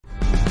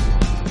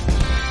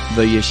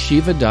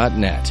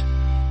theyeshiva.net.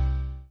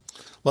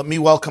 Let me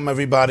welcome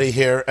everybody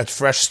here at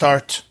Fresh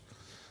Start.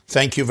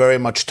 Thank you very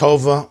much,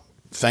 Tova.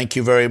 Thank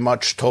you very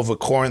much, Tova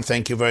Korn.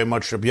 Thank you very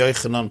much, Rabbi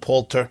Yochanan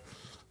Polter,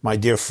 my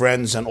dear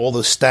friends, and all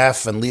the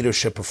staff and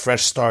leadership of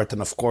Fresh Start,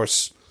 and of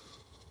course,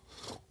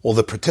 all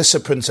the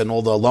participants and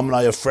all the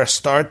alumni of Fresh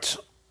Start.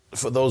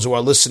 For those who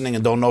are listening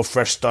and don't know,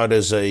 Fresh Start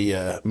is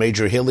a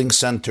major healing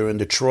center in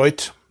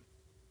Detroit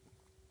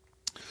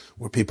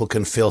where people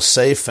can feel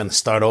safe and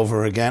start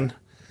over again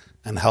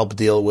and help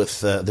deal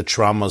with the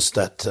traumas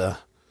that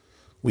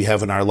we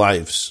have in our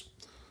lives.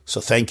 So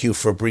thank you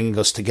for bringing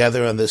us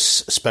together on this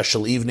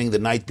special evening, the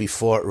night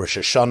before Rosh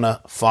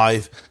Hashanah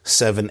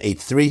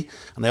 5783.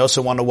 And I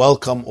also want to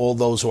welcome all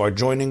those who are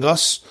joining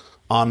us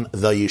on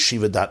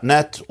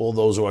theyeshiva.net, all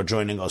those who are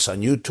joining us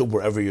on YouTube,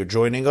 wherever you're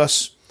joining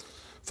us.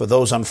 For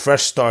those on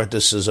Fresh Start,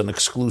 this is an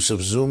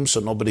exclusive Zoom, so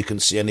nobody can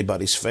see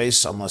anybody's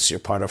face unless you're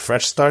part of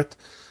Fresh Start.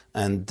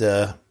 And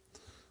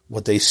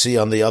what they see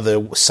on the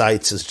other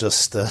sites is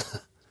just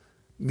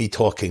me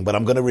talking. But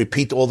I'm going to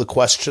repeat all the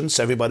questions.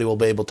 Everybody will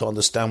be able to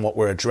understand what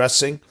we're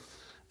addressing.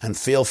 And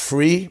feel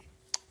free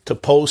to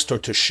post or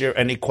to share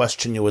any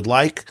question you would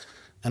like.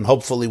 And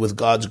hopefully, with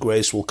God's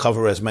grace, we'll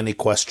cover as many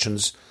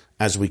questions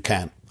as we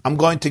can. I'm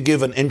going to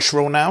give an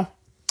intro now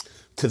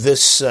to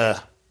this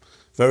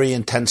very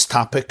intense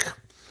topic.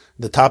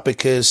 The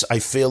topic is, I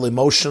feel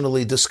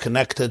emotionally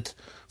disconnected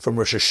from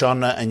Rosh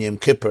Hashanah and Yom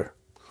Kippur.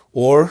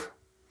 Or,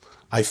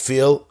 I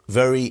feel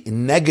very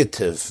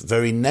negative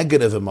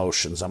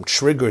emotions. I'm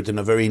triggered in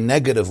a very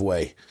negative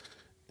way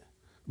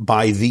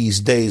by these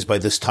days, by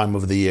this time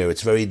of the year.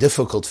 It's very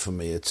difficult for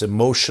me. It's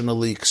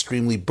emotionally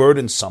extremely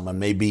burdensome and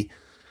maybe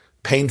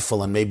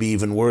painful and maybe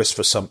even worse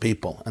for some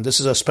people. And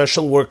this is a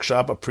special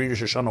workshop, a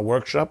pre-Rosh Hashanah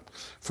workshop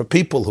for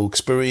people who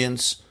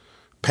experience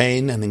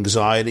pain and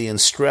anxiety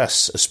and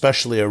stress,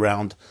 especially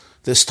around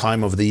this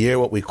time of the year,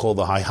 what we call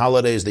the high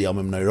holidays, the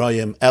Yomim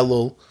Noraim,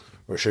 Elul,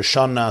 Rosh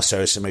Hashanah,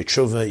 Aseres Yemei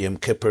Teshuvah, Yom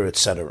Kippur,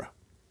 etc.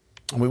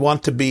 And we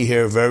want to be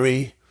here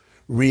very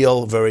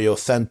real, very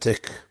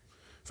authentic,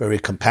 very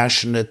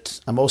compassionate,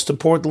 and most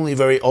importantly,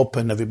 very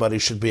open. Everybody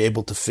should be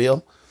able to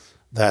feel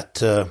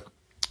that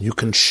you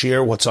can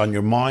share what's on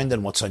your mind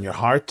and what's on your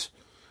heart,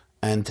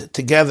 and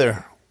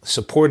together,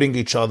 supporting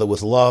each other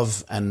with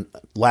love and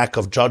lack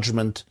of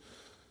judgment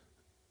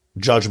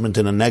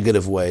in a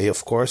negative way,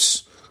 of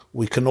course,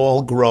 we can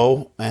all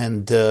grow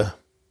and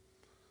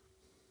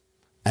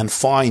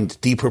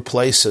find deeper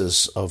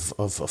places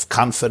of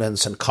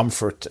confidence and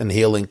comfort and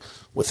healing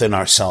within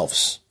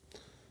ourselves.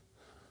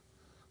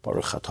 So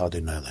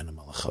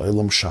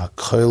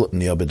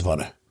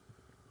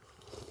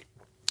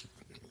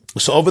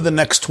over the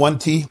next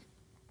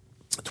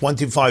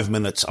 25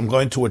 minutes, I'm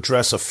going to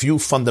address a few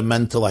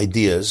fundamental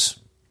ideas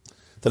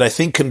that I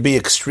think can be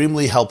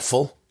extremely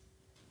helpful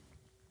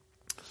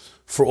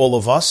for all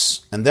of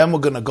us, and then we're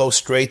going to go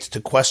straight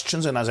to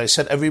questions. And as I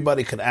said,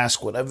 everybody can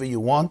ask whatever you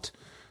want.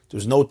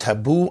 There's no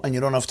taboo, and you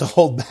don't have to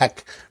hold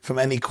back from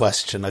any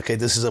question. Okay,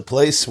 this is a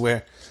place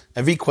where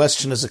every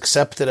question is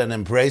accepted and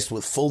embraced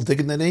with full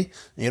dignity,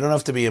 and you don't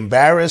have to be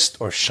embarrassed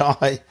or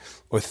shy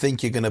or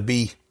think you're going to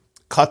be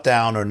cut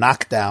down or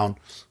knocked down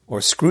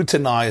or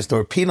scrutinized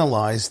or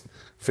penalized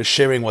for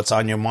sharing what's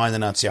on your mind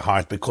and on your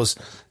heart. Because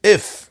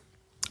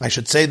I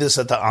should say this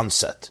at the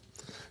onset,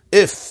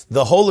 if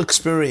the whole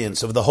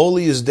experience of the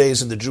holiest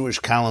days in the Jewish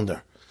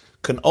calendar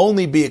can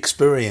only be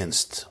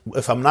experienced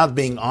if I'm not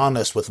being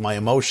honest with my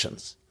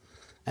emotions,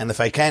 and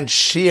if I can't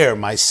share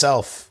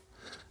myself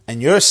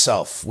and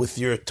yourself with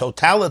your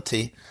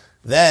totality,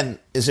 then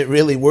is it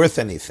really worth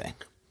anything?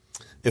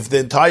 If the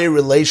entire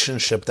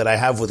relationship that I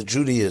have with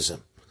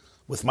Judaism,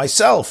 with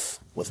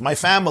myself, with my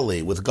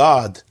family, with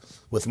God,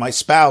 with my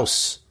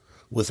spouse,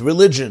 with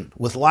religion,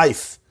 with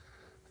life,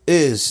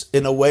 is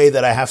in a way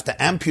that I have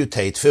to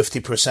amputate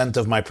 50%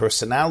 of my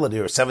personality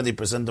or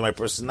 70% of my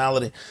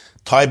personality,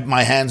 tie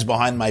my hands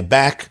behind my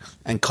back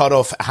and cut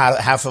off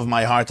half of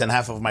my heart and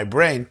half of my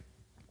brain,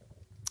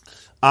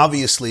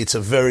 obviously it's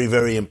a very,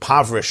 very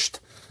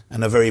impoverished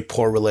and a very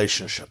poor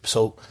relationship.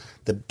 So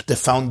the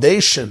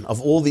foundation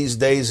of all these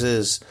days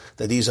is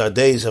that these are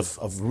days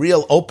of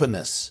real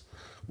openness,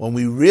 when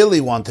we really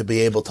want to be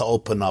able to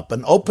open up.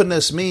 And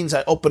openness means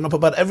I open up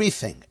about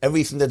everything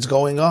that's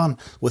going on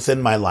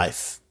within my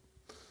life.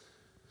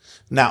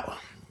 Now,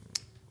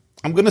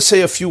 I'm going to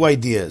say a few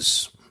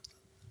ideas,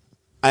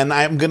 and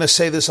I'm going to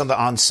say this on the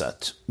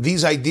onset.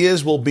 These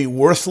ideas will be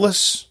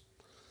worthless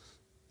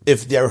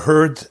if they're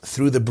heard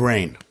through the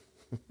brain.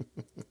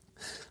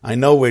 I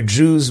know we're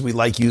Jews, we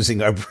like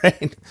using our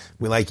brain,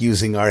 we like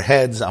using our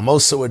heads. I'm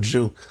also a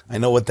Jew, I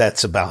know what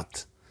that's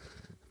about.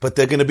 But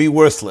they're going to be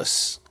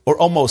worthless, or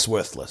almost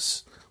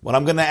worthless. What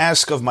I'm going to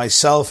ask of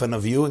myself and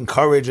of you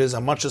encourages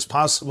as much as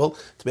possible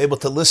to be able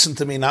to listen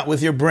to me, not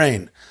with your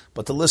brain,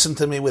 but to listen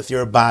to me with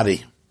your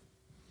body.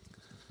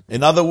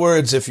 In other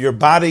words, if your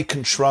body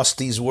can trust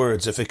these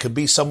words, if it could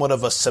be somewhat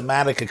of a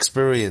somatic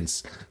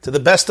experience, to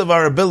the best of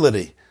our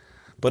ability,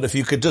 but if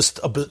you could just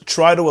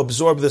try to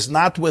absorb this,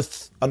 not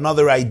with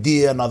another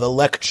idea, another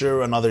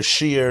lecture, another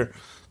shiur,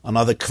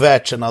 another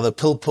kvetch, another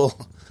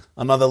pilpul,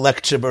 another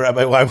lecture by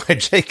Rabbi Y.Y.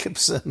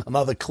 Jacobson,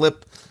 another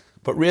clip.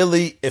 But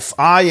really, if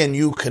I and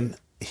you can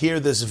hear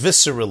this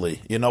viscerally,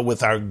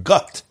 with our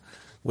gut,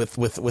 with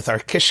our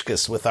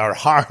kishkas, with our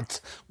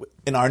heart,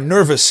 in our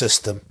nervous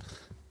system,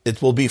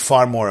 it will be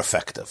far more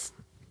effective.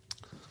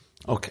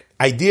 Okay,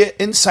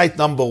 insight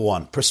number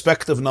one,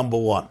 perspective number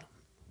one.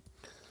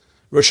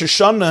 Rosh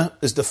Hashanah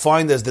is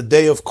defined as the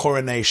day of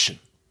coronation.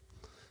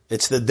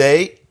 It's the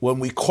day when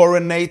we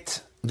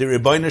coronate the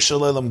Ribbono Shel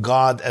Olam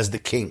God as the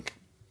king.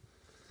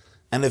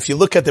 And if you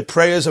look at the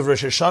prayers of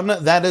Rosh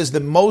Hashanah, that is the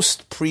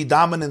most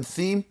predominant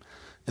theme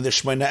in the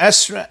Shemona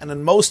Esrei and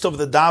in most of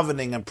the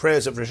davening and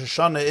prayers of Rosh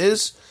Hashanah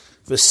is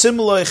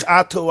V'simloich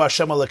atu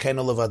Hashem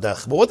Elokeinu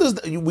levadech. But what does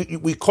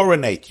we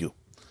coronate you?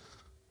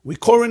 We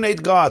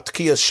coronate God.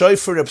 Ki as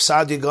Shofar Reb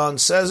Sadia Gaon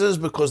says is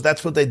because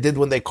that's what they did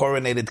when they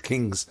coronated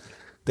kings.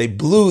 They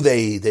blew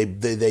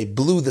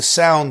the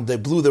sound, they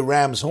blew the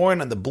ram's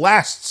horn, and the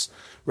blasts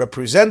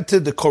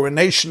represented the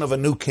coronation of a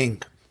new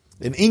king.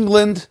 In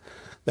England,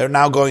 they're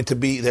soon going to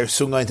be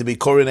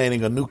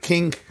coronating a new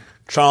king,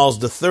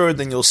 Charles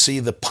III, and you'll see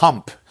the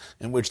pomp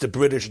in which the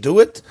British do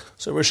it.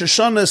 So Rosh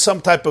Hashanah is some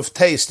type of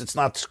taste. It's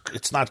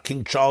not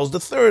King Charles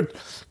III.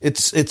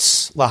 It's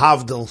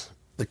Lahavdil,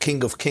 the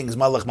King of Kings,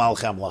 Malach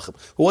Malcham Lachem.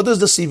 What does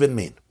this even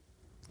mean?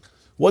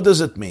 What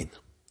does it mean?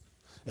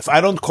 If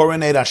I don't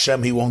coronate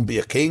Hashem, he won't be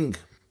a king.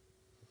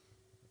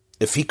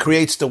 If he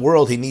creates the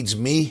world, he needs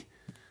me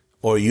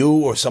or you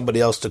or somebody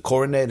else to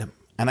coronate him.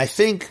 And I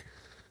think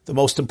the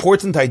most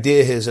important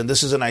idea is, and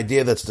this is an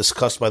idea that's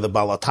discussed by the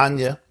Baal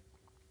HaTanya,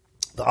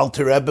 the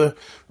Alter Rebbe,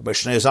 Rabbi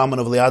Shneur Zalman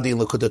of Liadi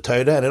and Likutei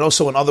Torah, and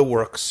also in other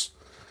works.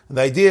 And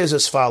the idea is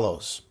as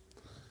follows.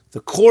 The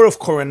core of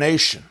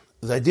coronation,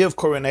 the idea of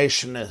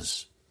coronation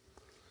is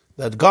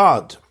that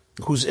God,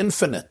 who's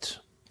infinite,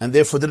 and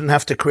therefore didn't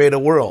have to create a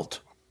world,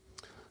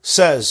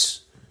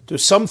 says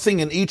there's something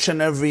in each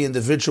and every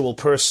individual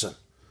person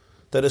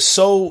that is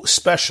so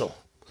special,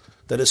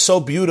 that is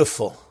so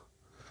beautiful,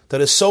 that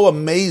is so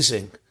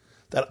amazing,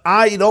 that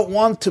I don't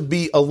want to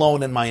be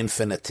alone in my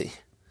infinity.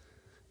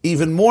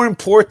 Even more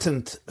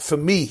important for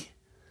me,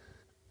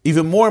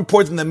 even more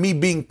important than me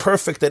being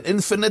perfect and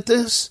infinite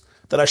is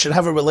that I should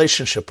have a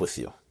relationship with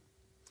you.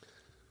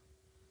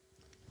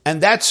 And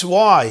that's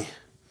why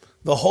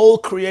the whole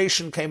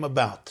creation came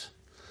about.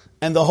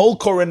 And the whole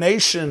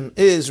coronation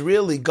is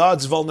really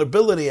God's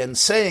vulnerability and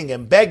saying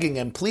and begging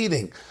and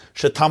pleading.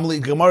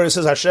 Gemara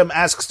says, Hashem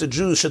asks the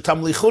Jews,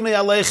 Shetamlichuni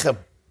aleichem.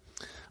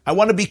 I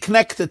want to be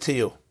connected to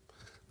you.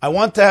 I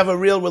want to have a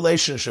real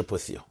relationship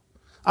with you.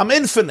 I'm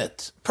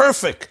infinite,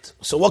 perfect.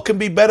 So what can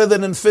be better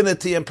than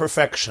infinity and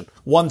perfection?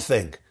 One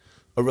thing,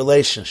 a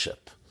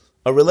relationship.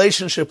 A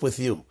relationship with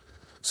you.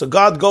 So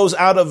God goes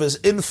out of his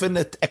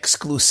infinite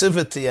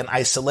exclusivity and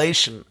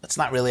isolation. It's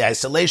not really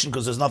isolation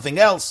because there's nothing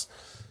else.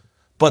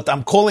 But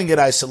I'm calling it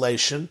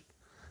isolation.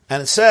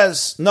 And it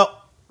says, no,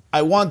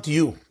 I want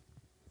you.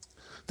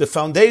 The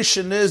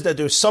foundation is that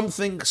there's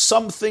something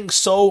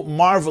so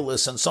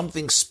marvelous and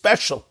something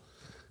special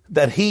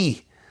that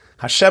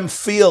Hashem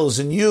feels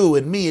in you,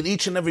 in me, in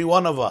each and every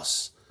one of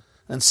us.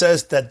 And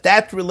says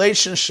that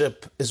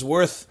relationship is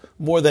worth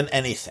more than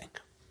anything.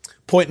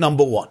 Point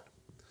number one.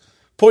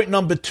 Point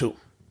number two.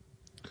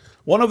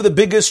 One of the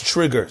biggest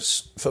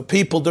triggers for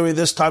people during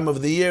this time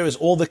of the year is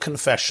all the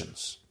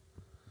confessions.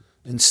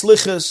 In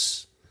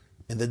Slichas,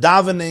 in the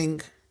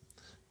davening,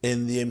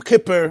 in the Yom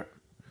Kippur,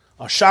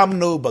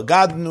 Ashamnu,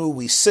 Bagadnu,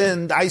 we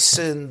sinned, I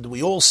sinned,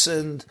 we all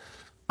sinned.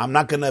 I'm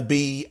not going to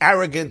be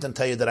arrogant and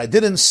tell you that I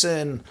didn't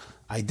sin.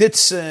 I did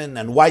sin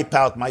and wipe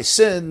out my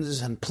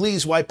sins, and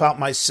please wipe out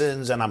my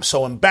sins, and I'm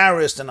so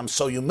embarrassed and I'm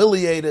so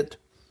humiliated.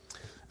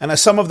 And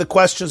as some of the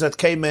questions that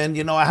came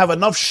in, I have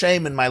enough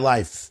shame in my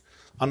life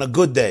on a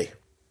good day.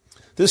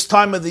 This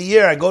time of the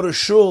year, I go to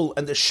shul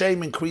and the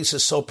shame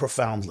increases so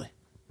profoundly.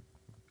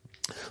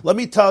 Let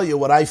me tell you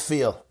what I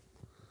feel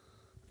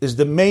is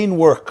the main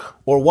work,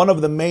 or one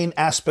of the main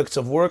aspects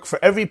of work for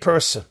every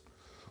person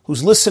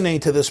who's listening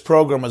to this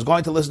program, is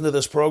going to listen to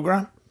this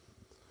program.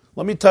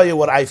 Let me tell you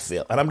what I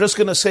feel. And I'm just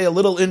going to say a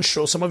little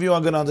intro. Some of you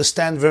are going to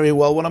understand very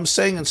well what I'm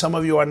saying, and some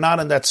of you are not,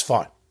 and that's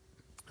fine.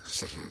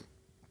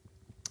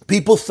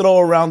 People throw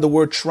around the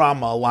word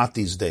trauma a lot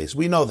these days.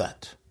 We know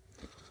that.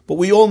 But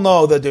we all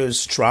know that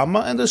there's trauma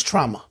and there's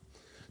trauma.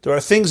 There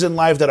are things in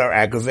life that are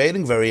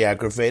aggravating, very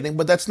aggravating,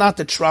 but that's not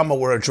the trauma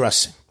we're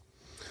addressing.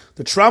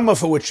 The trauma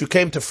for which you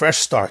came to Fresh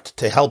Start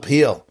to help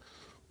heal,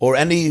 or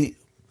any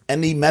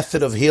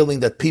method of healing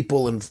that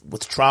people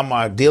with trauma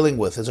are dealing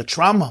with, is a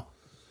trauma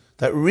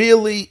that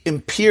really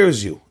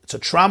impairs you. It's a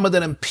trauma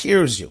that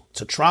impairs you.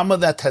 It's a trauma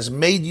that has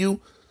made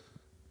you,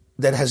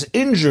 that has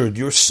injured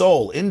your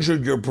soul,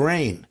 injured your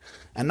brain,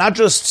 and not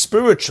just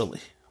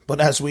spiritually, but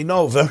as we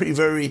know, very,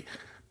 very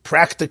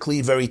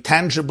practically, very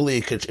tangibly.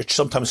 It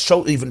sometimes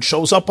even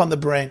shows up on the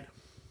brain.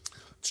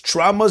 It's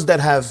traumas that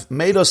have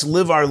made us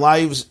live our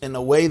lives in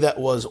a way that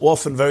was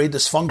often very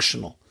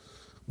dysfunctional.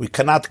 We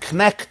cannot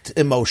connect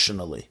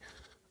emotionally.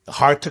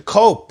 Hard to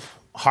cope,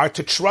 hard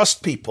to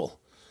trust people,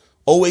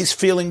 always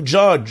feeling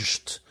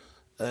judged,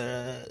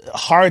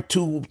 hard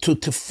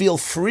to feel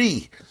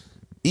free,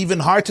 even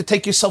hard to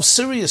take yourself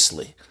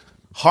seriously,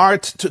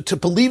 hard to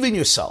believe in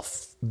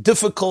yourself,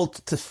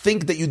 difficult to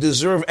think that you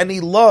deserve any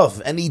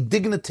love, any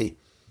dignity.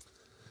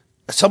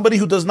 Somebody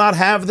who does not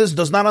have this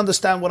does not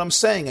understand what I'm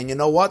saying. And you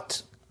know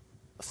what?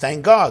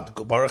 Thank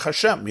God. Baruch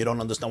Hashem, you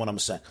don't understand what I'm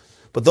saying.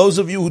 But those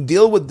of you who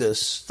deal with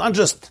this, it's not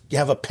just you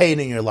have a pain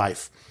in your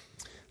life.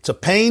 It's a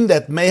pain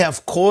that may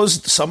have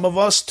caused some of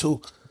us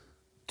to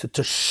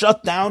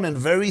shut down in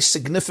very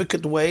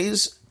significant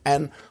ways,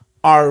 and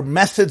our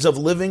methods of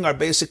living are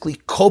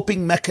basically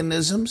coping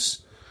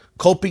mechanisms,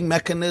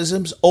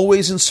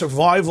 always in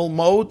survival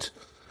mode,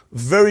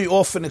 very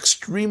often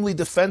extremely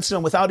defensive,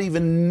 and without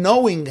even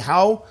knowing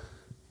how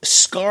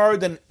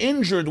scarred and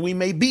injured we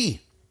may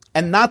be.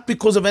 And not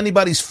because of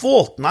anybody's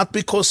fault, not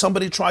because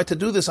somebody tried to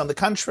do this. On the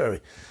contrary,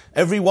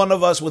 every one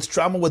of us with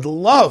trauma would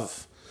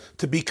love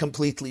to be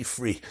completely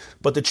free.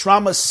 But the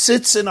trauma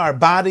sits in our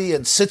body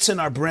and sits in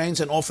our brains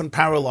and often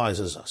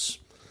paralyzes us.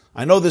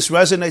 I know this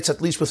resonates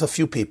at least with a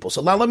few people.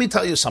 So now let me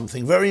tell you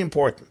something very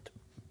important.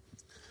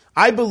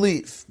 I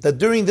believe that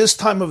during this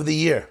time of the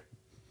year,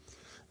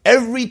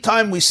 every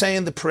time we say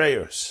in the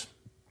prayers,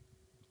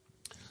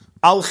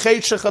 Al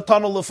chet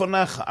shechatanu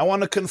lefanecha, I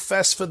want to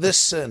confess for this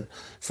sin,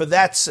 for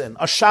that sin.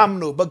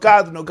 Ashamnu,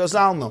 bagadnu,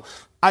 gazalnu.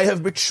 I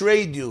have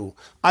betrayed you.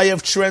 I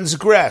have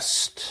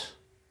transgressed.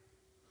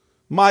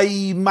 My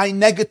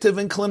negative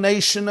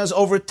inclination has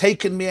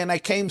overtaken me, and I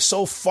came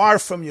so far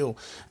from you.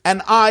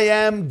 And I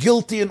am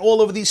guilty in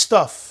all of these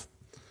stuff.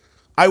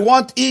 I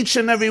want each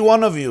and every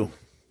one of you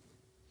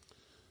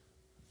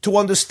to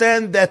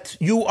understand that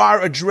you are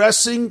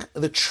addressing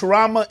the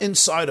trauma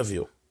inside of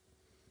you.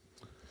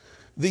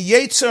 The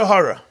Yetzer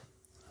Hara,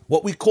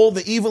 what we call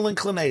the evil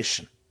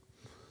inclination,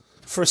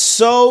 for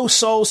so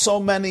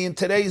many in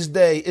today's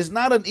day, is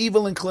not an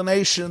evil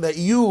inclination that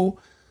you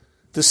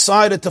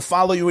decided to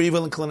follow your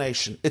evil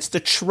inclination. It's the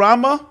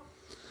trauma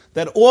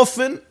that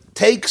often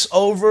takes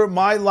over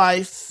my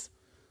life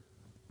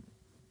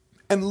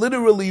and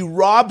literally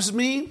robs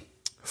me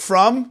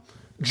from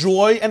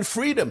joy and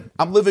freedom.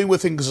 I'm living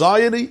with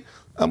anxiety.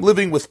 I'm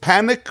living with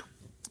panic.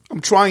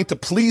 I'm trying to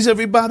please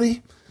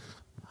everybody.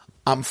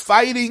 I'm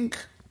fighting,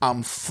 I'm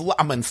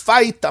in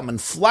fight, I'm in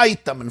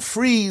flight, I'm in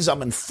freeze,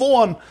 I'm in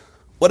fawn,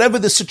 whatever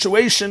the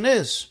situation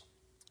is.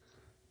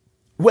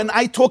 When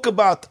I talk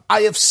about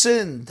I have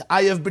sinned,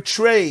 I have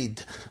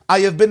betrayed, I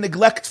have been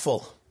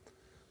neglectful,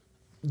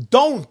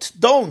 don't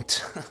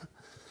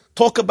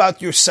talk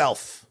about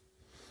yourself.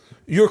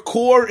 Your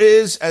core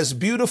is as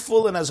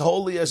beautiful and as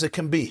holy as it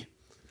can be.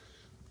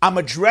 I'm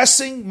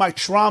addressing my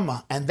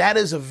trauma, and that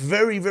is a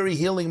very, very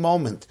healing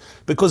moment.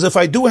 Because if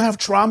I do have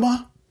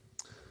trauma,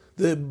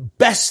 the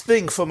best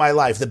thing for my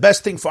life, the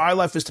best thing for our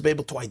life is to be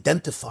able to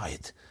identify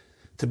it.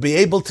 To be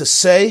able to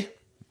say,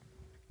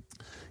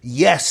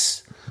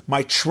 yes,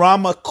 my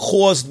trauma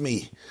caused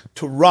me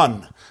to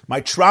run. My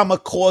trauma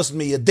caused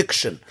me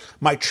addiction.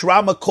 My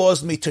trauma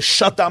caused me to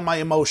shut down my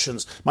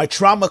emotions. My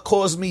trauma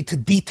caused me to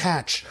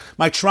detach.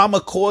 My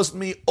trauma caused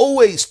me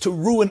always to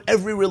ruin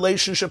every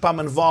relationship I'm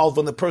involved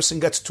when the person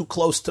gets too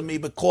close to me,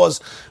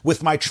 because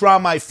with my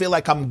trauma I feel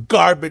like I'm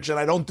garbage and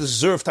I don't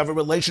deserve to have a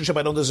relationship.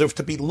 I don't deserve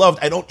to be loved.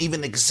 I don't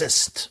even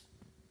exist.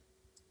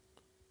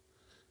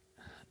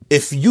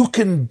 If you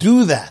can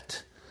do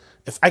that,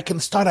 if I can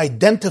start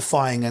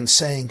identifying and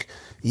saying,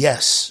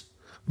 yes,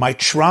 my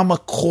trauma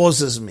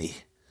causes me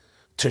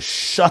to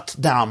shut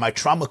down. My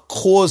trauma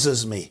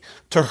causes me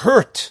to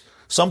hurt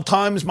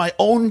sometimes my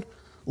own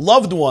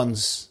loved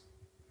ones.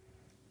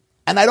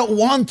 And I don't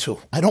want to.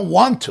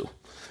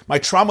 My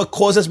trauma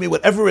causes me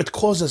whatever it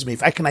causes me.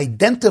 If I can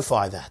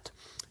identify that,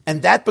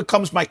 and that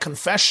becomes my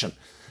confession,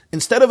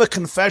 instead of a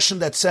confession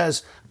that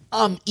says,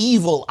 I'm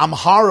evil, I'm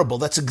horrible,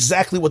 that's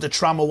exactly what the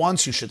trauma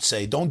wants you should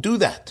say. Don't do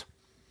that.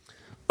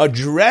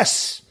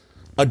 Address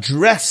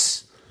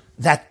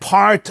that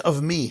part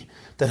of me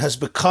that has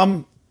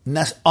become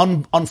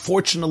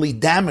unfortunately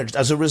damaged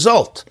as a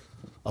result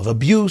of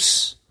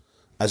abuse,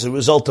 as a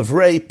result of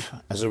rape,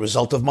 as a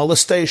result of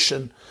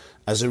molestation,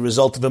 as a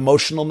result of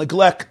emotional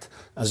neglect,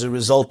 as a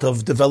result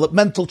of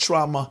developmental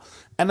trauma,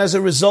 and as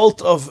a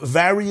result of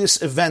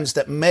various events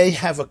that may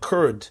have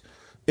occurred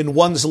in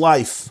one's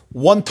life,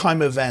 one-time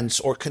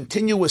events or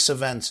continuous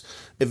events,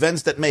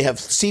 events that may have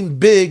seemed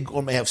big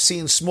or may have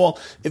seemed small,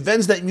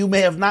 events that you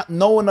may have not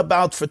known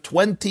about for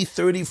 20,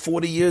 30,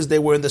 40 years. They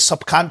were in the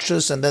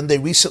subconscious and then they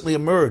recently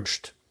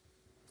emerged.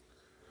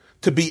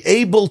 To be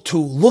able to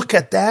look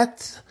at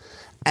that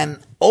and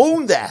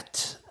own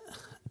that,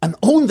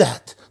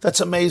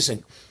 that's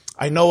amazing.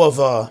 I know of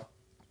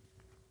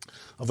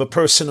a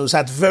person who's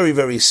had very,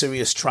 very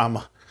serious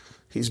trauma.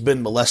 He's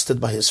been molested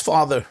by his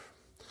father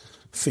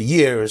for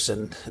years,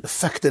 and it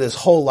affected his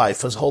whole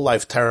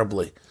life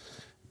terribly.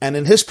 And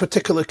in his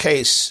particular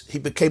case, he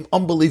became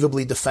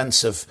unbelievably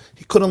defensive.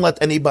 He couldn't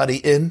let anybody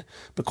in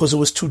because it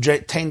was too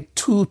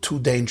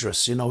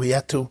dangerous. You know, he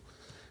had to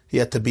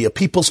be a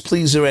people's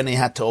pleaser, and he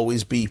had to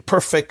always be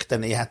perfect,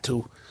 and he had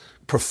to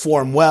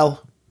perform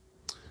well.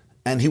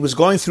 And he was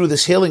going through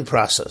this healing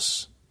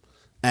process.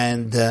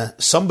 And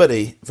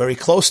somebody very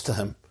close to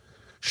him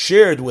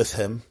shared with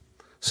him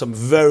some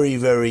very,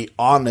 very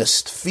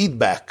honest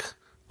feedback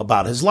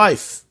about his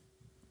life.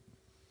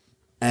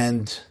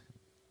 And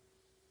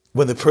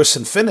when the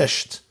person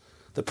finished,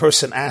 the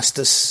person asked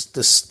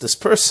this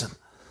person,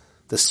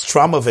 this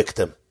trauma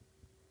victim,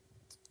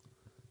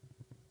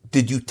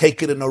 did you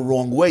take it in a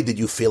wrong way? Did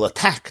you feel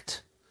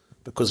attacked?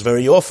 Because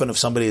very often if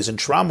somebody is in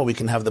trauma, we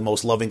can have the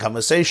most loving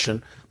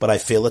conversation, but I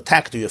feel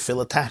attacked. Do you feel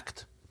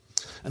attacked?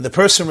 And the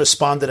person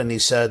responded and he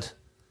said,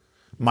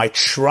 my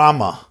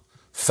trauma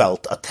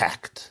felt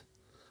attacked.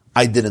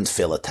 I didn't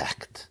feel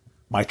attacked.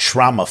 My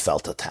trauma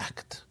felt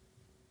attacked.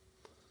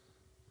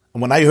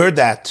 And when I heard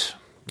that,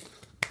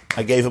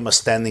 I gave him a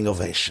standing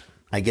ovation.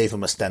 He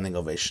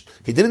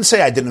didn't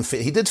say I didn't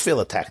feel, he did feel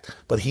attacked,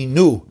 but he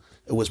knew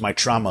it was my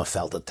trauma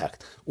felt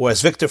attacked. Or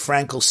as Viktor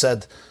Frankl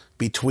said,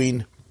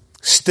 between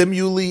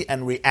stimuli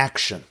and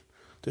reaction,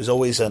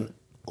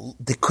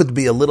 there could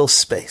be a little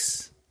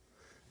space.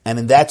 And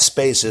in that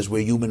space is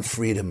where human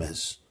freedom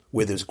is,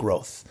 where there's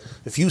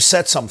growth. If you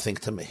said something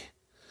to me,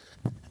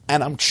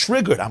 and I'm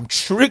triggered,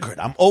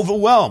 I'm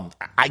overwhelmed,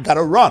 I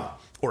gotta run,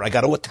 or I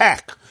gotta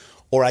attack,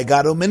 or I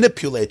gotta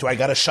manipulate, or I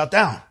gotta shut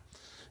down.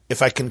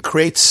 If I can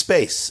create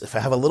space, if I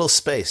have a little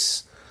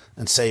space,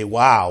 and say,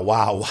 wow,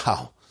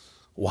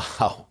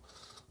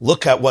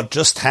 look at what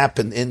just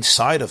happened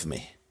inside of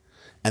me.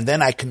 And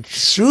then I can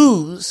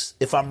choose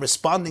if I'm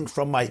responding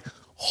from my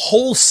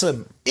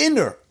wholesome,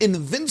 inner,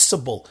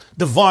 invincible,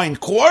 divine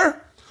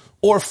core,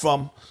 or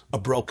from a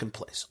broken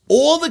place.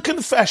 All the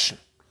confession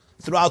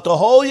throughout the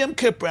whole Yom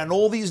Kippur and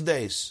all these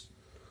days,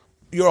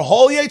 your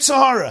whole Yetzer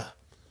Hara,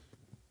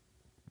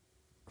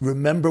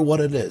 remember what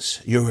it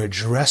is. You're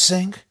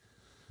addressing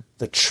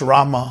the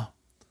trauma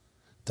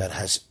that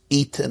has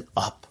eaten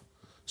up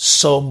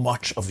so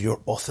much of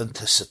your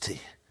authenticity.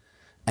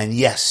 And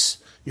yes,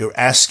 you're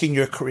asking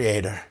your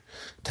Creator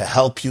to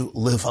help you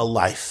live a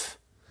life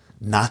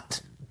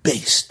not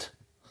based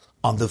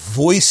on the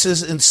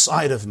voices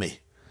inside of me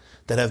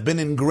that have been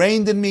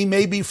ingrained in me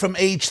maybe from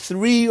age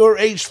 3 or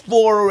age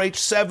 4 or age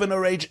 7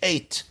 or age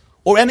 8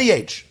 or any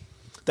age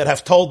that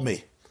have told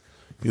me,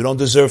 I don't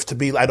deserve to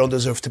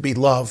be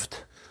loved,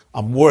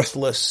 I'm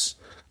worthless,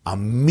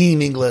 I'm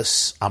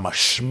meaningless, I'm a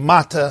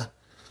shmata,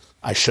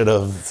 I should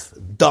have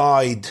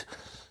died,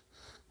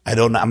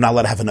 I'm not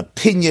allowed to have an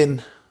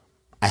opinion,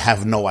 I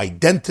have no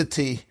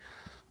identity,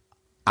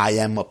 I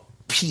am a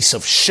piece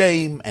of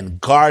shame and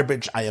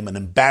garbage, I am an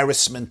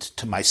embarrassment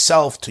to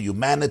myself, to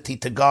humanity,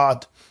 to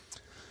God.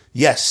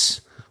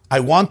 Yes, I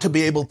want to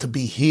be able to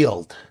be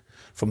healed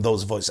from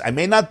those voices. I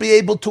may not be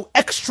able to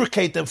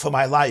extricate them from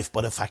my life,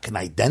 but if I can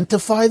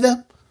identify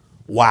them,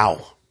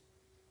 wow.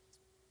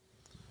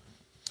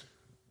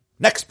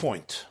 Next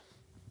point.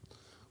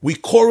 We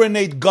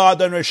coronate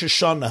God on Rosh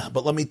Hashanah,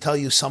 but let me tell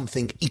you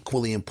something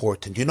equally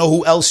important. You know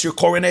who else you're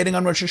coronating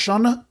on Rosh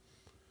Hashanah?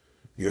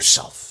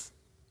 Yourself.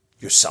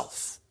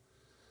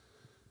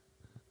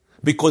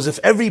 Because if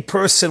every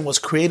person was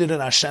created in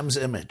Hashem's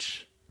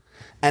image,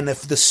 and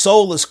if the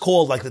soul is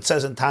called, like it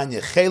says in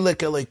Tanya, Chelek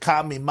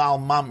Eloka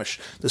Mimal Mamash,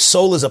 the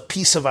soul is a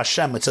piece of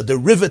Hashem, it's a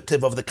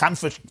derivative of the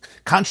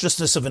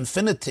consciousness of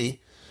infinity,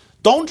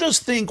 don't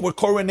just think we're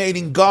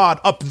coronating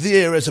God up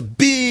there as a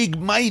big,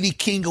 mighty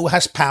king who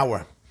has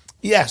power.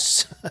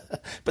 Yes,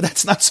 but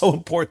that's not so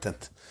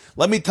important.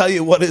 Let me tell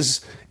you what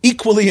is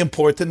equally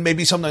important,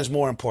 maybe sometimes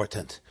more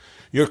important.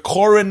 You're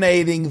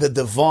coronating the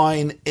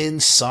divine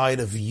inside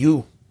of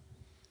you.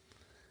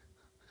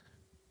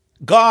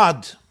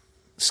 God's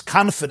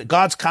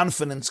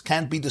confidence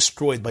can't be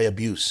destroyed by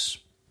abuse.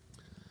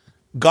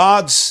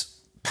 God's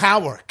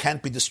power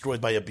can't be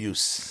destroyed by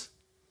abuse.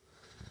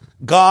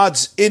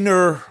 God's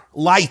inner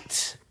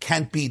light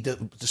can't be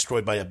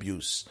destroyed by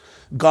abuse.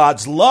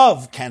 God's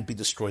love can't be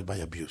destroyed by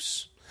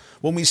abuse.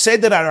 When we say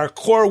that at our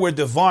core we're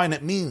divine,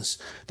 it means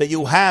that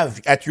you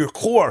have at your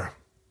core,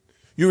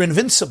 you're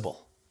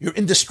invincible, you're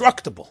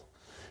indestructible.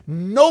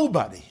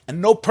 Nobody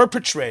and no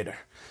perpetrator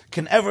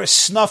can ever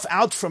snuff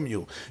out from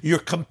you your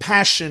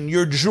compassion,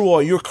 your joy,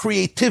 your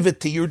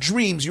creativity, your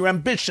dreams, your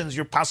ambitions,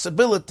 your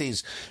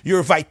possibilities,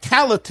 your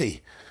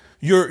vitality,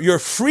 your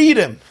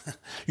freedom,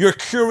 your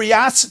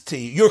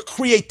curiosity, your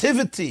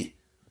creativity,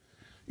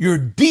 your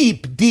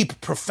deep, deep,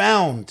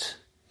 profound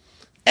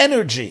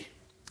energy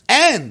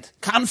and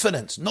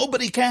confidence.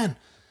 Nobody can.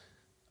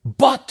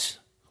 But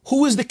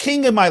who is the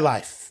king in my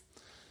life?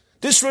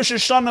 This Rosh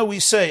Hashanah we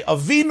say,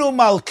 Avinu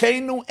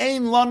Malkeinu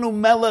Ein Lanu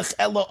Melech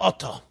Ela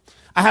Ata.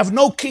 I have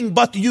no king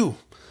but you.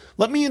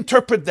 Let me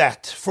interpret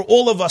that for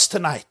all of us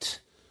tonight.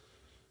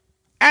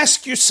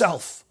 Ask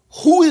yourself,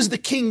 who is the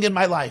king in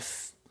my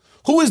life?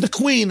 Who is the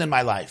queen in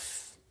my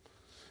life?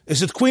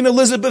 Is it Queen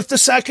Elizabeth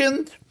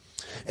II?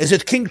 Is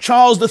it King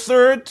Charles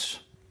III?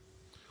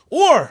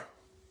 Or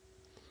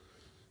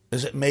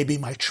is it maybe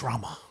my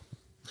trauma?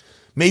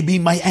 Maybe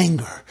my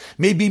anger,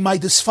 maybe my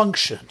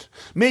dysfunction,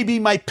 maybe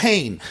my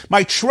pain.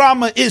 My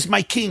trauma is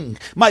my king.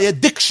 My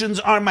addictions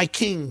are my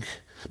king.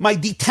 My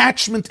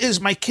detachment is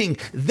my king.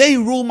 They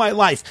rule my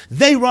life.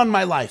 They run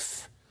my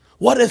life.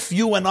 What if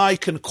you and I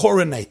can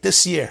coronate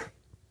this year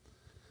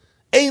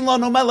Ein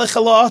lanu melech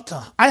ela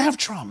ata. I have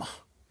trauma.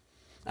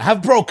 I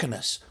have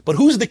brokenness. But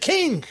who's the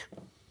king?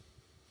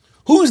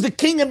 Who is the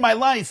king in my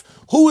life?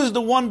 Who is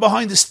the one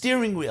behind the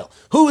steering wheel?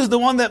 Who is the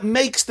one that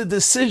makes the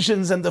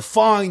decisions and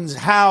defines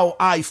how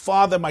I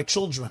father my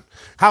children?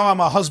 How I'm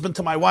a husband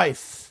to my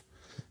wife?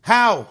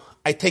 How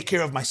I take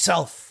care of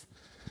myself?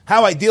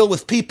 How I deal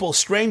with people,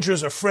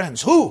 strangers or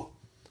friends? Who?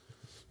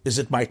 Is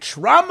it my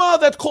trauma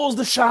that calls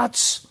the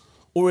shots?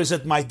 Or is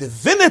it my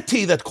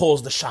divinity that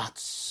calls the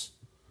shots?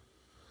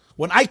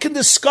 When I can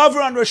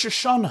discover on Rosh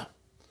Hashanah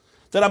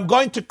that I'm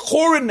going to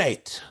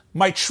coronate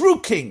my true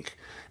king,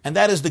 and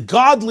that is the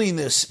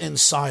godliness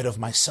inside of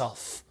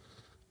myself.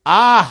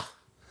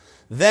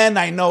 Then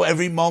I know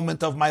every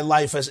moment of my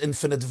life has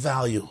infinite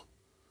value.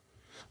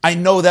 I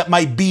know that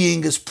my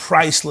being is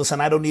priceless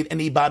and I don't need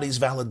anybody's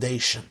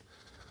validation.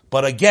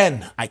 But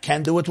again, I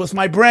can't do it with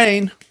my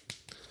brain.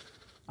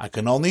 I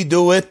can only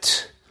do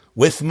it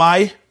with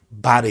my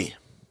body.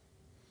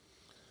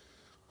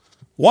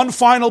 One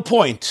final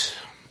point.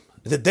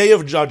 The day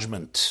of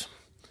judgment.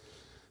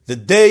 The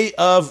day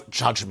of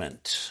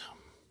judgment.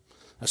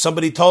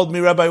 Somebody told me,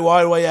 Rabbi,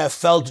 why I have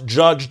felt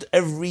judged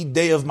every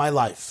day of my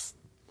life.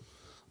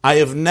 I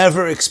have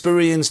never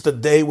experienced a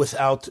day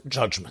without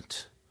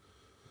judgment.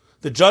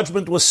 The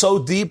judgment was so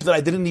deep that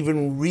I didn't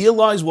even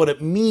realize what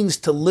it means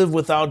to live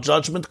without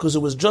judgment because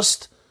it was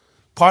just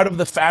part of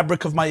the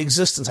fabric of my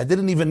existence. I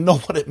didn't even know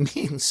what it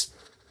means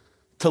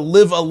to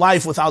live a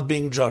life without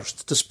being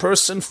judged. This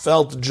person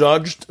felt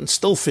judged and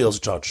still feels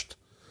judged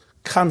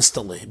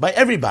constantly by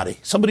everybody.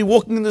 Somebody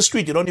walking in the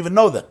street, you don't even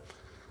know them.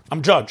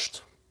 I'm judged.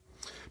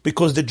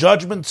 Because the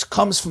judgment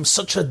comes from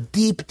such a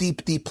deep,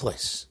 deep, deep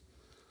place.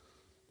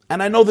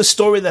 And I know the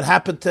story that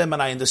happened to him,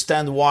 and I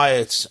understand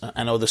why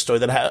I know the story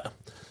that happened.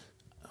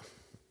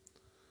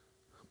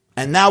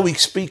 And now we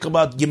speak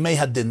about Yemei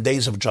Hadin,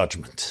 days of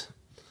judgment.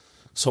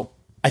 So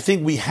I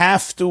think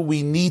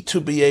we need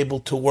to be able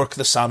to work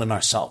this out in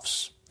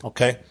ourselves.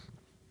 Okay?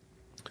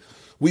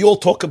 We all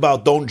talk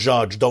about don't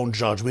judge.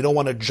 We don't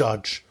want to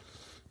judge.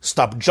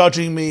 Stop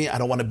judging me. I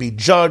don't want to be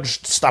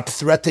judged. Stop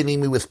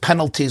threatening me with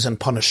penalties and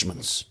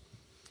punishments.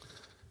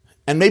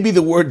 And maybe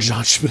the word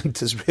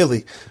judgment is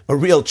really a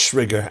real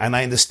trigger, and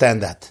I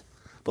understand that.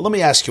 But let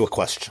me ask you a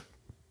question.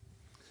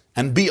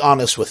 And be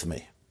honest with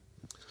me.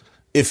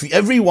 If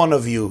every one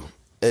of you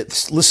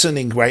that's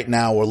listening right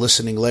now or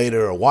listening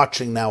later or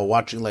watching now or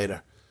watching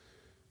later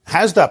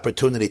has the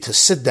opportunity to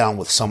sit down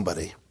with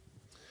somebody,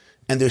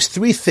 and there's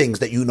 3 things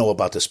that you know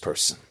about this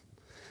person.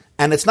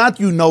 And it's not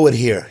you know it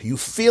here. You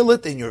feel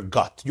it in your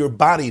gut. Your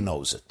body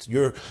knows it.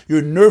 Your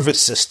nervous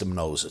system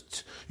knows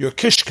it. Your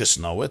kishkas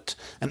know it.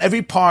 And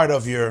every part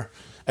of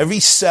every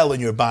cell in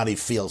your body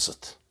feels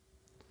it.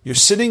 You're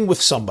sitting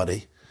with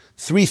somebody.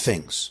 3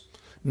 things.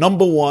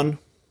 Number 1,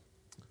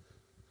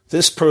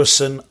 this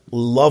person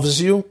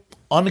loves you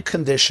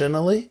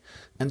unconditionally,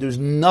 and there's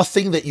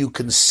nothing that you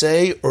can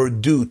say or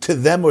do to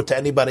them or to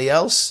anybody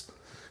else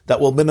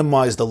that will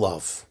minimize the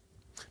love.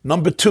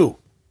 Number 2,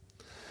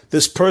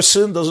 this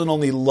person doesn't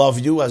only love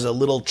you as a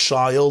little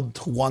child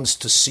who wants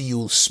to see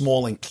you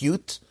small and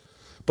cute,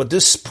 but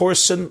this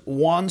person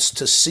wants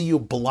to see you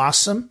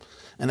blossom,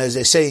 and as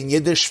they say in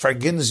Yiddish,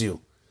 vergins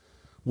you,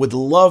 would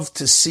love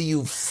to see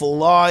you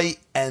fly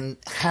and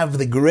have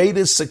the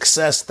greatest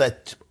success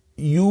that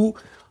you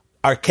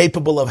are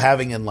capable of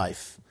having in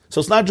life. So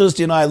it's not just,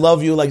 I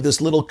love you like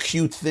this little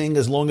cute thing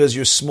as long as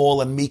you're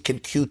small and meek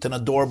and cute and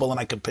adorable and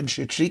I can pinch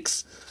your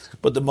cheeks,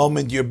 but the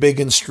moment you're big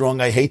and strong,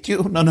 I hate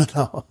you.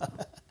 No.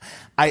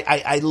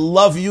 I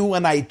love you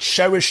and I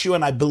cherish you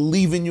and I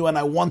believe in you and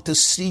I want to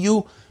see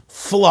you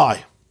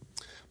fly.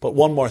 But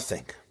one more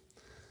thing.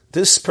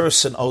 This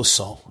person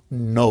also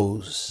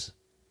knows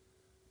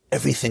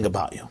everything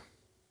about you.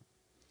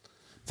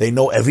 They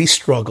know every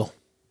struggle.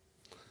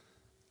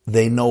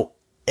 They know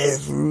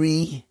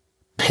every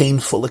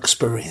painful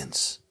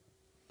experience.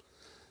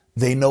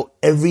 They know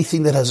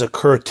everything that has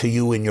occurred to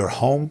you in your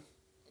home,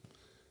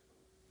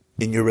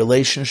 in your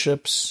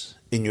relationships,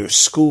 in your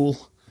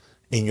school,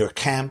 in your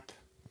camp.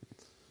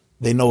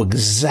 They know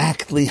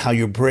exactly how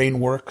your brain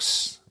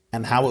works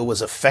and how it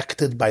was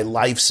affected by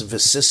life's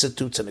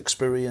vicissitudes and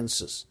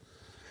experiences.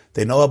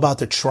 They know about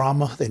the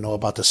trauma. They know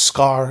about the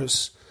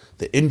scars,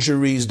 the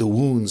injuries, the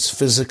wounds,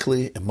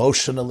 physically,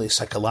 emotionally,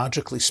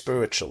 psychologically,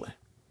 spiritually.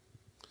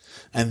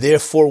 And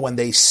therefore, when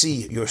they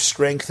see your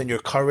strength and your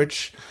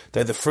courage,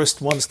 they're the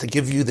first ones to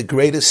give you the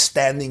greatest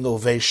standing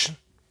ovation.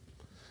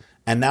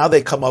 And now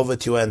they come over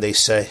to you and they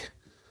say,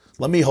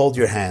 let me hold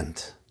your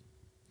hand.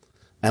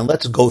 And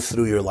let's go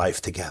through your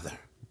life together.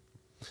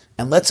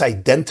 And let's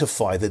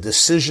identify the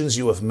decisions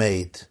you have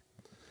made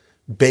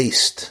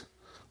based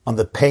on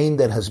the pain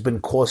that has been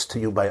caused to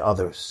you by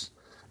others.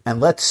 And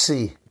let's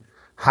see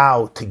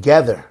how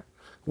together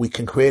we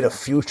can create a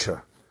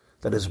future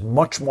that is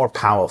much more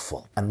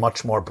powerful and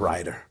much more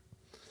brighter.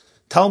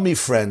 Tell me,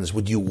 friends,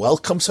 would you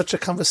welcome such a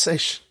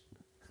conversation?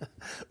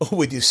 Or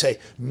would you say,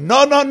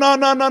 no,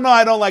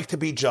 I don't like to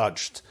be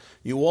judged?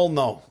 You all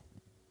know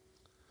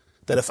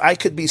that if I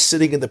could be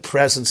sitting in the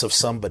presence of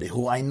somebody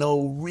who I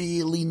know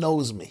really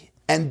knows me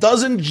and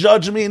doesn't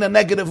judge me in a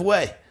negative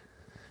way.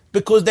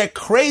 Because they're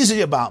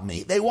crazy about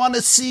me. They want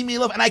to see me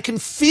love, and I can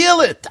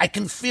feel it. I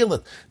can feel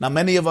it. Now,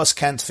 many of us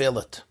can't feel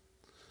it,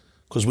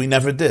 because we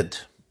never did.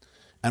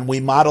 And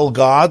we model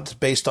God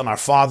based on our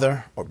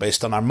father, or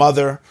based on our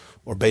mother,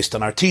 or based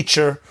on our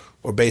teacher,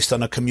 or based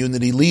on a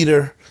community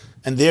leader.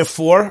 And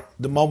therefore,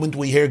 the moment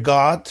we hear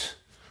God,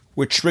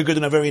 we're triggered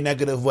in a very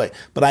negative way.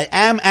 But I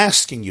am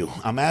asking you,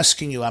 I'm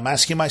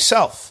asking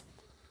myself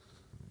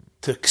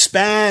to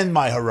expand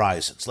my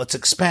horizons. Let's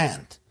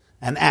expand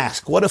and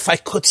ask, what if I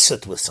could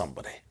sit with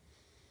somebody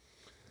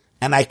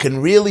and I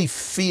can really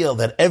feel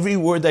that every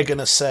word they're going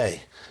to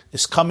say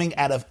is coming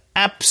out of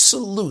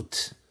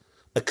absolute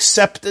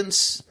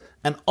acceptance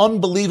and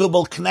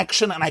unbelievable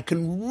connection, and I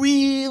can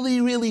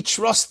really, really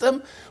trust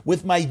them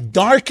with my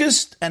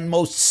darkest and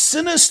most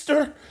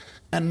sinister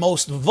and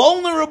most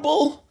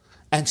vulnerable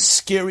and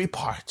scary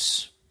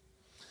parts.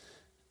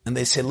 And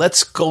they say,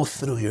 let's go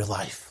through your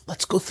life.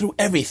 Let's go through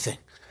everything.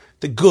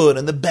 The good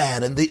and the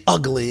bad and the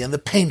ugly and the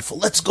painful.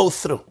 Let's go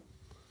through.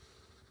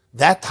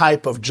 That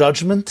type of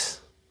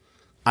judgment,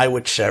 I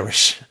would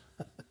cherish.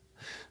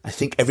 I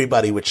think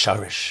everybody would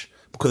cherish,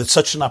 because it's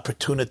such an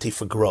opportunity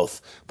for growth,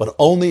 but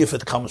only if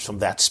it comes from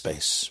that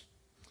space.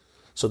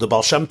 So the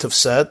Baal Shem Tov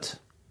said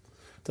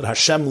that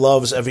Hashem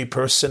loves every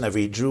person,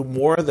 every Jew,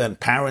 more than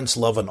parents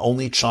love an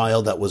only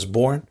child that was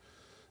born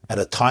at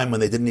a time when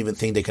they didn't even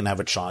think they can have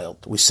a child.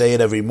 We say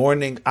it every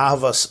morning,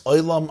 Ahavas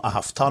Olam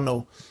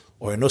Ahavtanu,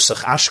 or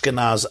Nusach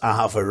Ashkenaz,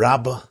 Ahava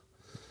Rabbah.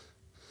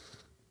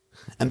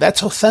 And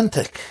that's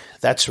authentic.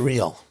 That's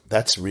real.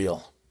 That's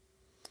real.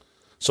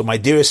 So my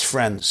dearest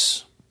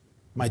friends,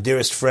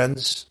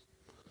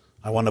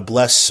 I want to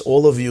bless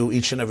all of you,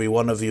 each and every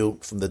one of you,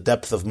 from the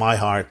depth of my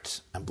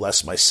heart, and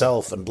bless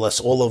myself, and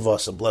bless all of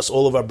us, and bless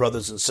all of our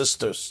brothers and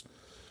sisters,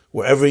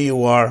 wherever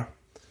you are,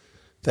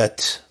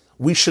 that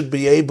we should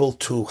be able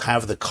to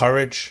have the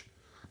courage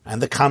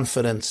and the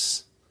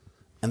confidence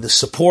and the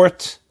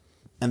support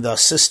and the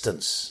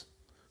assistance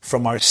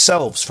from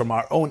ourselves, from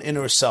our own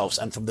inner selves,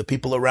 and from the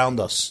people around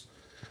us,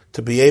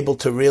 to be able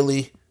to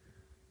really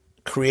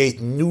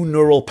create new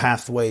neural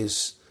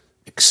pathways,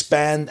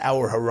 expand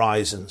our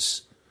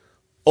horizons,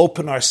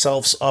 open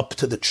ourselves up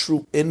to the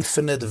true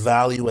infinite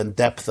value and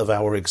depth of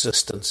our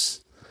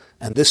existence.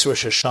 And this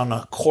Rosh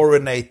Hashanah,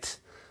 coronate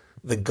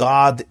the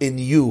God in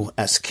you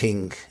as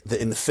King,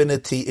 the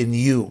infinity in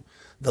you,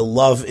 the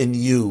love in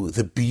you,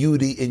 the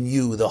beauty in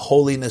you, the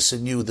holiness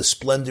in you, the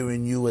splendor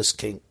in you as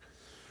King.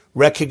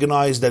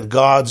 Recognize that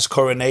God's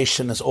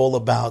coronation is all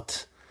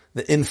about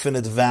the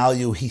infinite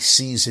value He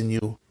sees in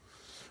you.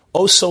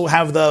 Also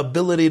have the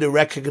ability to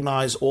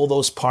recognize all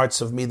those parts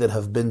of me that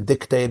have been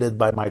dictated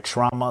by my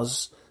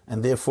traumas,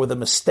 and therefore the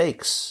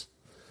mistakes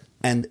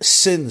and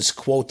sins,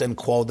 quote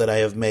unquote, that I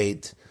have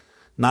made.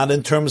 Not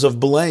in terms of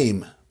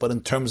blame, but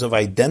in terms of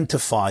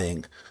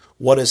identifying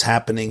what is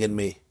happening in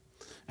me.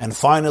 And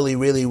finally,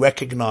 really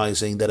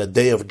recognizing that a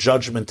day of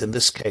judgment in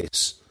this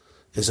case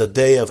is a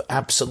day of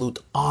absolute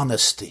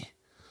honesty.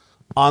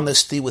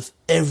 Honesty with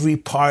every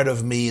part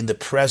of me in the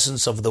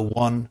presence of the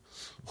one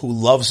who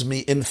loves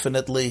me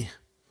infinitely,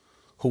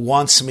 who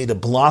wants me to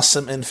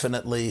blossom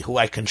infinitely, who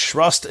I can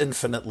trust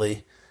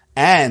infinitely,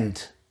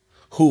 and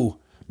who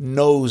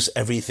knows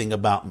everything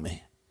about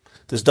me.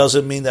 This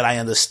doesn't mean that I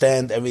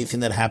understand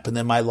everything that happened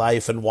in my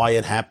life and why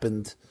it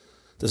happened.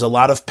 There's a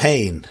lot of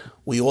pain.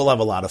 We all have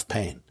a lot of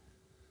pain.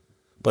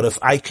 But if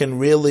I can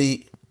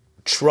really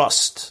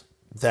trust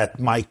that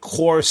my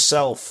core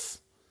self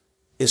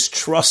is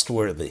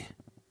trustworthy,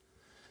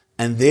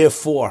 and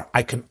therefore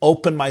I can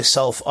open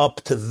myself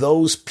up to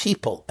those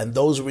people and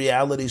those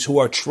realities who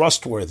are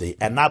trustworthy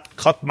and not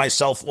cut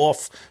myself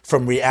off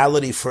from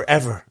reality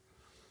forever,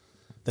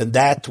 then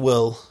that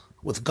will,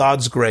 with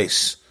God's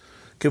grace,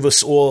 give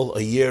us all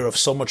a year of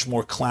so much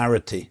more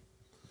clarity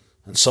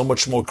and so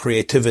much more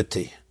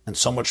creativity and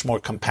so much more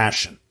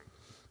compassion.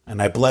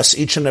 And I bless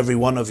each and every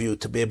one of you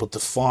to be able to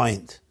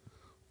find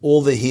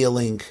all the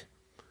healing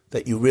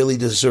that you really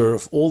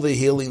deserve, all the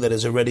healing that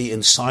is already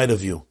inside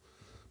of you,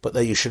 but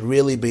that you should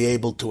really be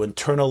able to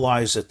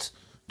internalize it,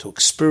 to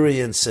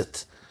experience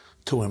it,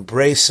 to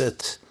embrace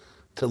it,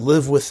 to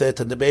live with it,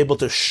 and to be able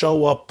to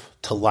show up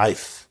to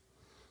life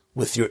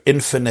with your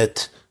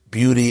infinite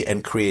beauty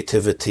and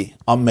creativity.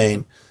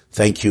 Amen.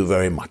 Thank you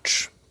very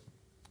much.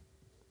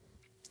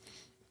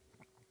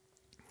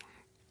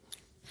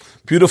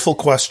 Beautiful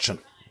question.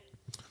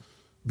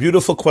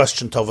 Beautiful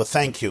question, Tova.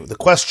 Thank you. The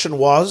question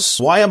was,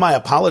 why am I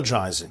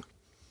apologizing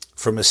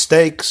for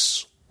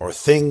mistakes or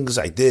things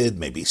I did,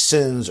 maybe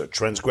sins or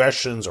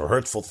transgressions or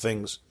hurtful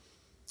things?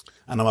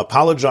 And I'm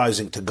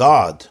apologizing to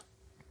God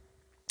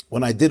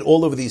when I did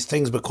all of these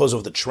things because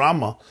of the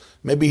trauma.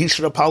 Maybe He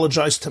should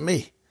apologize to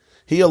me.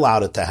 He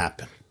allowed it to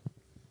happen.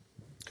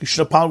 He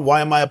should apologize. Why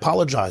am I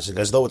apologizing?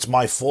 As though it's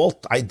my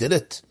fault. I did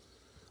it.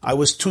 I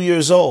was 2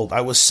 years old.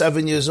 I was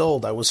 7 years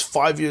old. I was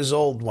 5 years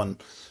old when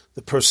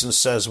the person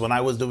says, when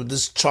I was,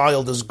 this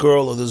child, this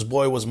girl, or this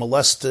boy was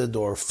molested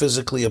or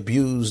physically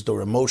abused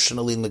or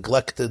emotionally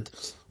neglected,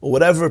 or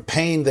whatever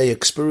pain they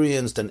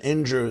experienced and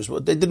injuries,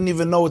 they didn't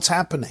even know it's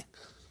happening.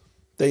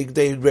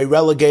 They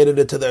relegated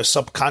it to their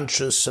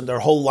subconscious, and their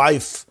whole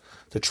life,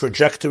 the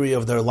trajectory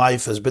of their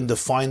life has been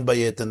defined by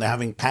it, and they're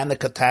having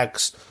panic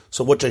attacks.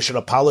 So what, they should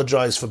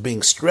apologize for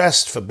being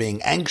stressed, for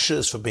being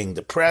anxious, for being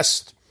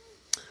depressed,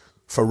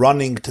 for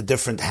running to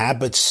different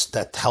habits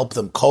that help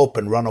them cope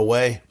and run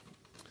away?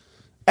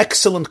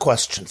 Excellent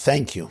question.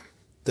 Thank you.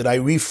 Did I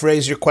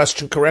rephrase your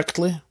question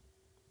correctly?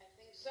 I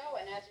think so,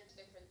 and answers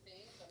different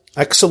things.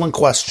 Excellent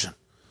question.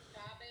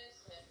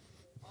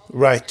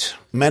 Right.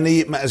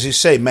 Many, as you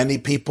say, many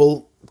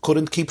people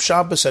couldn't keep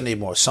Shabbos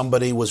anymore.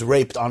 Somebody was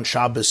raped on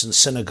Shabbos in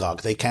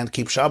synagogue. They can't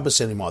keep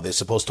Shabbos anymore. They're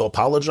supposed to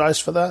apologize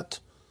for that?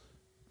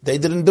 They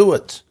didn't do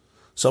it.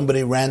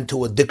 Somebody ran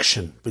to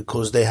addiction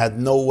because they had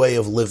no way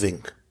of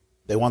living.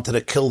 They wanted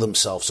to kill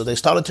themselves, so they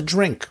started to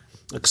drink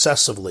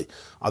excessively.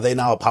 Are they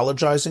now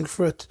apologizing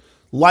for it?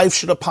 Life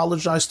should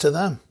apologize to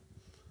them.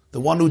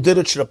 The one who did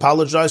it should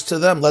apologize to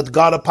them. Let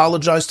God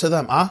apologize to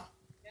them. Yeah.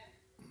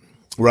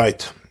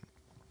 Right.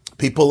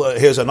 People,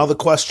 here's another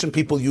question.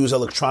 People use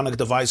electronic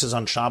devices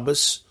on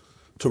Shabbos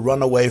to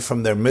run away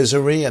from their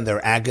misery and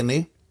their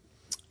agony.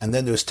 And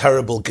then there's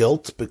terrible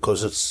guilt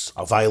because it's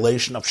a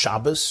violation of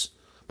Shabbos.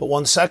 But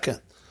one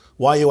second.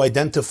 Why are you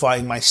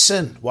identifying my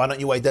sin? Why don't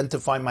you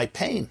identify my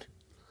pain?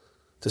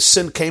 The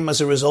sin came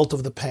as a result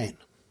of the pain.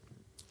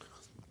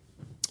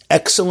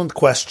 Excellent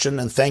question,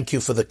 and thank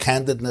you for the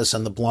candidness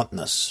and the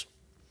bluntness.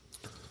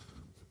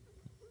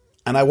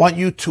 And I want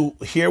you to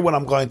hear what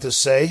I'm going to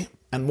say,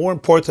 and more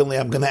importantly,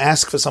 I'm going to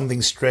ask for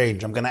something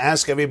strange. I'm going to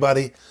ask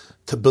everybody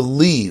to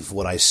believe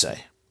what I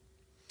say.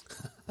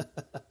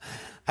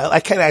 I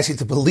can't ask you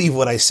to believe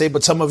what I say,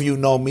 but some of you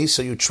know me,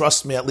 so you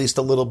trust me at least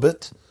a little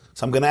bit.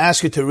 So I'm going to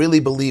ask you to really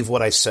believe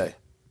what I say.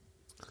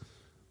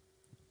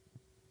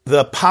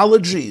 The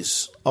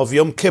apologies of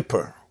Yom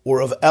Kippur,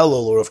 or of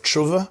Elul, or of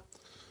Tshuva,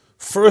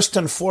 first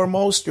and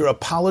foremost, you're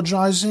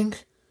apologizing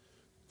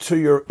to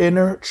your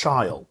inner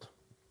child.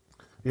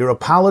 You're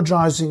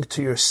apologizing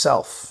to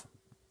yourself.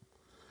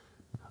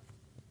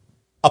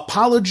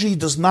 Apology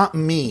does not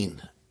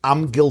mean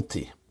I'm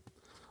guilty.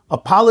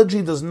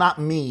 Apology does not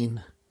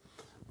mean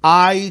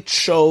I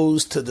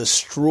chose to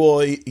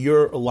destroy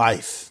your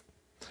life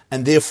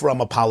and therefore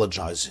I'm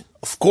apologizing.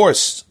 Of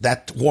course,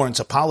 that warrants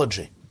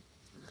apology.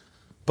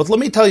 But let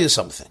me tell you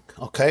something,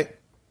 okay?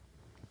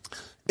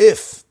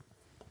 If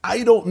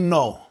I don't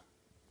know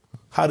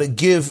how to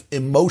give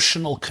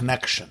emotional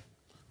connection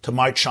to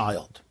my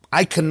child,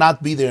 I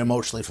cannot be there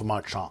emotionally for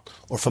my child,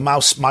 or for my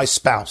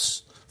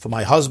spouse, for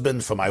my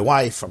husband, for my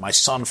wife, for my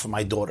son, for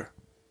my daughter.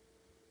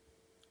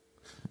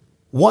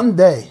 One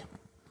day,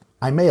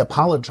 I may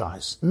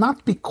apologize,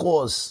 not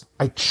because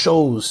I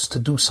chose to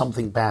do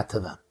something bad to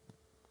them.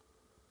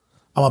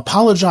 I'm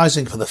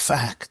apologizing for the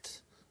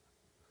fact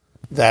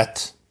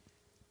that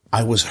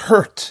I was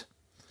hurt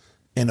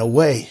in a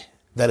way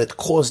that it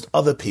caused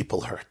other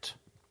people hurt.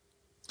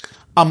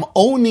 I'm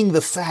owning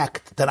the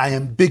fact that I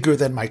am bigger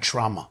than my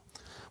trauma.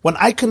 When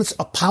I can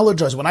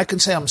apologize, when I can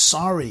say I'm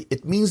sorry,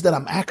 it means that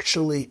I'm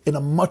actually in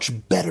a much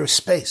better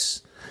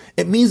space.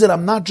 It means that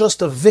I'm not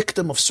just a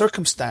victim of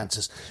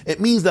circumstances. It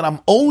means that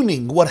I'm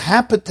owning what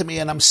happened to me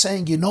and I'm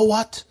saying, you know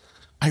what?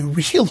 I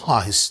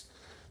realized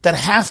that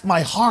half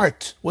my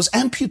heart was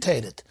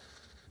amputated.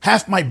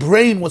 Half my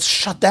brain was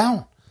shut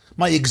down.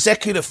 My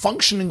executive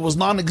functioning was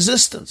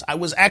non-existent. I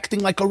was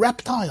acting like a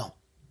reptile.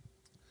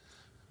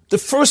 The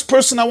first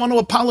person I want to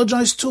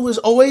apologize to is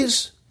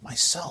always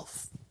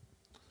myself.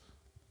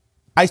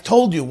 I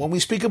told you, when we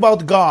speak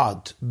about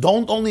God,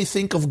 don't only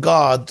think of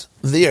God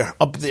there,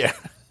 up there.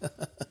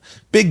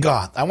 Big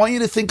God. I want you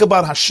to think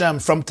about Hashem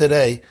from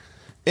today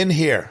in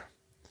here.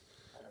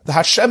 The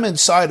Hashem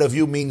inside of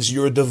you means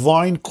your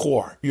divine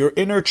core, your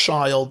inner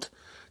child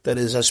that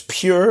is as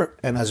pure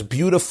and as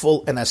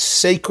beautiful and as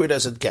sacred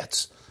as it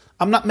gets.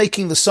 I'm not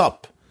making this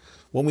up.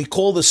 When we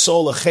call the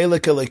soul a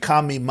chelek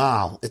elekami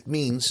mal, it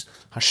means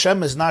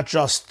Hashem is not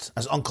just,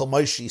 as Uncle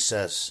Moshe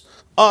says,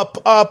 up,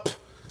 up,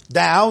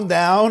 down,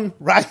 down,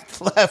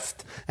 right,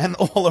 left, and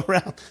all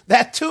around.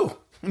 That too.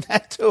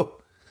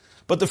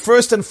 But the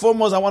first and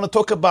foremost, I want to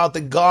talk about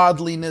the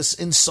godliness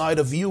inside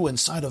of you,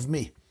 inside of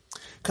me.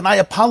 Can I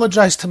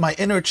apologize to my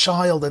inner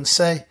child and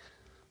say,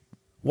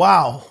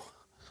 wow,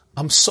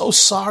 I'm so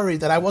sorry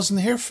that I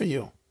wasn't here for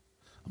you.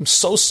 I'm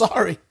so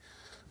sorry.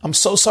 I'm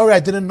so sorry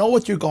I didn't know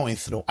what you're going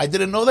through. I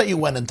didn't know that you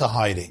went into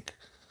hiding.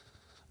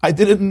 I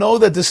didn't know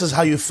that this is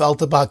how you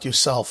felt about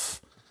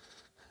yourself.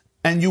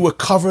 And you were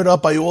covered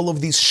up by all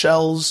of these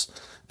shells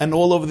and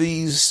all of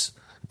these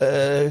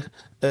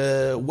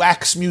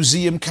wax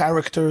museum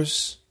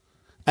characters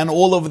and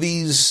all of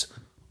these,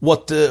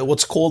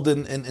 what's called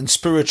in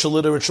spiritual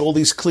literature, all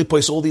these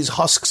klipos, all these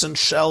husks and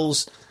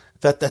shells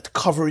that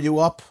cover you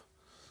up.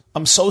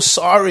 I'm so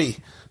sorry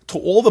to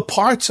all the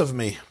parts of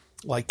me,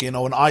 like, in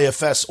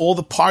IFS, all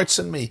the parts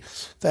in me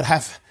that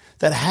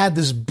had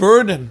this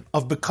burden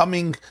of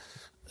becoming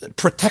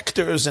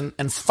protectors and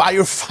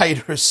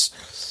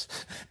firefighters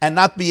and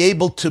not be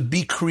able to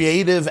be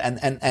creative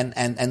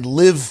and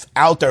live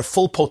out their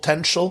full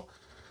potential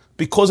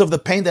because of the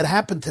pain that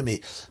happened to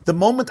me. The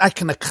moment I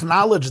can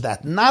acknowledge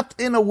that, not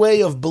in a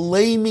way of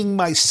blaming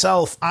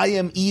myself, I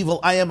am evil,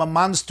 I am a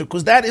monster,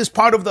 because that is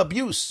part of the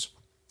abuse,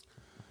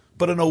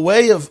 but in a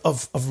way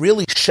of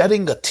really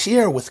shedding a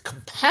tear with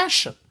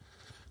compassion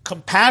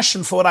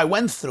for what I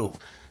went through.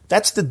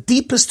 That's the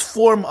deepest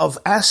form of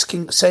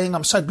saying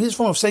I'm sorry. The deepest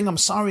form of saying I'm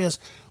sorry is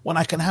when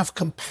I can have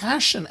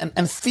compassion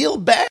and feel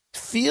bad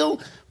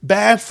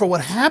for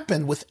what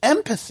happened with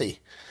empathy,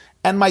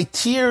 and my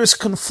tears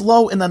can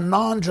flow in a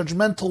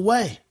non-judgmental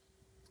way.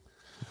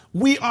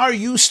 We are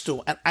used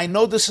to, and I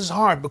know this is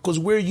hard because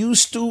we're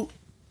used to,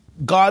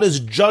 God is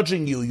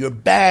judging you. You're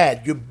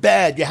bad, you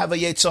have a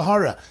Yetzer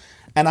Hara.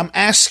 And I'm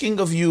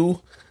asking of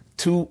you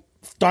to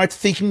start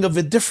thinking of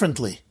it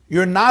differently.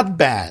 You're not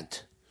bad.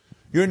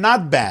 You're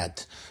not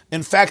bad.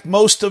 In fact,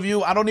 most of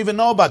you, I don't even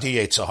know about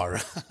your Yetzer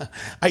Hara.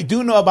 I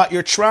do know about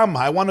your trauma.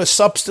 I want to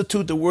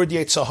substitute the word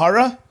Yetzer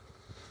Hara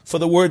for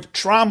the word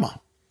trauma.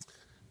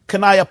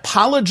 Can I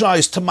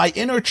apologize to my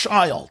inner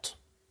child?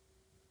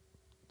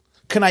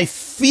 Can I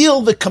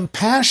feel the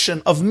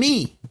compassion of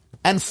me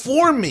and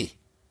for me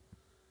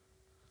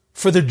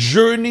for the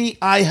journey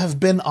I have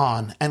been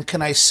on? And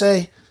can I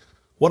say,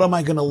 what am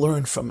I going to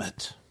learn from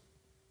it?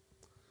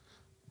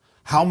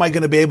 How am I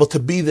going to be able to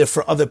be there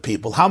for other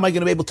people? How am I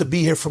going to be able to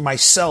be here for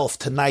myself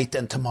tonight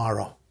and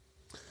tomorrow?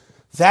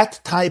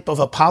 That type of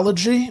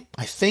apology,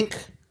 I think,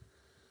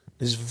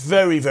 is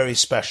very, very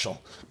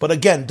special. But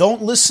again,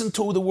 don't listen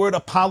to the word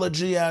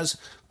apology as,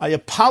 I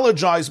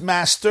apologize,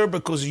 Master,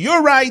 because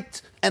you're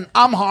right and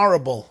I'm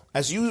horrible.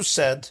 As you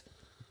said,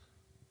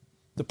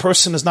 the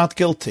person is not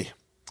guilty.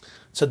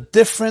 It's a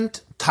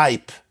different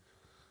type.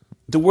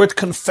 The word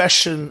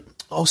confession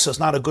also is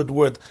not a good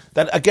word.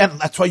 That again,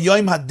 that's why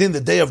Yom Hadin,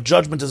 the day of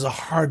judgment, is a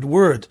hard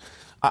word.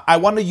 I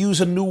want to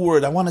use a new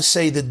word. I want to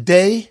say the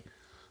day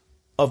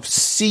of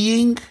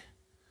seeing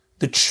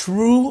the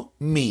true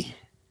me.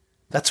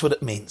 That's what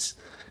it means.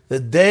 The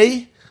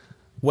day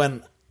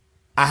when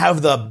I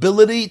have the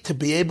ability to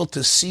be able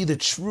to see the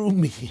true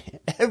me,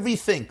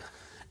 everything.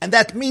 And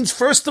that means,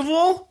 first of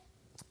all,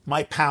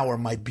 my power,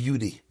 my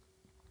beauty.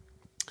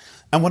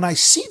 And when I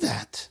see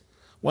that,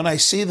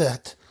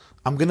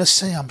 I'm going to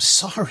say, I'm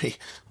sorry.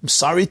 I'm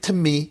sorry to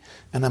me,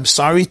 and I'm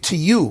sorry to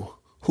you,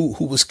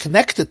 who was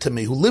connected to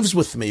me, who lives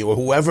with me, or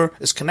whoever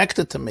is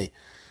connected to me,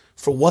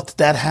 for what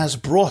that has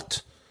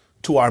brought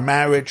to our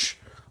marriage.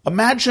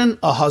 Imagine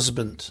a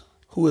husband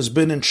who has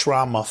been in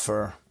trauma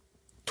for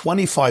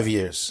 25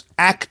 years,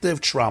 active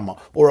trauma,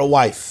 or a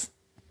wife,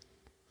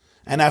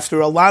 and after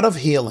a lot of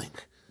healing,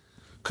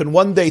 can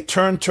one day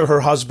turn to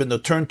her husband or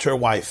turn to her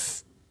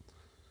wife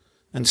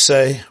and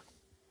say,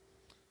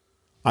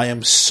 I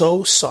am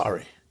so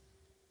sorry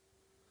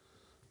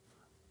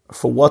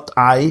for what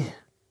I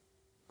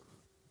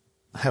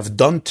have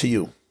done to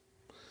you,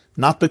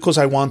 not because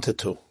I wanted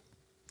to,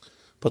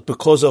 but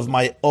because of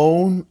my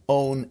own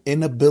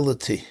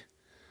inability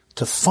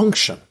to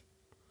function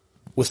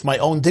with my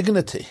own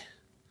dignity.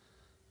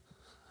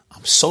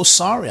 I'm so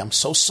sorry.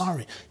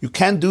 You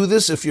can't do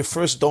this if you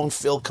first don't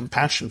feel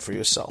compassion for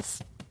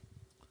yourself.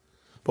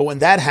 But when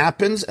that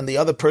happens and the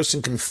other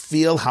person can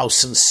feel how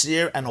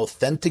sincere and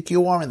authentic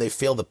you are and they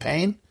feel the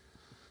pain,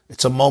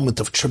 it's a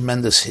moment of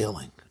tremendous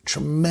healing.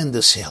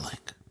 Tremendous healing.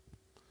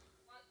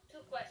 2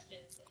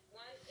 questions.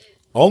 One is...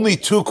 Only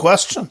 2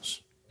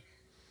 questions?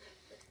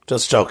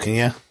 Just joking,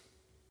 yeah?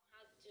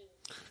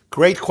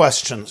 Great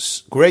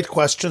questions,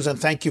 and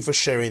thank you for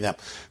sharing them.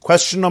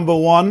 Question number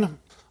 1,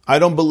 I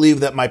don't believe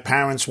that my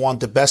parents want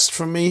the best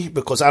for me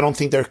because I don't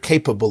think they're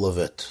capable of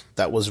it.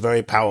 That was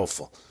very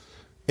powerful.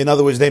 In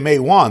other words, they may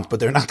want, but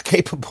they're not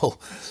capable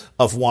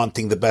of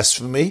wanting the best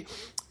for me.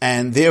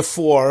 And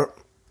therefore,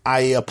 I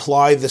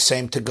apply the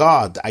same to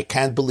God. I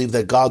can't believe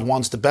that God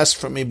wants the best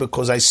for me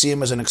because I see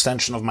him as an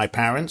extension of my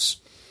parents.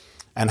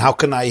 And how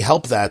can I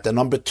help that? And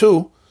number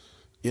 2,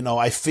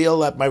 I feel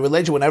that my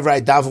religion, whenever I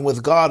daven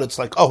with God, it's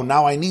like, oh,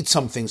 now I need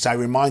something. So I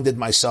reminded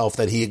myself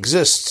that he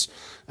exists.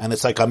 And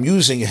it's like I'm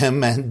using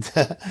him, and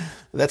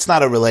that's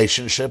not a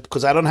relationship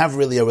because I don't have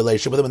really a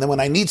relationship with him. And then when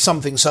I need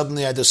something,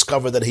 suddenly I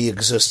discover that he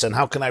exists. And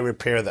how can I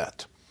repair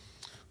that?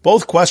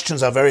 Both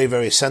questions are very,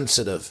 very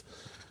sensitive.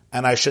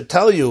 And I should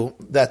tell you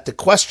that the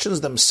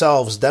questions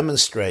themselves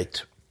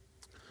demonstrate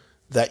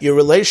that your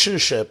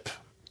relationship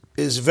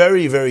is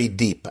very, very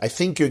deep. I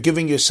think you're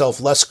giving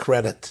yourself less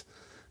credit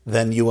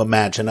than you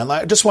imagine. And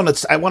I want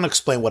to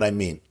explain what I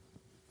mean.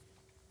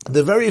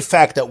 The very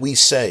fact that we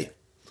say,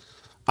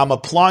 I'm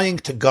applying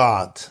to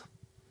God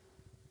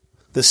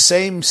the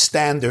same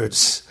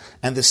standards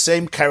and the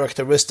same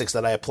characteristics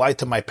that I apply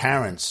to my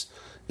parents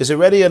is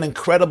already an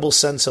incredible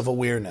sense of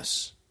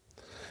awareness.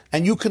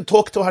 And you can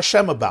talk to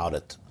Hashem about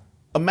it.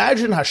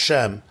 Imagine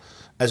Hashem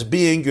as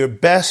being your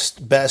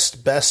best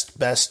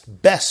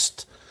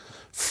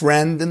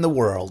friend in the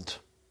world.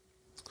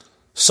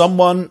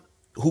 Someone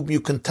whom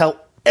you can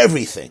tell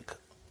everything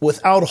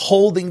without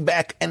holding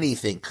back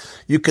anything.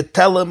 You could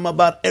tell him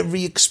about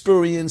every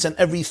experience and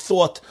every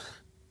thought.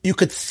 You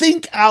could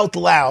think out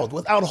loud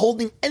without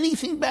holding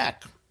anything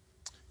back.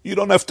 You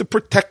don't have to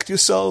protect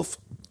yourself.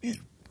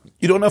 You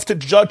You don't have to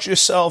judge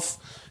yourself.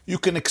 You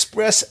can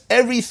express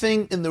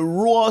everything in the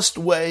rawest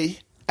way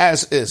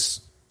as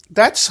is.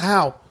 That's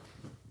how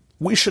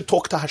we should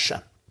talk to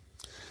Hashem.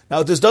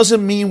 Now, this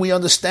doesn't mean we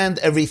understand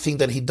everything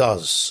that He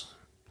does.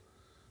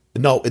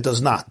 No, it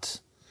does not.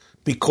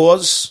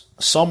 Because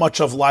so much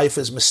of life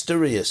is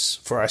mysterious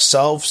for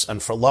ourselves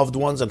and for loved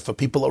ones and for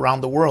people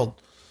around the world.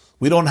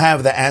 We don't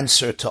have the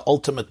answer to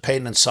ultimate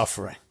pain and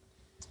suffering.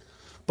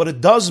 But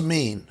it does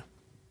mean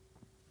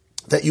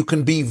that you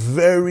can be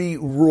very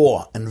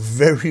raw and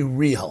very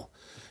real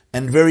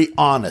and very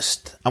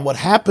honest. And what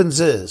happens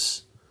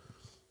is,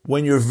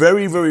 when you're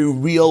very, very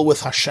real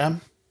with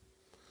Hashem,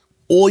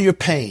 all your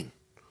pain,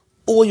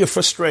 all your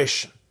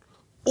frustration,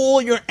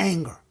 all your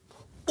anger,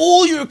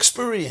 all your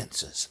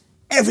experiences,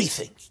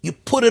 everything, you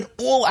put it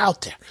all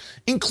out there,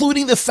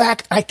 including the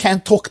fact, I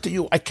can't talk to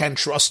you, I can't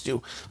trust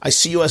you, I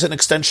see you as an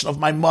extension of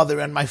my mother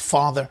and my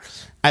father,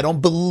 I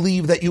don't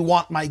believe that you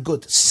want my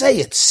good. Say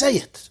it,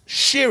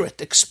 share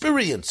it,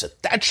 experience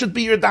it. That should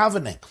be your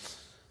davening.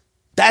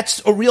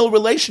 That's a real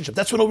relationship.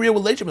 That's what a real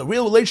relationship is. A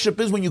real relationship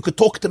is when you could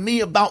talk to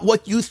me about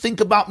what you think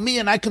about me,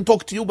 and I can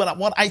talk to you about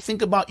what I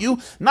think about you,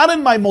 not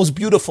in my most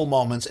beautiful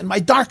moments, in my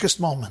darkest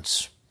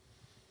moments.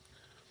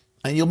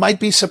 And you might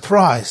be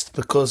surprised,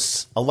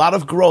 because a lot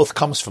of growth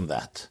comes from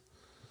that.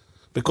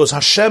 Because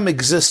Hashem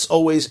exists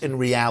always in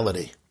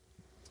reality.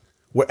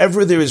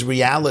 Wherever there is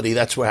reality,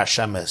 that's where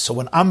Hashem is. So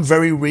when I'm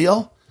very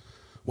real,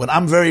 and when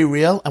I'm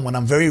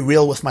very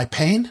real with my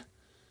pain,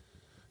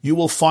 you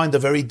will find a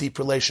very deep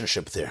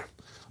relationship there.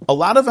 A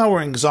lot of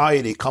our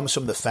anxiety comes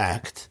from the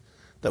fact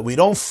that we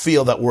don't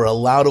feel that we're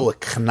allowed to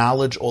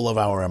acknowledge all of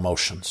our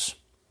emotions.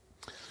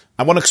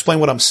 I want to explain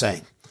what I'm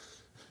saying.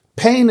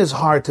 Pain is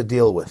hard to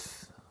deal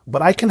with,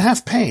 but I can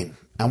have pain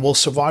and we'll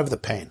survive the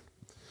pain.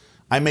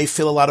 I may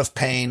feel a lot of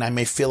pain, I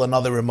may feel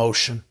another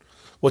emotion.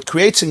 What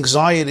creates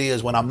anxiety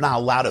is when I'm not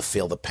allowed to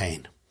feel the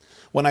pain.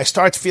 When I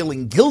start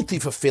feeling guilty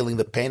for feeling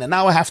the pain, and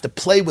now I have to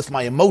play with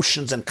my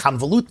emotions and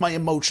convolute my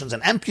emotions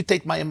and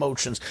amputate my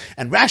emotions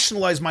and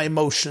rationalize my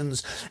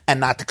emotions and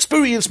not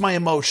experience my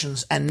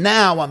emotions, and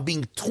now I'm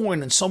being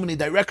torn in so many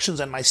directions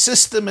and my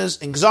system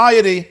is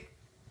anxiety.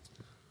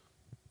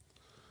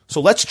 So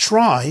let's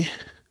try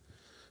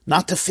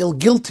not to feel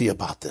guilty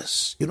about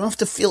this. You don't have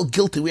to feel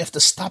guilty. We have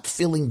to stop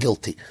feeling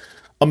guilty.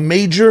 A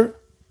major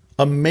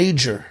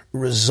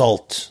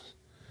result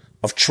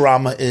of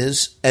trauma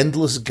is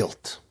endless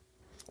guilt.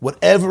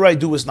 Whatever I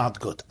do is not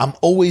good. I'm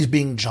always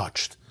being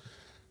judged.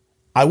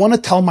 I want to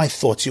tell my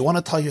thoughts. You want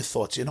to tell your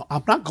thoughts.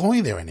 I'm not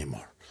going there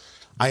anymore.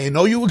 I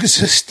know you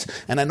exist,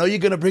 and I know you're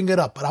going to bring it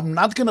up, but I'm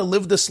not going to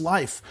live this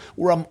life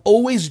where I'm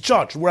always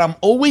judged, where I'm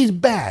always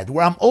bad,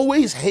 where I'm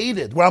always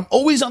hated, where I'm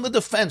always on the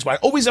defense, where I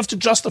always have to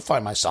justify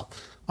myself.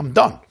 I'm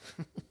done.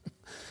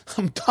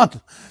 I'm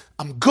done.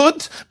 I'm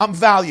good. I'm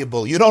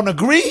valuable. You don't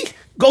agree?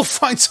 Go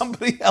find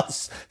somebody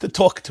else to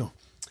talk to.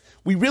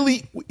 You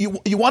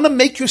want to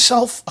make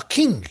yourself a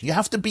king. You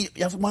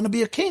want to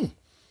be a king.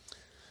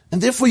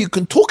 And therefore you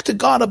can talk to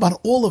God about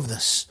all of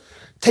this.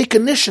 Take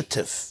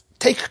initiative.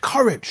 Take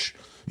courage.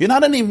 You're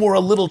not anymore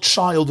a little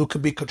child who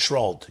can be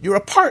controlled. You're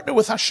a partner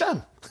with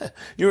Hashem.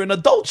 You're an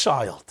adult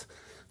child.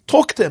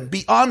 Talk to Him.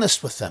 Be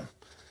honest with Him.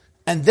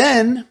 And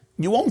then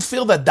you won't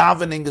feel that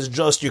davening is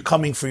just you're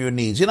coming for your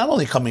needs. You're not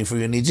only coming for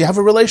your needs, you have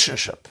a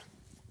relationship.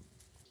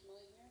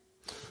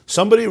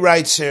 Somebody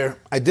writes here,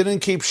 I didn't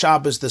keep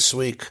Shabbos this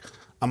week.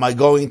 Am I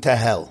going to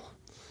hell?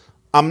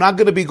 I'm not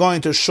going to be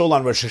going to Shul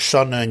on Rosh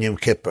Hashanah and Yom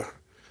Kippur.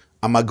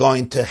 Am I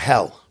going to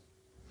hell?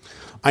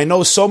 I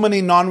know so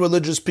many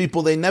non-religious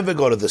people, they never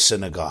go to the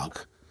synagogue.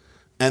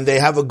 And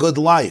they have a good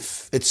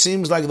life. It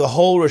seems like the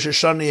whole Rosh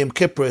Hashanah Yom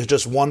Kippur is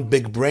just one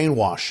big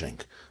brainwashing.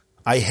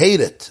 I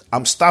hate it.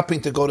 I'm stopping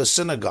to go to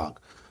synagogue.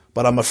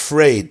 But I'm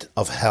afraid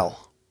of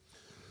hell.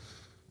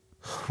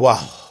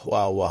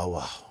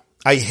 Wow.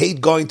 I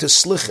hate going to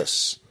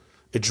slichas.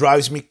 It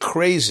drives me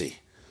crazy.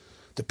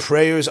 The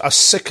prayers are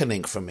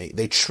sickening for me.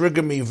 They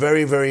trigger me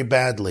very, very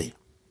badly.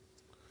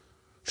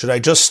 Should I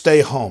just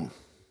stay home?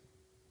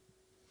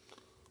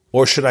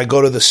 Or should I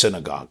go to the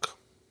synagogue?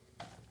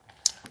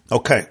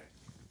 Okay.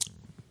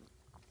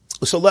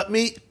 So let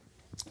me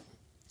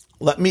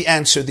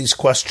answer these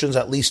questions,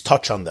 at least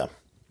touch on them.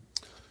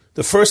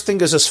 The first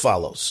thing is as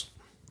follows.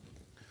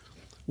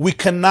 We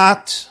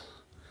cannot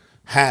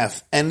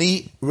have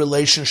any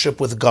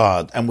relationship with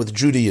God and with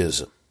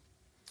Judaism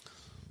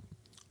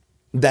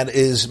that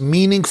is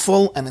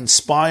meaningful and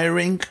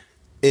inspiring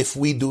if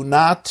we do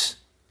not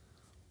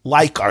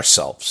like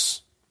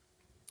ourselves.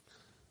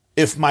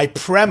 If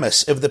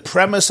the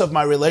premise of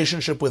my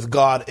relationship with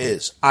God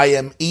is, I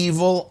am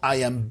evil, I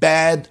am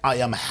bad, I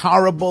am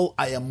horrible,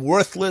 I am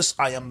worthless,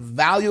 I am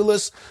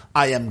valueless,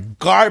 I am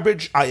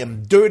garbage, I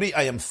am dirty,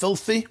 I am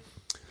filthy,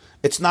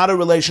 it's not a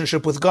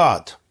relationship with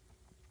God.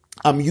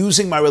 I'm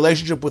using my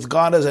relationship with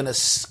God as an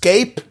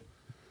escape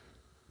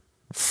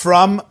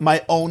from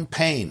my own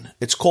pain.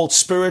 It's called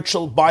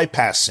spiritual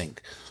bypassing,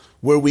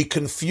 where we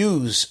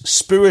confuse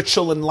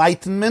spiritual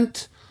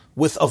enlightenment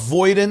with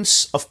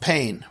avoidance of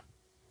pain.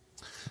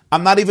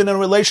 I'm not even in a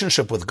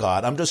relationship with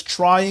God. I'm just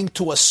trying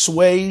to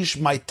assuage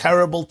my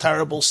terrible,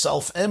 terrible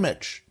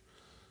self-image.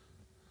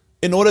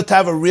 In order to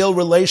have a real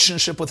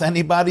relationship with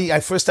anybody, I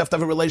first have to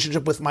have a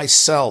relationship with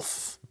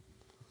myself.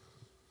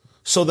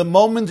 So the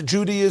moment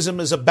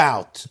Judaism is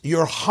about,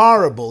 you're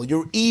horrible,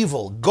 you're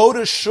evil, go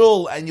to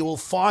shul and you will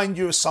find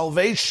your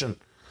salvation,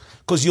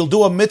 because you'll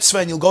do a mitzvah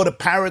and you'll go to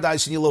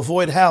paradise and you'll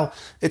avoid hell.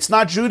 It's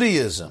not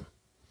Judaism.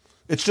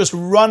 It's just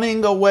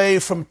running away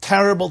from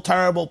terrible,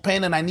 terrible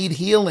pain, and I need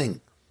healing.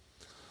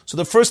 So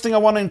the first thing I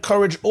want to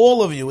encourage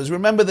all of you is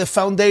remember the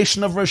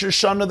foundation of Rosh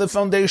Hashanah, the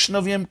foundation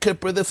of Yom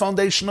Kippur, the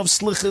foundation of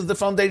Slichas, the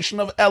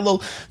foundation of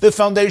Elul, the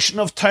foundation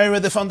of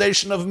Torah, the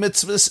foundation of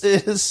mitzvahs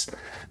is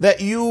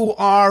that you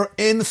are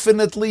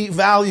infinitely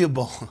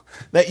valuable,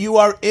 that you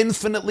are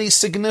infinitely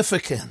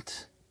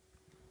significant,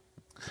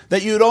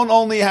 that you don't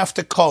only have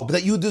to cope,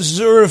 that you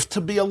deserve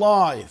to be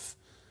alive,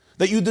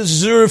 that you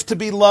deserve to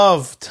be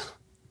loved,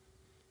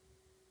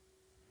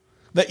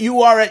 that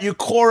you are at your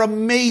core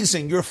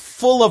amazing, you're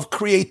full of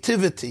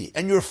creativity,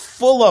 and you're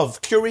full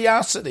of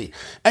curiosity,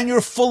 and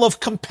you're full of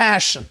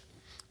compassion,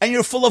 and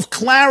you're full of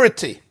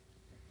clarity,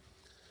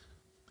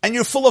 and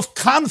you're full of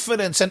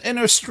confidence and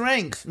inner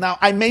strength. Now,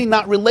 I may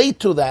not relate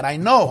to that, I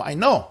know.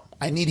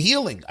 I need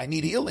healing.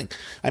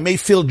 I may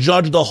feel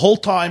judged the whole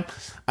time.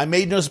 I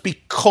may just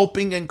be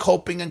coping.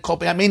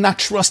 I may not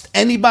trust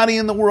anybody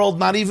in the world,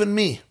 not even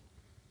me.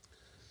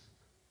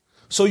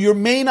 So your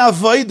main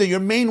avodah, your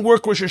main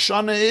work, Rosh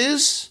Hashanah,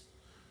 is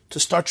to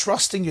start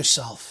trusting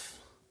yourself.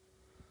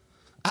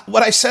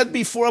 What I said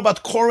before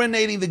about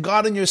coronating the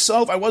God in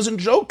yourself, I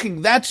wasn't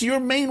joking. That's your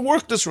main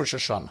work this Rosh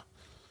Hashanah.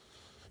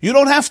 You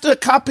don't have to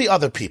copy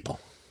other people.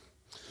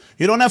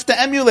 You don't have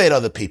to emulate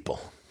other people.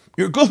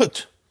 You're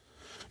good.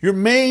 Your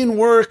main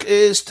work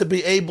is to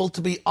be able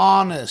to be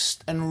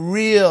honest and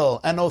real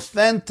and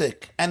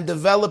authentic and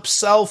develop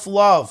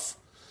self-love.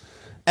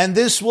 And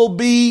this will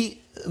be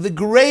the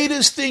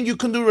greatest thing you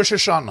can do Rosh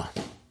Hashanah.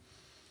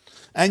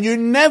 And you're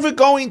never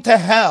going to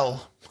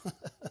hell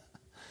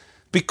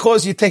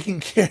because you're taking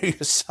care of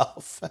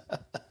yourself.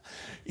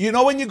 You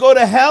know when you go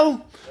to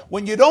hell?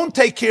 When you don't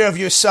take care of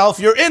yourself,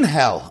 you're in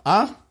hell.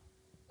 Huh?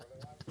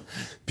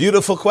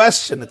 Beautiful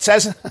question. It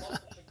says,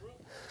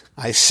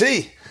 I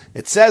see.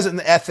 It says in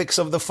the Ethics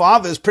of the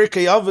Fathers,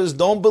 Pirkei Avos,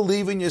 don't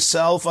believe in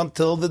yourself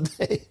until the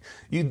day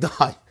you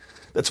die.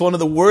 That's one of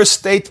the worst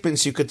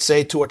statements you could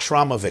say to a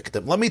trauma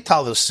victim. Let me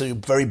tell this to you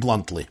very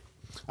bluntly.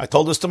 I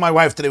told this to my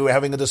wife today. We were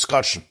having a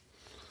discussion.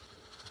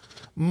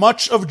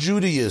 Much of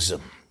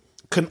Judaism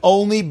can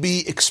only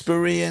be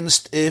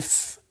experienced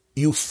if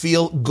you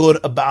feel good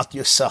about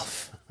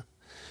yourself.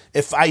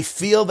 If I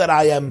feel that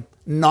I am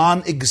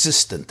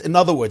non-existent. In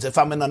other words, if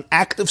I'm in an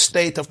active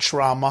state of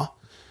trauma,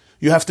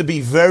 you have to be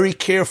very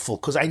careful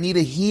because I need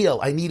to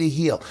heal.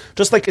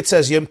 Just like it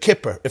says, Yom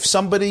Kippur, if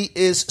somebody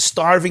is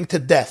starving to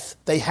death,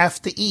 they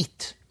have to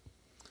eat.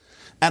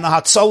 And a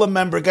Hatzalah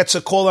member gets a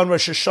call on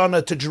Rosh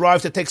Hashanah to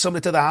drive to take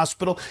somebody to the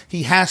hospital,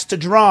 he has to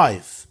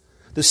drive.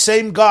 The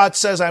same God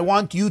says, I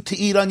want you to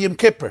eat on Yom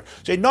Kippur.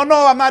 Say, no,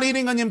 I'm not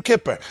eating on Yom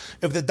Kippur.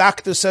 If the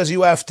doctor says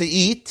you have to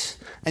eat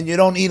and you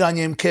don't eat on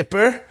Yom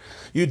Kippur,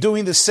 you're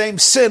doing the same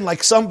sin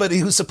like somebody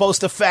who's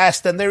supposed to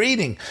fast and they're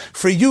eating.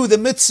 For you, the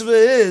mitzvah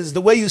is,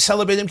 the way you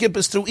celebrate Yom Kippur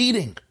is through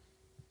eating.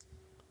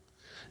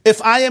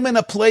 If I am in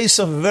a place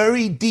of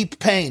very deep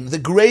pain, the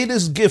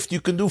greatest gift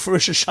you can do for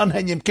Rosh Hashanah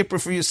and Yom Kippur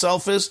for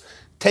yourself is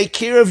take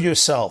care of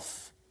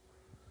yourself.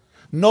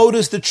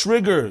 Notice the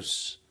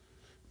triggers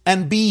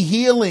and be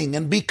healing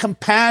and be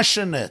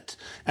compassionate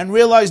and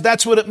realize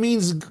that's what it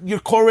means you're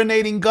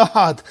coronating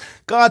God.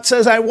 God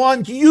says, I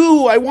want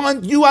you. I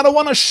don't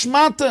want a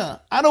shmata.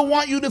 I don't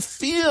want you to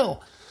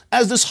feel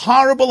as this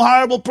horrible,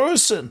 horrible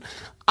person.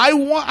 I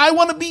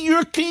want to be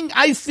your king.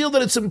 I feel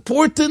that it's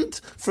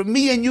important for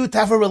me and you to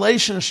have a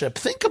relationship.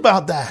 Think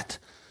about that.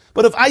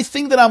 But if I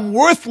think that I'm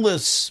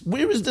worthless,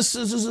 where is this?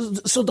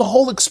 So the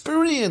whole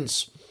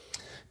experience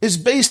is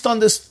based on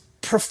this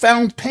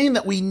profound pain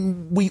that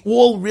we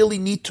all really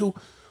need to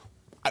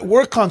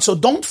work on. So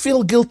don't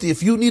feel guilty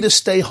if you need to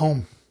stay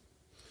home.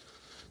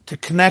 To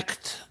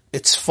connect,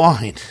 it's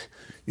fine.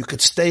 You could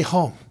stay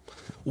home.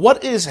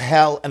 What is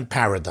hell and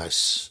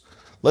paradise?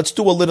 Let's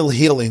do a little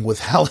healing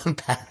with hell and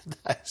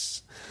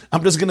paradise.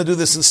 I'm just going to do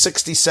this in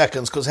 60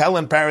 seconds because hell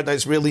and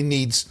paradise really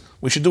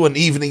we should do an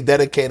evening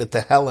dedicated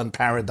to hell and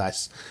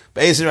paradise.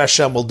 Be'ezer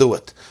Hashem will do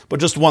it.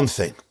 But just one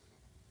thing.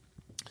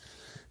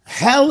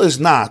 Hell is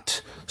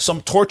not some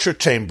torture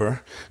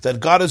chamber that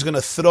God is going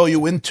to throw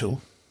you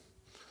into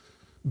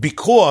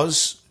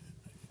because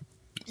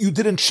you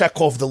didn't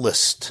check off the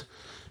list.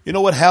 You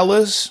know what hell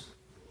is?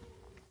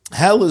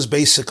 Hell is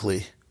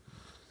basically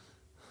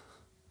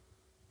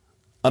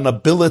an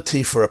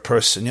ability for a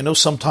person. You know,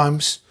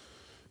 sometimes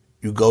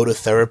you go to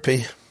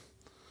therapy,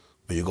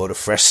 or you go to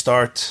Fresh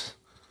Start,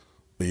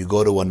 or you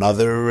go to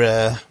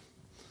another,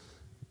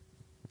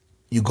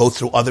 you go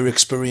through other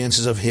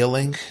experiences of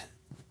healing,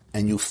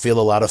 and you feel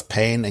a lot of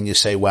pain, and you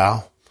say,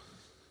 wow,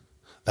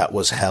 that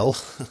was hell.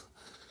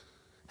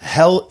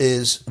 Hell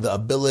is the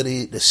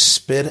ability to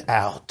spit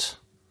out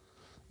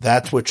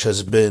that which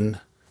has been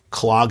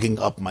clogging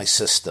up my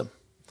system.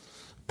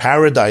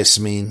 Paradise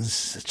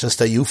means it's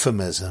just a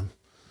euphemism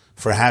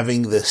for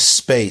having this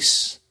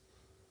space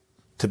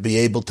to be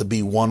able to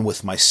be one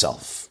with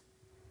myself.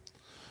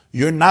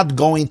 You're not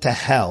going to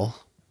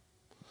hell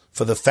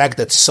for the fact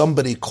that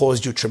somebody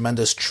caused you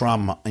tremendous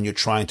trauma and you're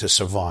trying to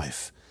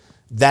survive.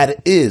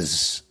 That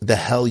is the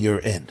hell you're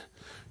in.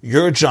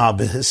 Your job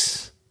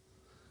is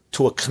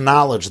to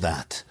acknowledge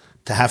that,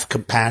 to have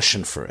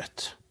compassion for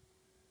it.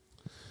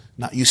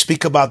 Now, you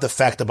speak about the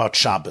fact about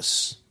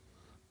Shabbos.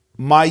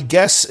 My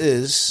guess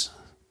is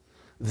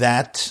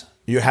that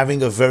you're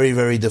having a very,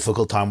 very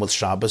difficult time with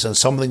Shabbos, and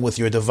something with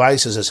your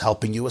devices is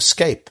helping you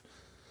escape.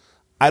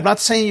 I'm not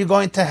saying you're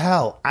going to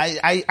hell.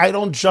 I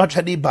don't judge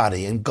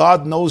anybody, and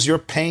God knows your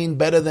pain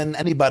better than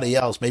anybody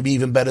else, maybe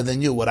even better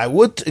than you. What I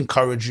would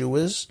encourage you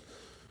is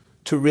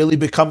to really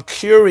become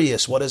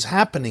curious what is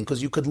happening,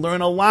 because you could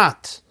learn a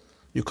lot.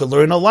 You could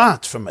learn a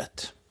lot from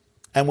it.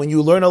 And when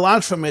you learn a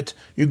lot from it,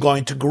 you're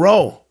going to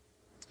grow.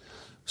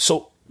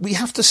 So we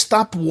have to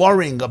stop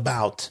worrying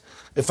about,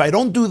 if I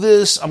don't do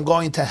this, I'm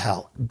going to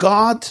hell.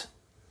 God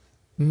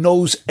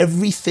knows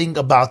everything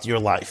about your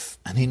life,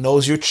 and He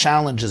knows your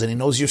challenges, and He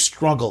knows your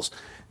struggles.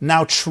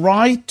 Now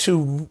try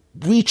to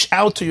reach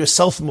out to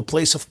yourself from a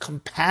place of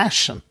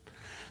compassion,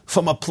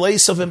 from a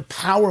place of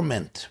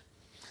empowerment,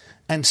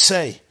 and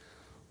say,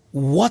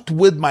 what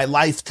would my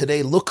life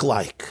today look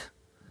like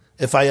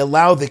if I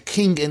allow the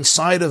King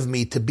inside of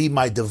me to be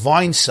my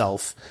divine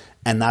self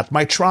and not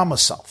my trauma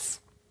self?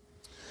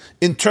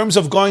 In terms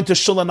of going to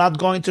shul and not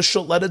going to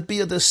shul, let it be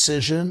a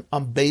decision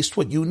on based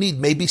what you need.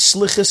 Maybe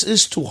slichus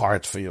is too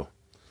hard for you.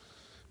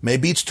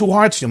 Maybe it's too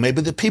hard for you.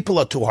 Maybe the people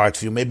are too hard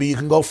for you. Maybe you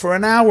can go for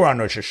an hour on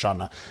Rosh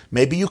Hashanah.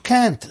 Maybe you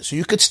can't. So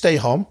you could stay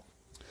home.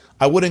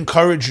 I would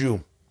encourage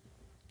you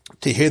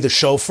to hear the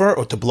shofar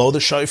or to blow the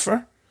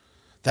shofar.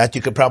 That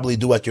you could probably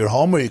do at your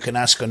home, or you can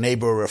ask a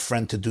neighbor or a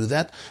friend to do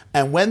that.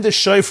 And when the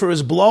shofar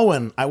is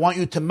blowing, I want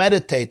you to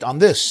meditate on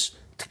this.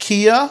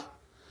 Tkiya,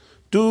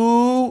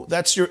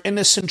 that's your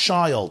innocent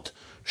child.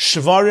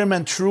 Shvarim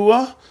and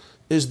Trua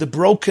is the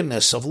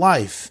brokenness of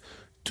life.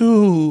 It's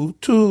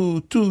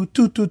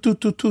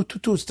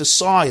the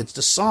sigh, it's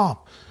the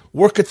sob.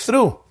 Work it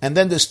through. And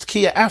then there's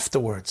Tkiya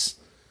afterwards.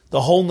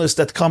 The wholeness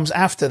that comes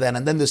after that.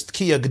 And then there's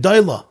Tkiya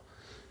G'dayla.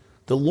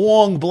 The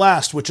long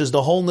blast, which is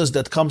the wholeness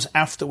that comes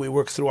after we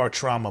work through our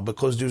trauma.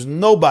 Because there's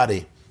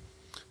nobody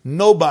in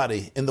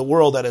the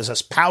world that is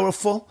as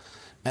powerful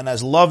and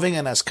as loving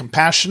and as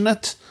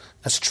compassionate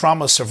as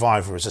trauma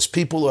survivors, as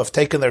people who have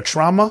taken their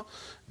trauma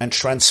and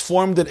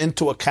transformed it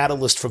into a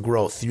catalyst for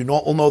growth. You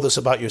all know this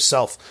about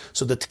yourself.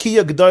 So the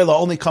Tkiya G'dayla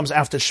only comes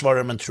after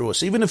Shvarim and Trua.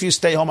 So even if you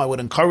stay home, I would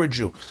encourage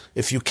you,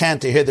 if you can,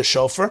 to hear the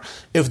shofar.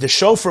 If the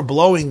shofar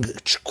blowing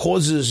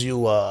causes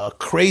you a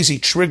crazy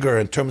trigger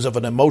in terms of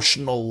an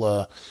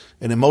emotional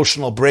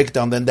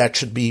breakdown, then that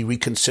should be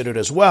reconsidered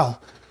as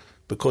well.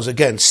 Because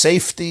again,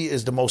 safety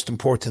is the most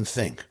important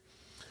thing.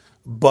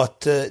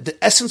 But the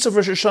essence of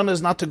Rosh Hashanah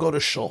is not to go to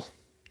shul.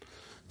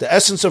 The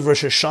essence of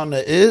Rosh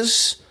Hashanah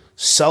is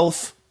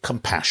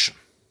self-compassion.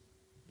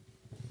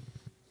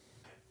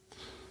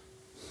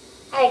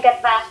 Hi,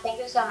 Gatzbach. Thank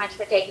you so much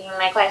for taking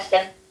my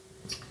question.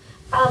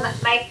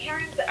 My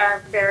parents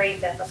are very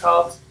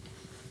difficult,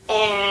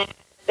 and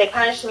they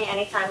punished me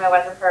anytime I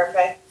wasn't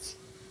perfect.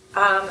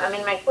 I'm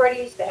in my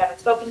 40s. They haven't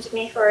spoken to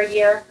me for a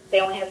year.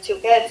 They only have 2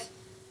 kids,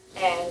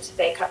 and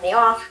they cut me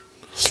off.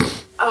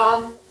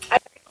 I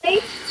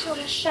relate to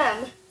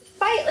Hashem.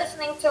 Despite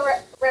listening to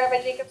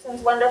Rabbi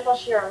Jacobson's wonderful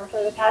shiurim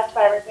for the past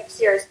 5 or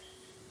 6 years,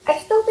 I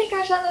still think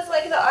Hashem is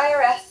like the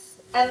IRS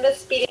and the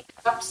speeding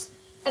cops,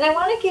 and I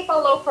want to keep a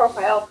low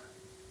profile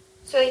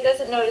so He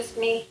doesn't notice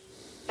me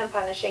and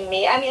punishing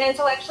me. I mean,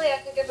 intellectually, I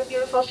could give a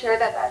beautiful shiur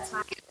that's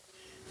not true.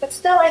 But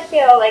still, I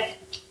feel like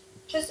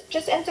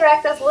just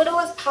interact as little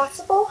as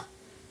possible,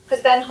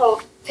 because then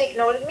He'll take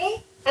note of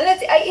me. And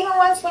I even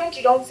once learned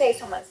you don't say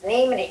someone's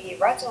name in a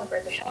Yiratzon for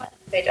the Shalom.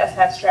 They just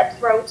have strep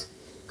throat,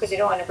 because you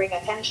don't want to bring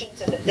attention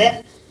to the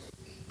din.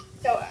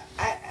 So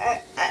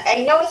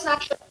I know it's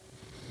not true,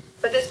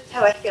 but this is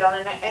how I feel,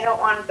 and I don't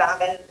want to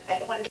daven. I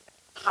don't want to do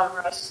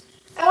commerce.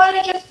 I want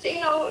to just,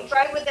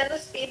 drive within the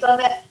speed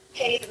limit,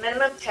 pay the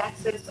minimum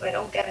taxes so I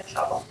don't get in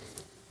trouble.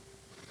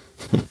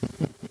 I'm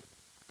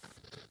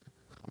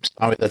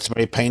sorry, that's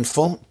very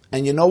painful.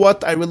 And you know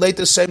what? I relate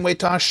the same way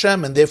to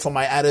Hashem, and therefore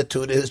my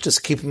attitude is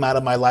just keep Him out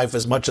of my life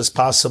as much as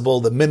possible.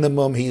 The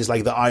minimum, He's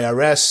like the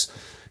IRS.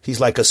 He's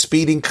like a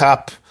speeding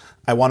cop.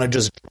 I want to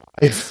just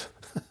drive.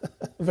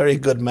 Very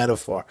good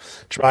metaphor.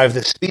 Drive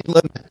the speed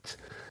limit.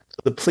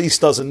 So the police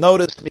doesn't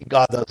notice me.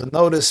 God doesn't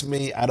notice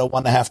me. I don't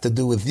want to have to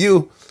do with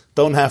you.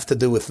 Don't have to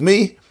do with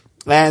me.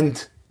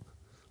 And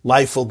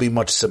life will be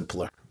much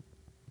simpler.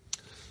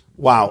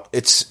 Wow.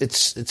 It's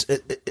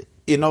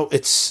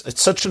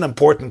such an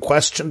important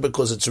question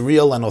because it's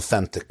real and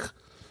authentic.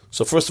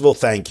 So first of all,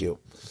 thank you.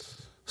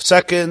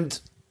 Second,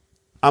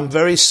 I'm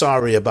very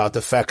sorry about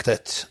the fact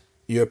that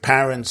your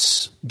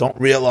parents don't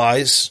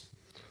realize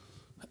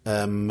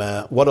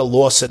what a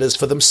loss it is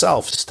for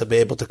themselves to be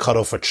able to cut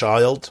off a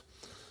child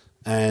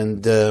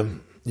And,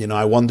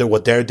 I wonder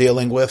what they're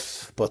dealing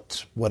with,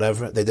 but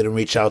whatever. They didn't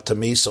reach out to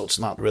me, so it's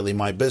not really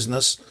my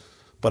business.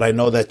 But I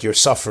know that you're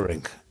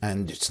suffering,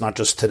 and it's not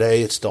just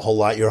today, it's the whole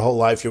life, your whole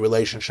life, your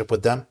relationship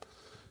with them.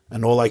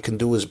 And all I can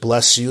do is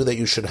bless you that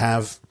you should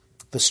have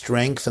the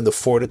strength and the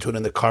fortitude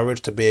and the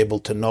courage to be able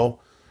to know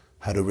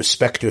how to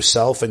respect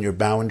yourself and your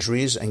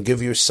boundaries and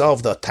give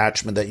yourself the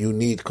attachment that you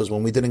need. Because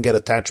when we didn't get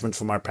attachment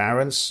from our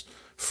parents,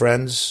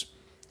 friends,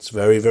 it's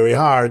very, very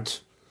hard.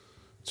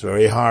 It's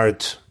very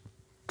hard.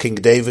 King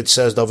David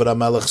says, David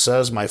HaMelech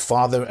says, my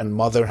father and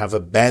mother have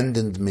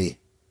abandoned me,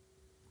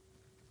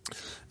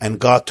 and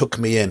God took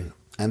me in.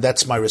 And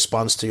that's my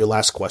response to your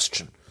last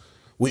question.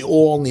 We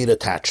all need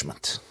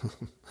attachment.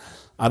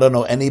 I don't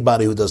know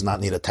anybody who does not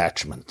need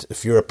attachment.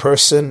 If you're a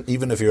person,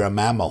 even if you're a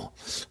mammal,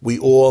 we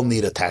all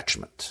need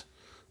attachment.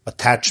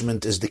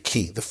 Attachment is the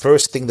key. The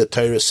first thing the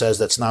Torah says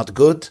that's not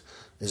good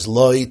is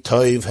Loi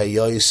toiv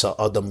heyoisa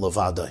adam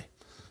levadai.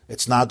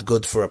 It's not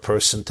good for a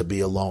person to be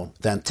alone.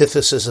 The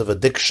antithesis of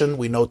addiction,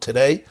 we know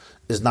today,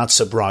 is not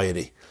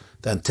sobriety.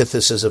 The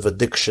antithesis of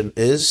addiction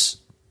is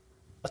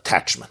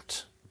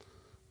attachment.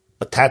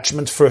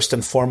 Attachment first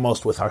and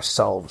foremost with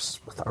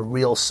ourselves, with our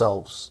real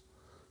selves.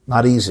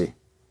 Not easy.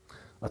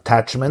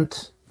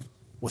 Attachment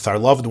with our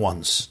loved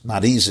ones.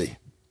 Not easy.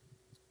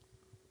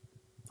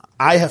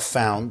 I have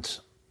found,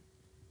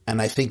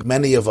 and I think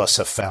many of us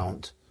have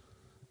found,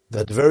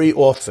 that very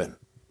often,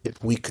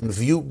 if we can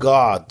view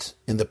God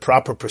in the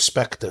proper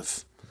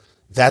perspective,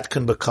 that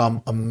can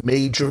become a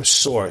major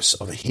source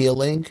of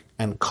healing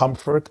and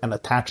comfort and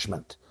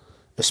attachment,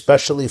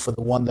 especially for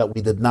the one that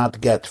we did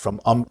not get from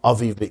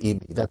Avi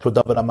Ve'imi. That's what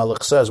David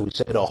HaMelech says. We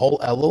say the whole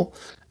Elul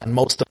and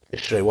most of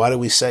Tishrei. Why do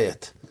we say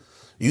it?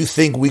 You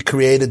think we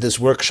created this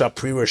workshop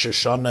pre-Rosh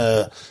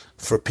Hashanah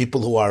for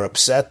people who are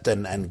upset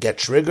and get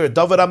triggered?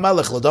 David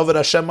HaMelech, David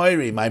Hashem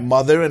Oiri, my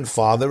mother and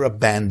father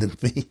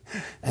abandoned me,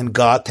 and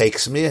God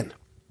takes me in.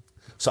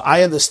 So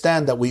I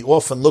understand that we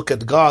often look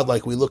at God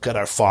like we look at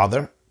our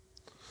father.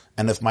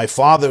 And if my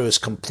father is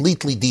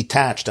completely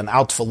detached and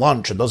out for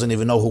lunch and doesn't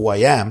even know who I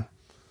am,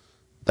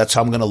 that's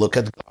how I'm going to look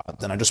at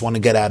God. And I just want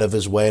to get out of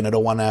his way and I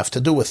don't want to have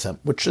to do with him,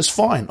 which is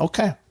fine.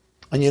 Okay.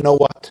 And you know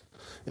what?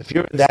 If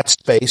you're in that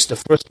space, the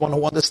first one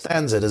who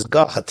understands it is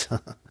God.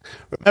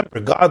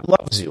 Remember, God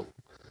loves you.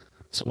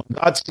 So when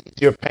God sees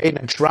your pain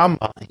and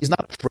trauma, he's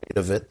not afraid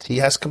of it. He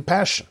has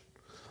compassion.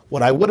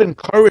 What I would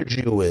encourage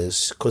you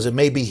is, because it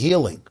may be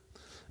healing,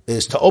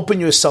 is to open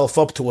yourself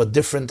up to a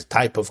different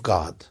type of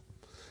God.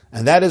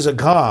 And that is a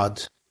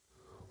God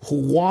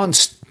who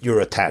wants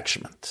your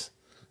attachment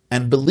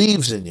and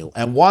believes in you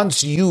and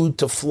wants you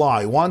to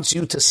fly, wants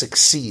you to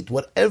succeed.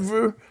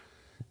 Whatever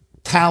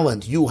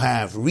talent you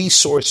have,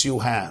 resource you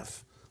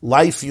have,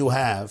 life you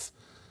have.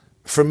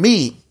 For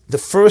me, the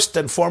first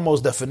and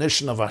foremost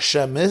definition of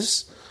Hashem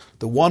is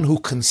the one who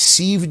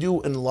conceived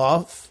you in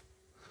love,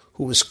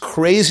 who is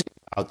crazy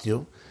about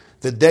you.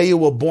 The day you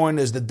were born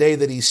is the day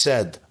that he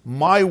said,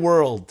 my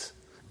world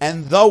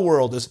and the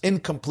world is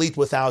incomplete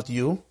without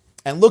you.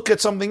 And look at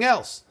something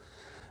else.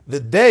 The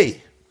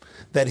day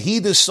that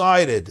he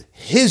decided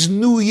his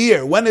new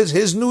year, when is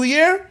his new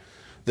year?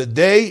 The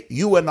day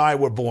you and I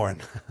were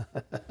born.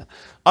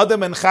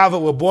 Adam and Chava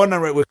were born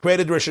and we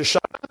created Rosh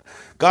Hashanah.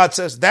 God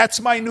says, that's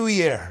my new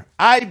year.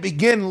 I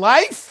begin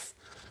life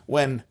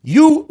when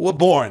you were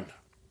born.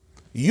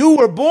 You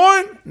were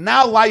born,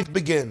 now life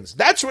begins.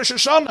 That's Rosh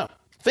Hashanah.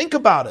 Think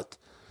about it.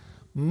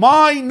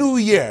 My new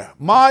year,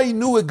 my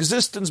new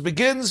existence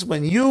begins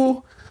when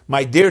you,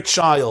 my dear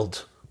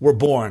child, were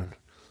born.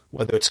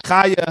 Whether it's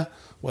Chaya,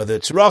 whether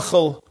it's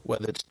Rachel,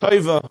 whether it's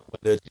Toiva,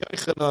 whether it's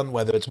Yochanan,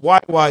 whether it's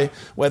YY,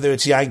 whether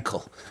it's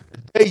Yankel.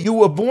 The day you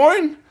were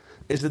born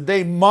is the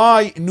day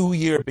my new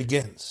year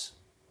begins.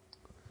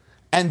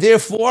 And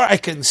therefore I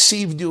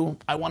conceived you.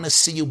 I want to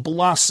see you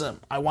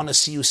blossom. I want to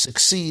see you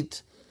succeed.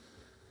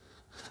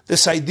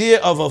 This idea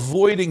of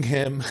avoiding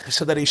him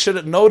so that he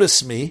shouldn't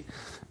notice me,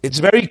 it's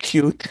very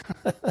cute.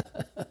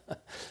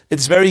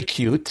 It's very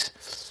cute.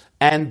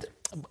 And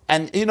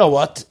you know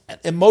what?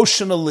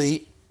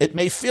 Emotionally, it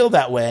may feel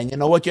that way. And you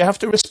know what? You have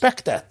to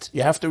respect that.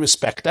 You have to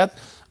respect that.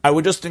 I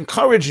would just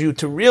encourage you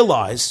to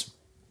realize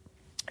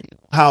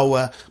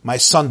how my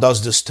son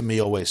does this to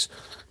me always.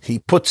 He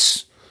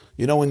puts,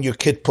 when your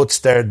kid puts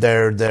their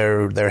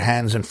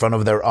hands in front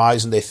of their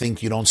eyes and they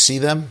think you don't see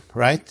them,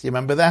 right? You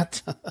remember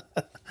that?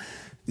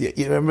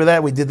 You remember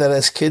that? We did that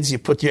as kids. You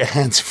put your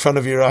hands in front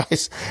of your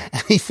eyes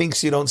and he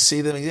thinks you don't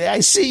see them. I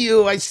see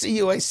you, I see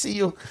you, I see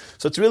you.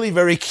 So it's really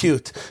very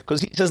cute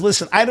because he says,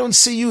 listen, I don't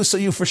see you, so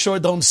you for sure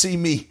don't see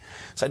me.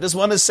 So I just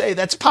want to say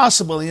that's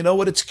possible. You know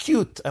what? It's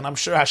cute. And I'm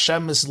sure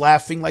Hashem is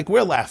laughing like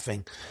we're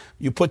laughing.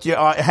 You put your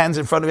hands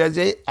in front of you and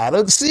say, I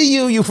don't see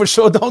you, you for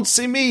sure don't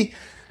see me.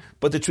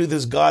 But the truth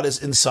is God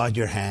is inside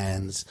your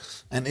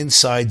hands and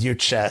inside your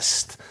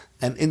chest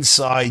and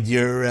inside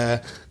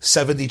your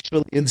 70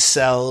 trillion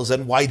cells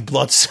and white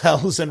blood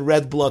cells and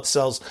red blood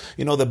cells.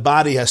 The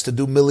body has to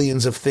do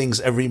millions of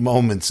things every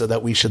moment so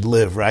that we should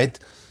live, right?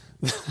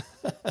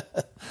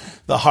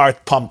 The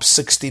heart pumps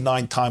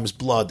 69 times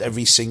blood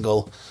every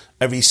single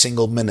every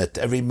single minute.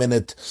 Every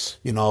minute,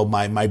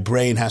 my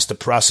brain has to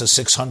process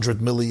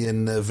 600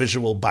 million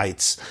visual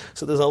bytes.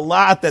 So there's a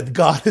lot that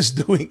God is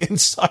doing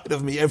inside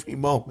of me every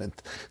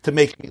moment to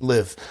make me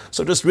live.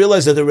 So just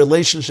realize that the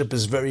relationship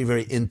is very,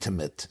 very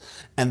intimate.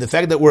 And the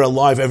fact that we're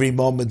alive every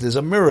moment is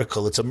a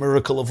miracle. It's a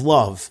miracle of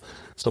love.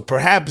 So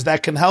perhaps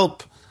that can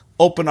help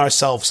open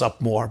ourselves up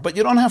more. But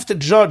you don't have to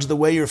judge the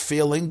way you're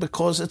feeling,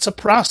 because it's a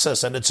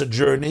process and it's a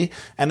journey.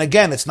 And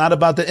again, it's not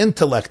about the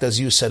intellect,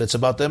 as you said, it's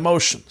about the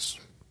emotions.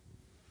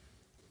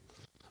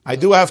 I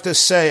do have to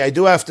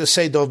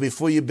say, though,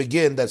 before you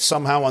begin, that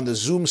somehow on the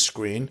Zoom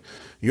screen,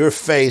 your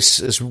face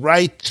is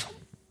right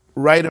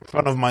in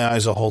front of my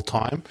eyes the whole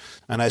time.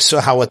 And I saw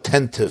how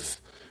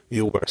attentive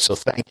you were. So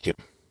thank you.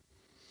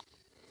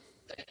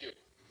 Thank you.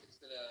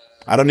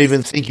 I don't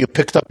even think you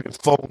picked up your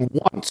phone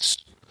once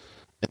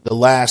in the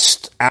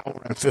last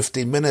hour and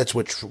 50 minutes,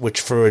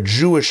 which for a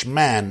Jewish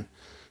man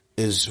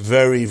is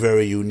very,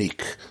 very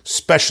unique,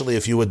 especially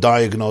if you were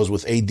diagnosed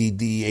with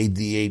ADD,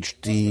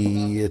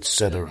 ADHD,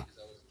 etc.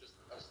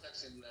 I was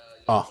texting.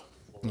 Oh,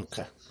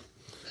 okay.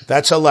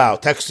 That's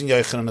allowed. Texting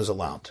Yochanan is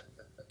allowed.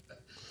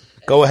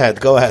 Go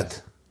ahead.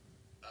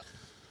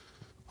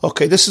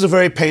 Okay, this is a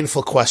very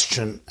painful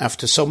question.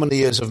 After so many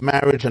years of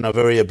marriage and a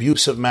very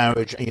abusive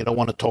marriage, and you don't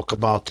want to talk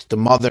about the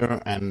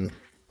mother and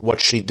what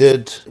she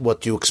did,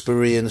 what you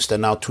experienced,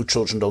 and now 2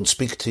 children don't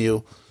speak to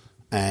you.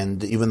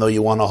 And even though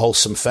you want a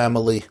wholesome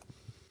family,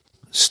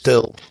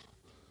 still,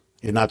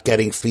 you're not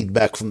getting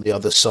feedback from the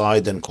other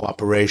side and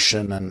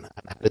cooperation and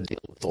how to deal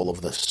with all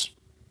of this.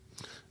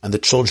 And the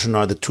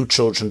 2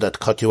 children that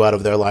cut you out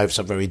of their lives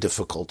are very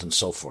difficult and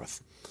so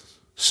forth.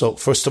 So,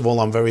 first of all,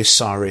 I'm very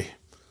sorry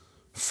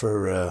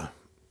for a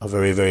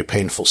very, very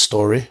painful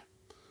story.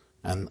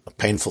 And a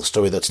painful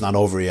story that's not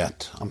over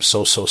yet. I'm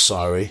so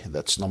sorry.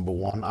 That's number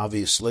one,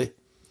 obviously.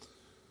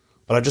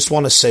 But I just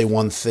want to say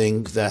one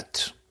thing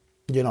that,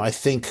 I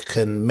think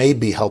can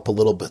maybe help a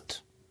little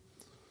bit.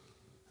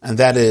 And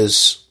that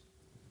is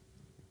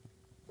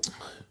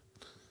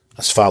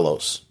as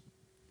follows.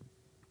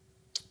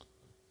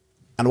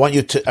 And I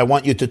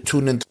want you to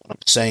tune into what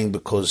I'm saying,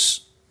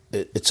 because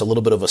it's a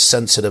little bit of a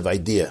sensitive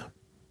idea.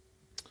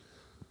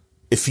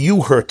 If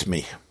you hurt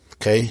me,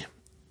 okay?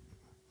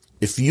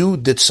 If you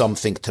did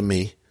something to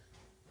me,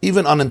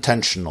 even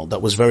unintentional,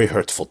 that was very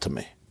hurtful to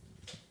me.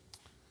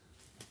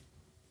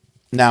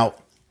 Now,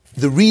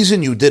 the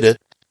reason you did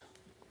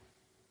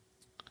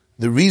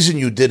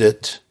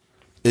it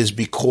is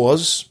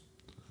because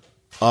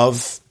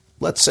of,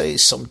 let's say,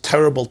 some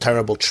terrible,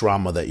 terrible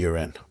trauma that you're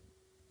in.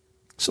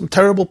 Some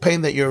terrible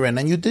pain that you're in.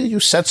 And you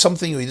said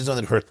something, you did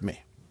something that hurt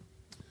me.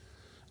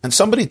 And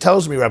somebody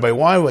tells me, Rabbi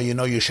Weiwa,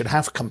 you should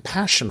have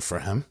compassion for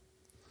him,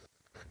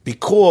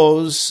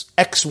 because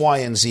X, Y,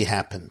 and Z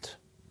happened.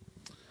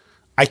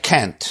 I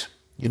can't.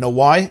 You know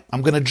why?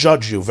 I'm going to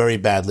judge you very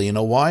badly. You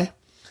know why?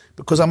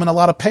 Because I'm in a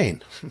lot of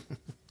pain.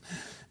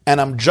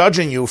 And I'm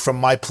judging you from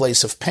my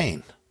place of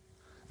pain.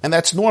 And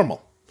that's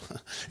normal.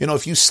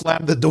 If you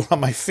slam the door on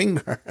my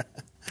finger,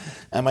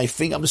 and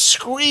I'm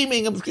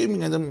screaming, and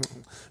it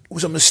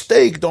was a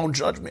mistake, don't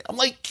judge me. I'm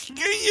like,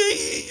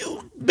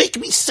 you make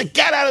me sick,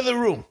 get out of the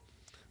room.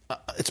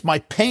 It's my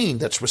pain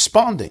that's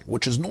responding,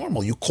 which is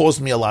normal. You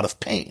caused me a lot of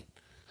pain.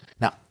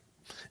 Now,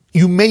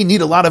 you may need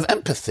a lot of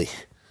empathy,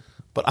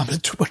 but I'm in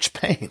too much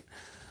pain.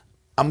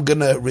 I'm going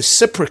to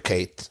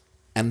reciprocate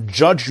and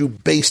judge you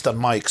based on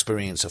my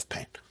experience of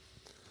pain.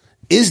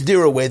 Is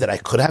there a way that I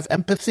could have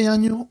empathy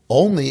on you?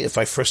 Only if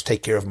I first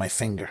take care of my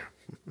finger.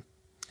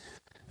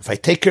 If I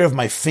take care of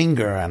my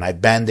finger and I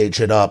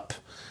bandage it up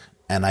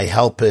and I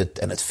help it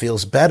and it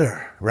feels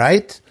better,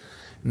 right?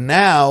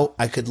 Now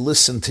I could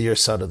listen to your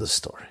side of the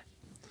story.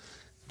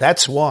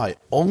 That's why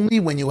only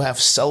when you have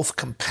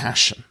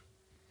self-compassion,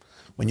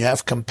 when you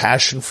have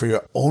compassion for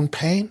your own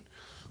pain,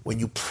 when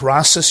you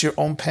process your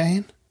own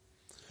pain,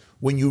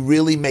 when you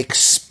really make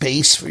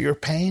space for your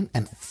pain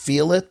and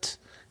feel it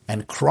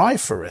and cry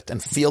for it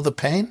and feel the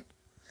pain,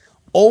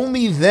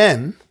 only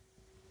then,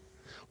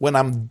 when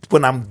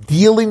I'm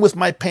dealing with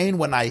my pain,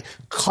 when I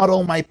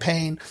cuddle my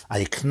pain,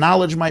 I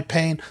acknowledge my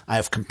pain, I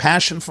have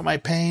compassion for my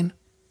pain,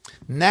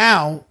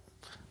 now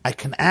I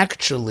can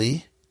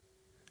actually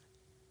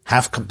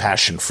have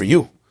compassion for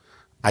you.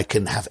 I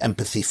can have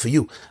empathy for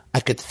you. I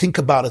could think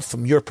about it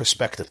from your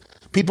perspective.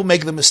 People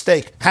make the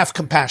mistake, have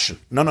compassion.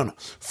 No.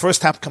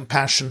 First have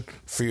compassion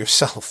for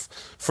yourself.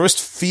 First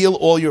feel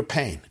all your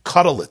pain.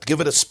 Cuddle it.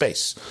 Give it a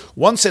space.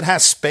 Once it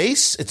has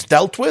space, it's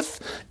dealt with,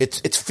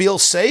 it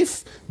feels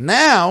safe.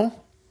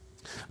 Now,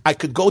 I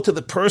could go to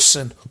the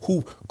person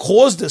who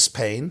caused this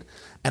pain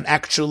and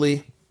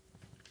actually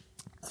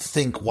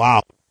think,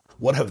 wow,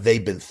 what have they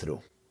been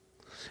through?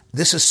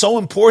 This is so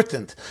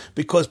important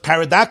because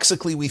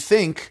paradoxically we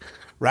think,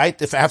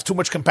 right, if I have too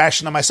much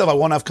compassion on myself, I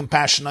won't have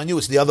compassion on you.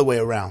 It's the other way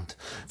around.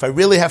 If I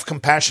really have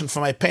compassion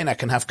for my pain, I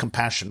can have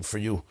compassion for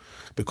you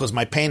because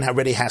my pain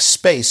already has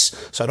space,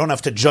 so I don't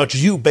have to judge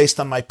you based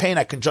on my pain.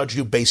 I can judge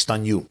you based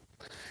on you.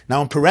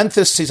 Now, in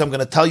parentheses, I'm going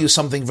to tell you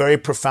something very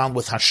profound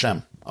with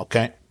Hashem,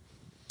 okay?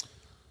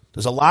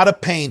 There's a lot of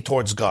pain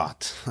towards God.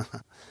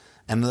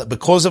 And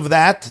because of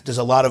that, there's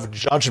a lot of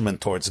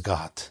judgment towards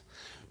God.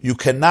 You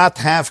cannot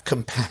have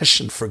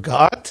compassion for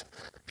God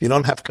if you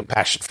don't have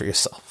compassion for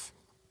yourself.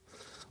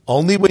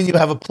 Only when you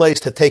have a place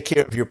to take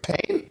care of your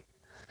pain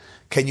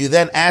can you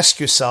then ask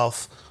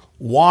yourself,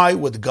 why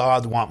would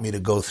God want me to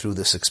go through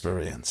this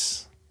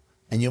experience?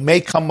 And you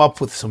may come up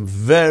with some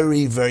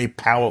very, very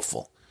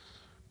powerful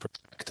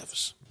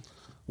perspectives.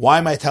 Why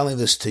am I telling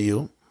this to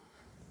you?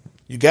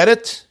 You get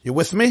it? You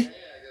with me?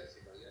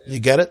 You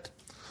get it?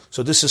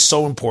 So this is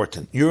so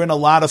important. You're in a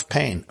lot of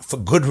pain for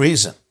good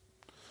reason.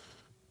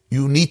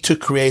 You need to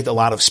create a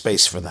lot of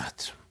space for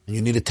that. And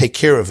you need to take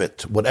care of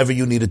it, whatever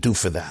you need to do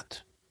for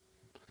that.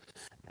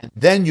 And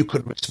then you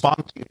could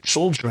respond to your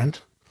children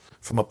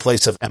from a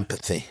place of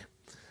empathy.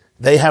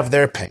 They have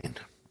their pain.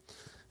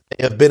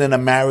 They have been in a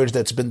marriage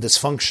that's been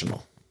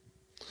dysfunctional.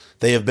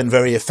 They have been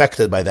very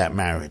affected by that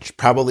marriage,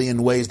 probably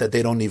in ways that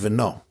they don't even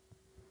know.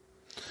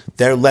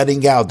 They're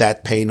letting out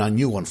that pain on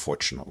you,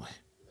 unfortunately.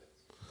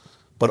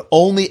 But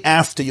only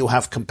after you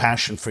have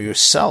compassion for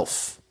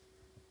yourself,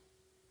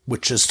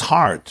 which is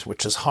hard,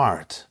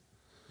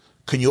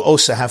 can you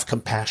also have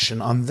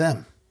compassion on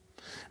them.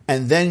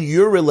 And then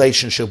your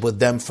relationship with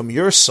them from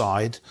your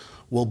side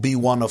will be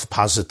one of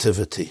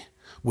positivity,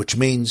 which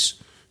means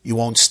you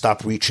won't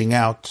stop reaching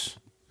out.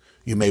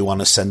 You may want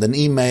to send an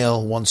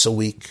email once a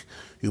week.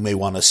 You may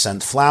want to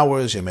send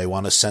flowers. You may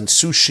want to send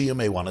sushi. You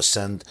may want to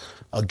send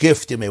a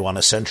gift. You may want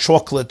to send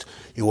chocolate.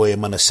 You may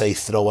want to say,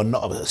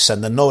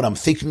 send a note. I'm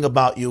thinking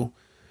about you.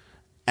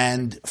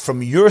 And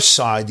from your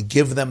side,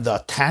 give them the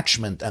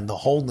attachment and the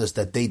wholeness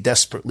that they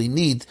desperately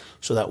need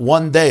so that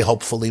one day,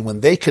 hopefully, when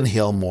they can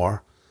heal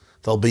more,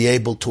 they'll be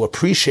able to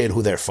appreciate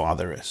who their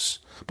father is.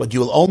 But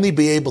you'll only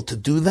be able to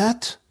do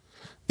that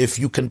if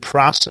you can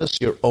process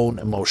your own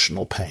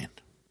emotional pain.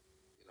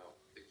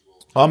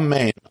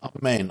 Amen,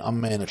 amen,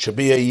 amen. It should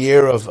be a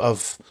year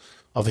of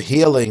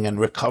healing and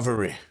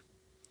recovery.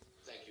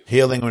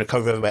 Healing and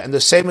recovery. And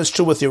the same is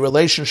true with your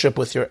relationship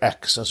with your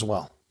ex as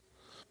well.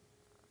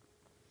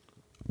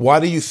 Why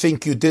do you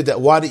think you did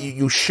that? Why did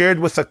you shared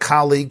with a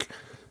colleague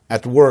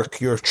at work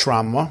your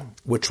trauma,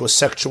 which was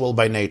sexual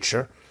by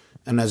nature,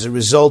 and as a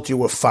result you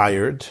were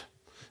fired,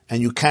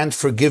 and you can't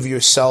forgive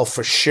yourself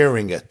for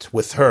sharing it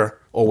with her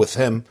or with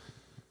him,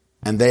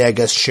 and they, I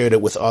guess, shared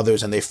it with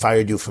others and they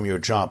fired you from your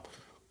job.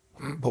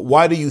 But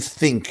why do you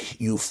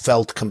think you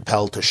felt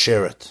compelled to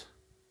share it?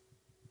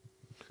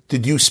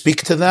 Did you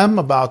speak to them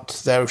about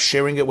their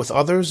sharing it with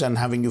others and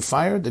having you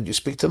fired? Did you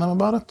speak to them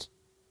about it?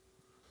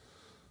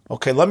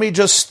 Okay, let me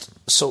just,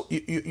 so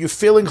you're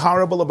feeling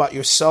horrible about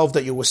yourself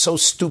that you were so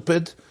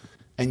stupid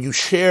and you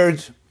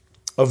shared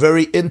a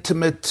very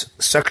intimate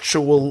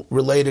sexual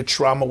related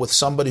trauma with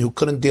somebody who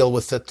couldn't deal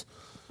with it.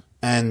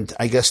 And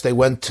I guess they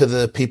went to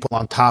the people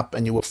on top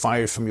and you were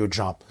fired from your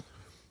job.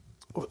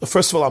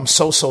 First of all, I'm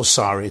so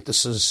sorry.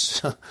 This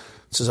is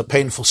a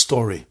painful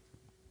story.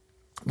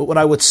 But what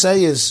I would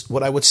say is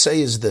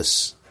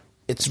this.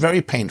 It's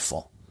very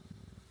painful.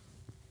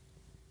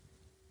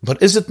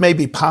 But is it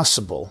maybe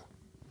possible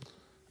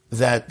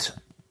that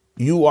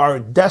you're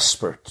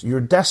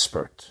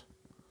desperate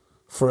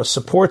for a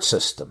support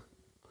system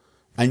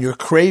and you're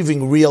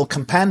craving real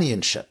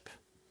companionship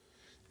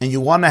and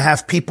you want to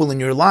have people in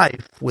your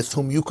life with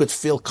whom you could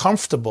feel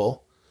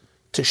comfortable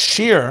to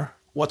share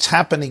what's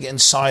happening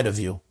inside of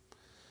you.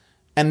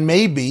 And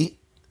maybe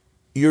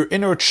your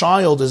inner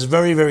child is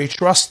very, very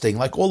trusting,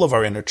 like all of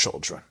our inner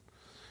children.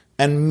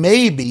 And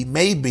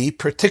maybe,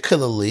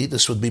 particularly,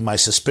 this would be my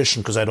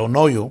suspicion because I don't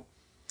know you,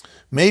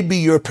 maybe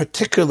you're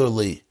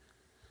particularly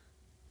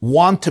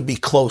want to be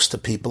close to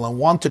people and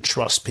want to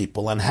trust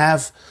people and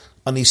have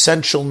an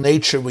essential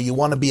nature where you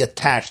want to be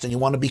attached and you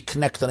want to be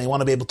connected and you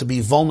want to be able to be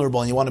vulnerable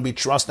and you want to be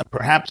trusted. And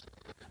perhaps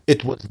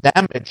it was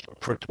damaged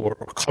or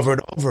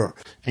covered over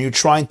and you're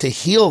trying to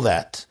heal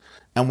that.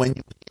 And when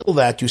you heal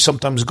that, you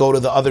sometimes go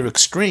to the other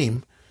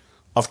extreme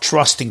of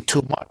trusting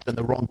too much in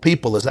the wrong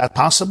people. Is that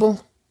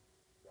possible?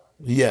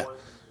 Yeah.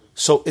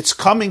 So it's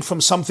coming from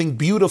something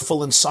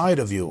beautiful inside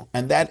of you,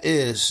 and that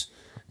is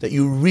that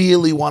you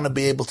really want to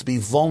be able to be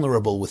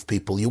vulnerable with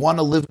people. You want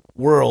to live in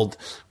a world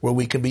where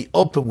we can be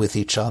open with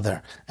each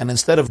other. And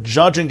instead of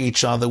judging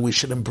each other, we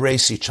should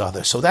embrace each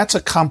other. So that's a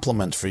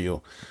compliment for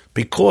you,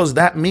 because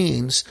that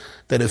means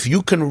that if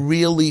you can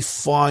really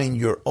find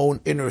your own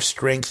inner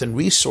strength and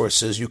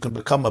resources, you can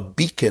become a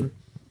beacon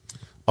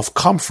of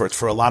comfort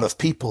for a lot of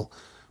people.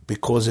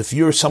 Because if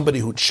you're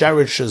somebody who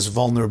cherishes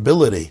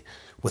vulnerability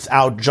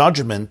without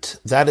judgment,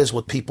 that is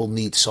what people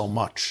need so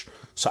much.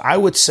 So I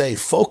would say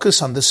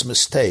focus on this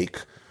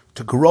mistake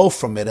to grow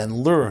from it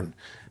and learn.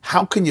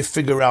 How can you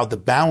figure out the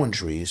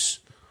boundaries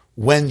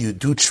when you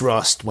do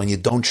trust, when you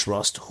don't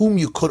trust, whom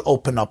you could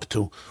open up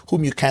to,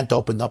 whom you can't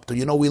open up to?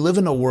 You know, we live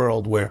in a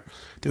world where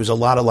there's a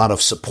lot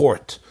of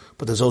support,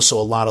 but there's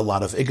also a lot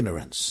of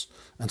ignorance.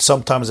 And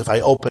sometimes if I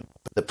open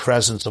up in the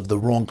presence of the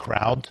wrong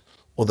crowd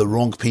or the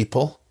wrong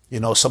people, you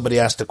know, somebody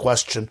asked the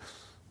question,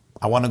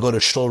 I want to go to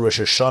Shul Rosh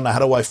Hashanah, how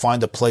do I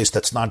find a place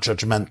that's not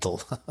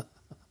judgmental?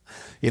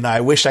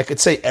 I wish I could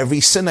say every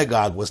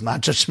synagogue was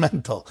not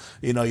judgmental.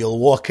 You'll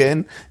walk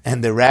in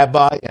and the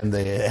rabbi and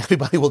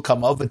everybody will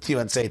come over to you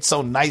and say, it's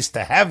so nice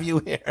to have you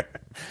here.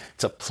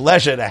 It's a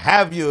pleasure to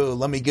have you.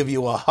 Let me give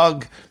you a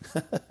hug.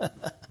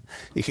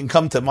 You can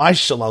come to my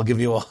shul, I'll give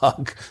you a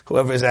hug.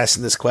 Whoever is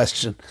asking this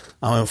question,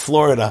 I'm in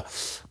Florida.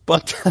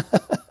 But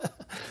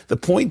the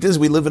point is,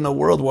 we live in a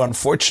world where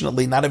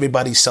unfortunately not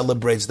everybody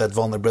celebrates that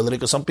vulnerability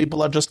because some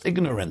people are just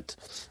ignorant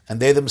and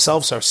they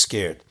themselves are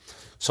scared.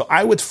 So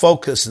I would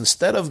focus,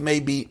 instead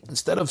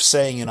of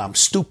saying, I'm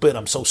stupid,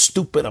 I'm so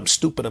stupid, I'm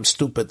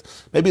stupid,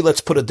 maybe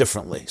let's put it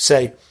differently.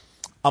 Say,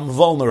 I'm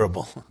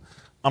vulnerable,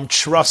 I'm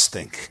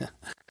trusting,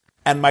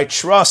 and my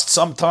trust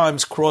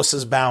sometimes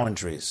crosses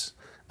boundaries.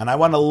 And I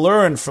want to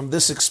learn from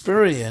this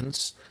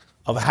experience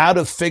of how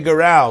to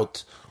figure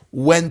out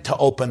when to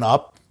open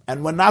up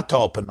and when not to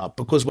open up.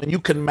 Because when you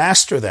can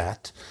master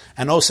that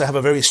and also have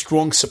a very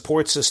strong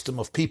support system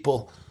of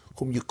people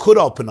whom you could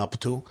open up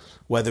to,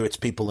 whether it's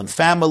people in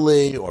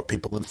family or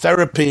people in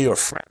therapy or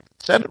friends,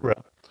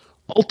 etc.,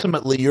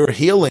 ultimately your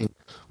healing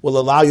will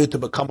allow you to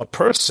become a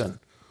person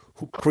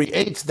who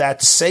creates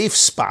that safe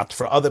spot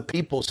for other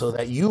people so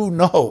that you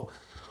know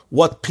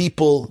what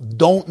people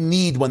don't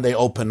need when they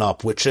open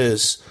up, which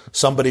is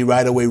somebody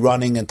right away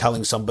running and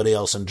telling somebody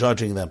else and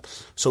judging them.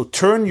 So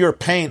turn your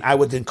pain, I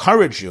would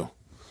encourage you,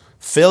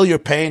 feel your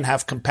pain,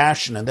 have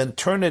compassion, and then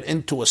turn it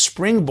into a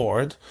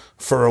springboard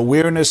for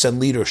awareness and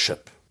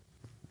leadership.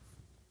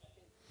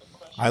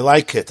 I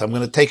like it. I'm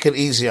going to take it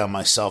easy on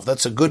myself.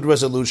 That's a good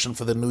resolution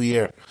for the new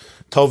year.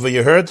 Tova,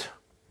 you heard?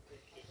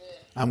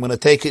 I'm going to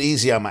take it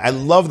easy on myself. I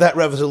love that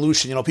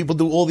resolution. People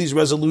do all these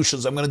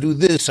resolutions. I'm going to do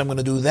this. I'm going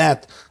to do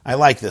that. I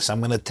like this. I'm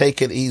going to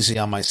take it easy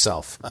on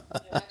myself.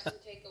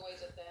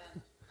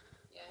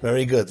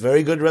 Very good.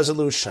 Very good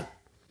resolution.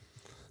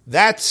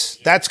 That's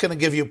going to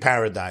give you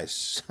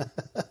paradise.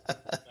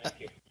 Thank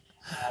you.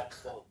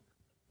 Absolutely.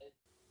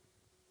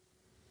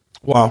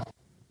 Wow.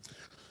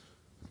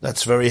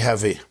 That's very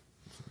heavy.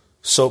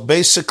 So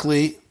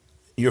basically,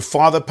 your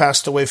father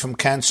passed away from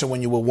cancer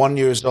when you were 1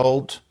 year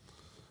old,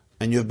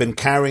 and you've been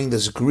carrying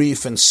this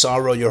grief and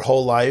sorrow your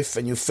whole life,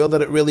 and you feel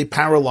that it really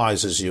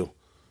paralyzes you.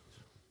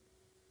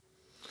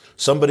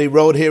 Somebody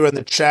wrote here in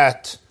the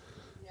chat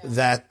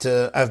that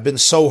I've been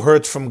so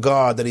hurt from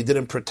God that he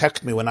didn't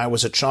protect me when I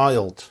was a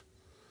child.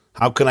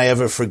 How can I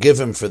ever forgive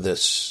him for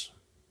this?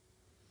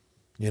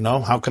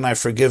 How can I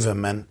forgive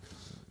him? And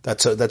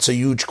that's a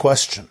huge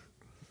question.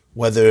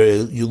 Whether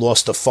you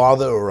lost a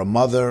father or a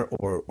mother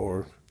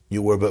or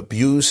you were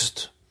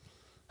abused,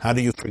 how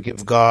do you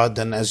forgive God?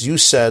 And as you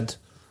said,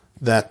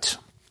 that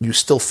you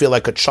still feel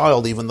like a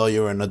child even though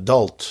you're an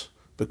adult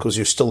because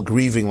you're still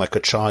grieving like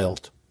a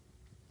child.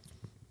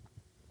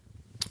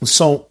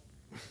 So,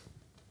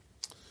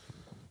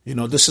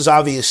 this is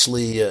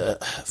obviously a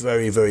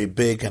very, very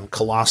big and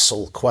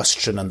colossal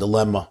question and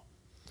dilemma.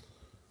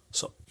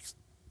 So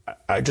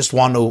I just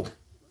want to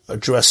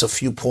address a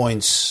few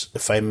points,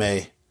 if I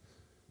may.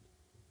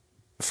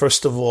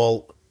 First of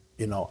all,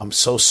 I'm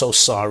so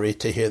sorry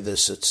to hear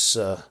this. It's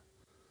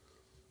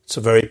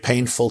very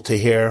painful to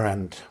hear,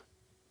 and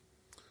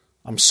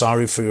I'm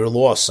sorry for your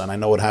loss. And I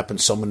know it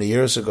happened so many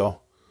years ago,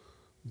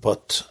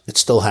 but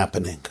it's still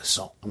happening.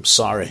 So I'm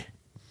sorry.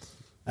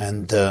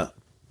 And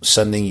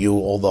sending you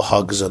all the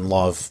hugs and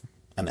love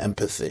and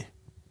empathy.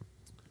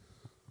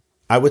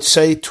 I would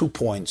say 2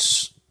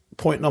 points.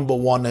 Point number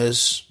one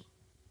is,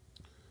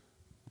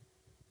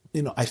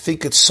 I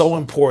think it's so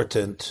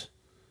important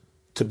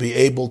to be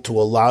able to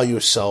allow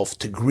yourself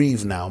to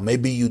grieve now.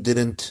 Maybe you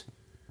didn't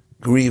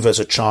grieve as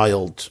a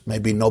child.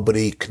 Maybe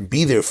nobody can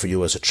be there for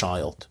you as a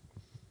child.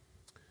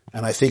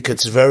 And I think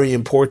it's very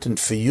important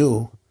for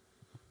you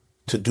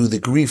to do the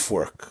grief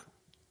work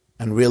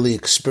and really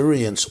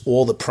experience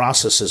all the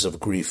processes of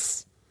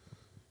grief.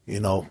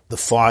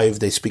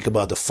 They speak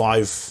about the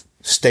 5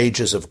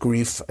 stages of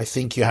grief. I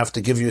think you have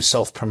to give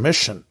yourself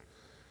permission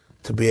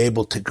to be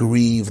able to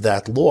grieve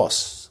that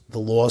loss. The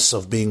loss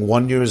of being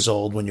 1 year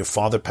old when your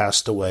father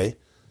passed away,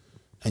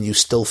 and you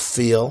still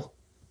feel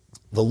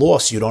the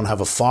loss. You don't have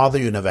a father,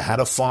 you never had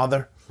a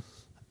father,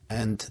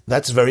 and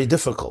that's very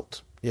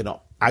difficult.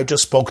 I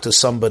just spoke to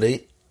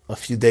somebody a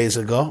few days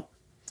ago,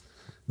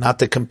 not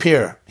to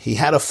compare. He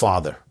had a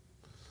father,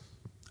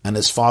 and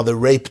his father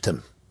raped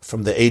him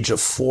from the age of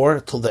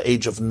 4 till the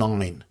age of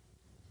 9.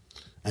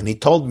 And he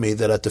told me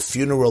that at the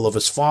funeral of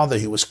his father,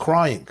 he was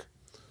crying.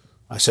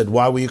 I said,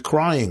 why were you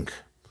crying?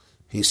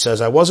 He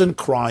says, I wasn't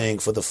crying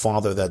for the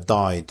father that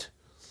died.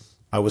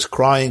 I was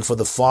crying for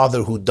the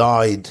father who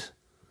died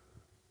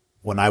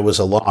when I was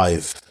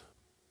alive.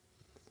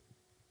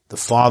 The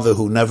father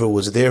who never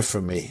was there for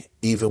me,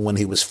 even when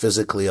he was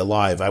physically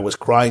alive. I was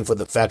crying for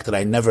the fact that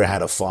I never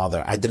had a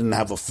father. I didn't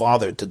have a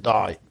father to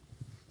die.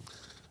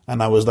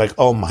 And I was like,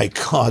 oh my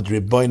God,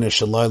 Ribbono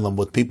Shel Olam,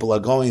 what people are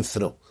going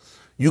through.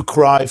 You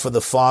cry for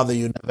the father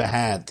you never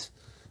had.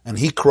 And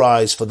he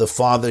cries for the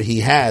father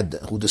he had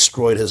who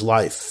destroyed his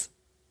life.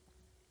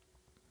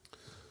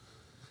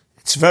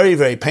 It's very,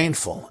 very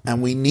painful,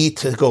 and we need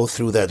to go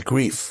through that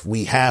grief.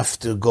 We have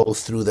to go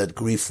through that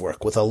grief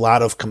work with a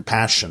lot of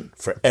compassion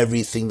for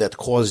everything that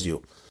caused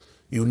you.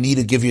 You need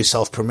to give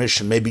yourself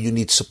permission. Maybe you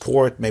need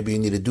support. Maybe you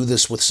need to do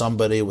this with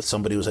somebody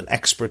who's an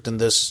expert in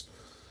this.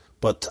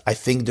 But I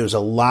think there's a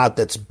lot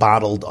that's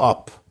bottled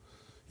up.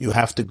 You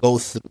have to go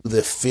through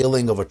the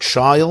feeling of a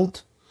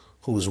child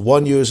who was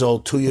 1 year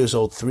old, 2 years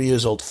old, 3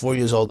 years old, 4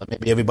 years old, and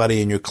maybe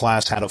everybody in your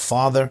class had a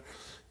father,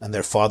 and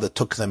their father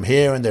took them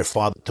here, and their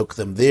father took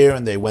them there,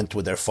 and they went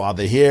with their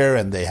father here,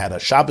 and they had a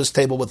Shabbos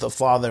table with the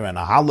father, and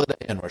a holiday,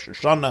 and Rosh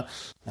Hashanah,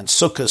 and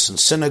Sukkot, and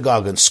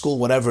synagogue, and school,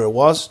 whatever it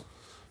was,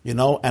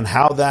 and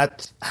how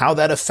that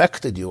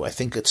affected you. I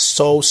think it's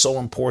so, so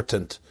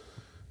important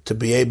to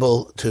be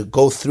able to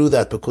go through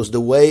that, because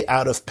the way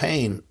out of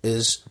pain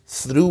is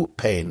through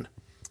pain.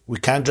 We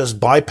can't just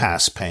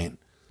bypass pain.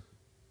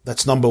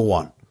 That's number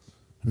one.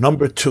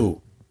 Number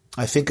two,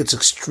 I think it's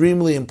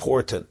extremely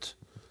important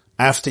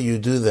after you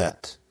do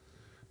that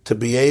to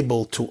be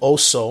able to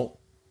also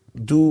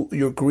do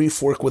your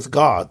grief work with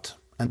God.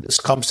 And this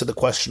comes to the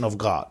question of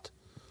God.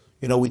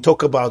 We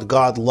talk about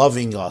God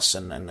loving us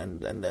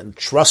and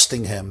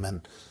trusting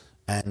Him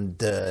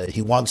and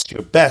He wants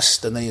your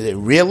best. And then you say,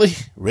 really?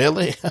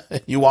 Really?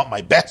 You want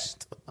my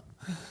best?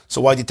 So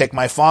why did you take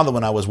my father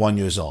when I was 1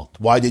 year old?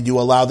 Why did you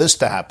allow this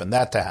to happen,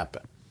 that to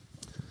happen?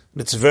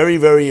 It's very,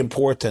 very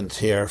important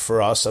here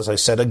for us, as I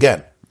said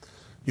again.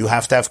 You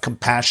have to have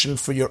compassion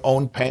for your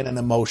own pain and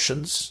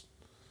emotions.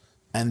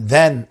 And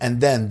then,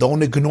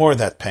 don't ignore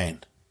that pain.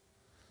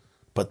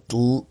 But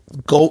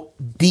go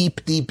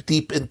deep, deep,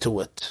 deep into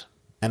it.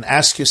 And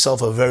ask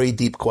yourself a very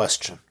deep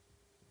question.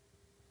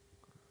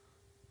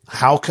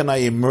 How can I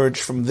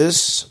emerge from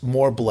this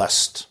more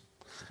blessed?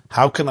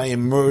 How can I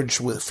emerge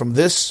from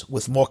this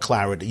with more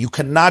clarity? You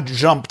cannot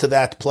jump to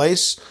that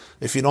place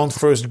if you don't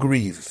first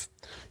grieve.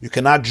 You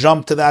cannot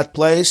jump to that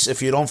place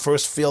if you don't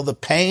first feel the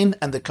pain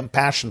and the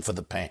compassion for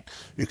the pain.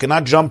 You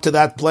cannot jump to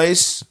that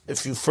place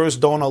if you first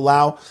don't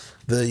allow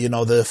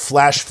the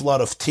flash flood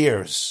of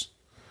tears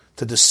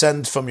to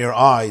descend from your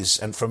eyes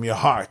and from your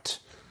heart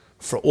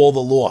for all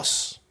the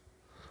loss.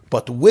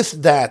 But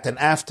with that and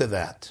after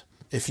that,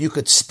 if you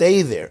could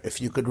stay there, if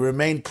you could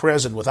remain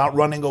present without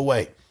running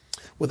away,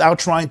 without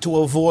trying to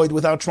avoid,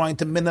 without trying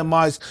to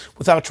minimize,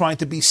 without trying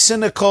to be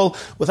cynical,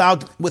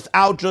 without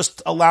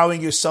just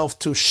allowing yourself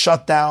to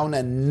shut down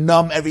and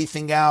numb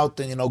everything out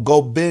and, go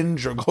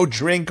binge or go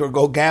drink or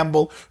go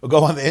gamble or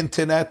go on the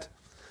internet.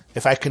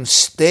 If I can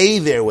stay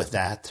there with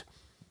that,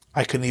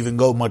 I can even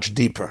go much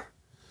deeper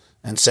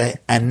and say,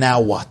 and now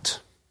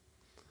what?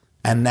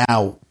 And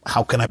now,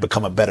 how can I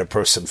become a better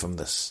person from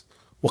this?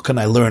 What can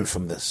I learn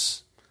from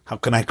this? How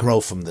can I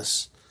grow from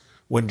this?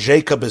 When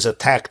Jacob is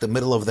attacked in the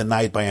middle of the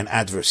night by an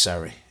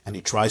adversary, and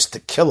he tries to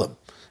kill him,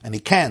 and he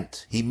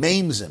can't, he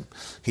maims him,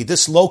 he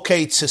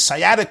dislocates his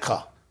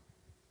sciatica,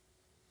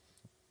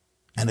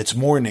 and it's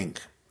morning,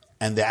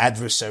 and the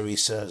adversary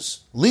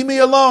says, leave me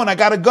alone, I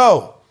gotta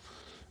go.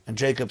 And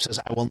Jacob says,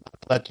 I will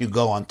not let you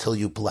go until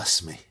you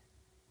bless me.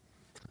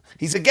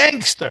 He's a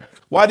gangster.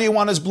 Why do you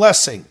want his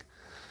blessing?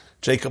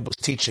 Jacob was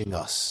teaching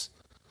us,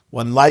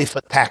 when life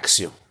attacks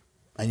you,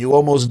 and you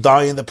almost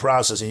die in the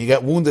process, and you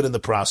get wounded in the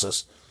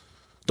process,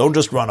 don't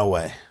just run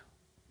away.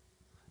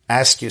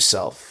 Ask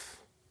yourself,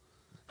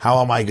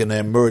 how am I going to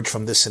emerge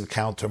from this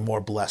encounter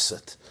more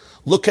blessed?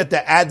 Look at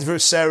the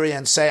adversary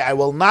and say, I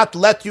will not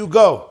let you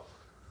go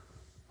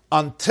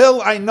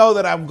until I know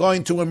that I'm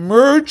going to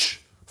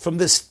emerge from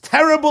this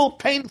terrible,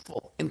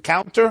 painful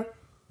encounter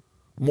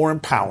more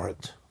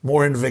empowered,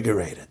 more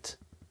invigorated,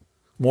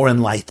 more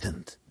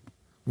enlightened,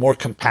 more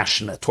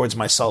compassionate towards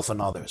myself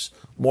and others,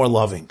 more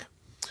loving.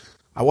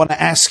 I want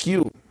to ask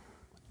you,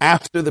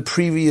 after the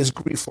previous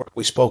grief work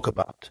we spoke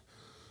about,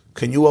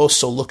 can you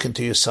also look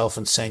into yourself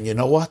and say, you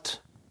know what?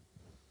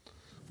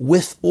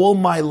 With all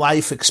my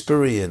life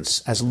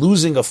experience as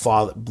losing a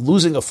father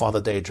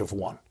at the age of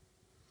 1,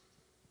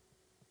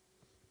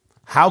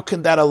 how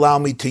can that allow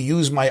me to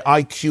use my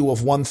IQ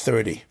of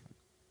 130,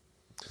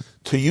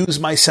 to use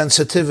my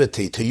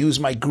sensitivity, to use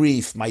my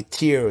grief, my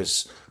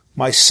tears,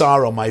 my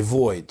sorrow, my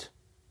void,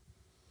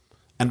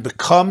 and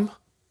become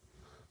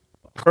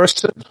a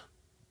person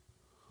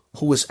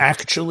who is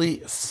actually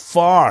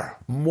far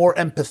more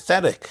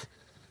empathetic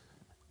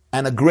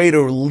and a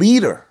greater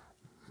leader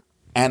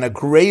and a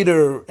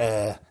greater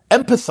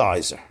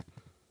empathizer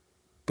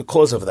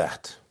because of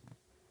that?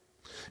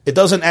 It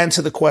doesn't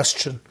answer the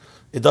question.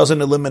 It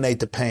doesn't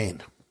eliminate the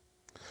pain.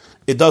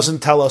 It doesn't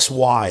tell us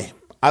why.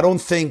 I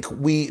don't think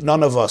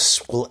none of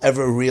us will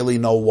ever really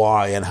know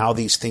why and how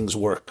these things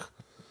work.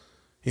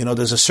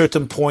 There's a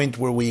certain point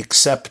where we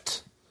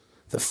accept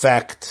the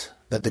fact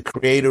that the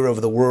creator of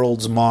the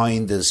world's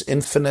mind is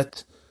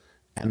infinite,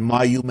 and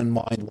my human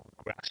mind won't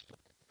grasp it.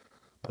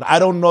 But I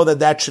don't know that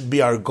that should be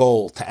our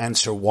goal, to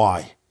answer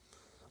why.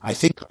 I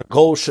think our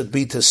goal should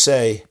be to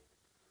say,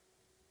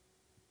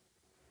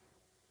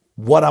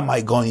 what am I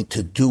going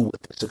to do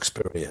with this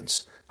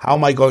experience? How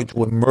am I going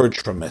to emerge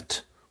from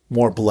it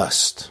more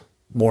blessed,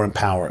 more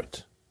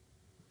empowered?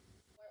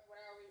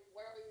 What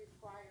are we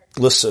required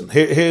Listen,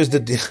 here's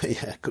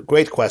the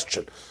great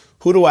question.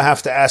 Who do I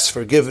have to ask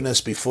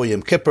forgiveness before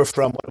Yom Kippur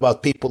from? What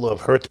about people who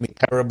have hurt me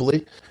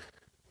terribly?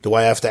 Do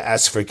I have to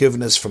ask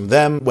forgiveness from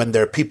them when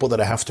they're people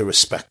that I have to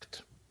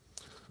respect?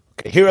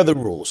 Okay, here are the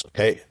rules,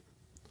 okay?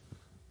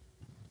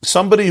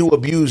 Somebody who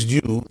abused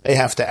you, they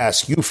have to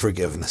ask you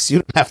forgiveness. You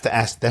don't have to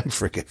ask them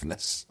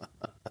forgiveness.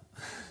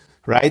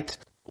 Right?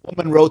 A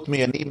woman wrote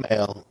me an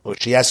email, or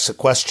she asks a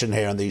question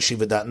here on the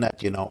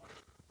yeshiva.net,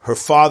 her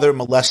father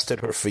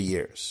molested her for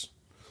years.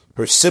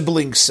 Her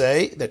siblings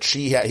say that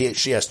she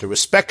has to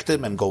respect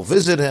him and go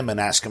visit him and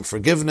ask him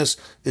forgiveness.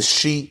 Is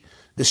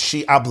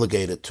she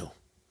obligated to?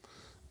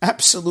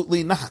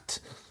 Absolutely not.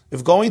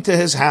 If going to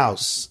his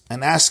house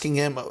and asking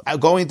him,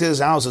 going to his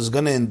house is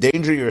going to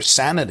endanger your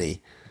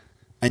sanity,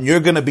 and you're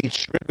going to be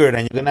triggered,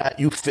 and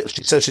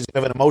she says she's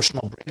going to have an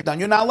emotional breakdown,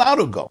 you're not allowed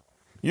to go.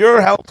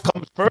 Your health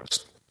comes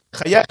first.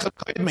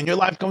 Your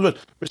life comes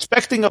first.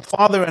 Respecting a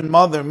father and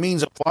mother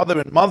means a father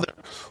and mother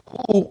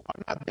who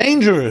are not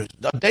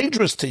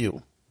dangerous to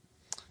you.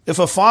 If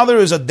a father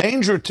is a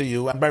danger to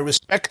you, and by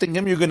respecting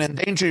him, you're going to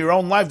endanger your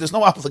own life, there's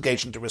no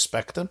obligation to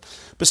respect him.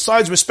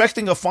 Besides,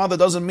 respecting a father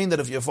doesn't mean that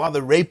if your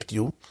father raped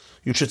you,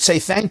 you should say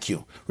thank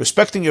you.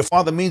 Respecting your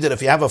father means that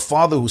if you have a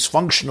father who's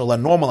functional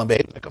and normal and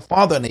behaves like a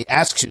father, and he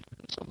asks you to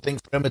do something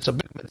for him, it's a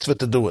big mitzvah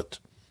to do it.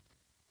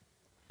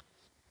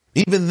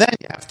 Even then,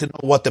 you have to know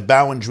what the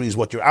boundaries,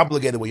 what you're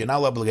obligated, what you're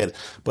not obligated.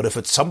 But if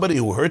it's somebody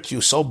who hurt you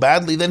so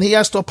badly, then he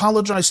has to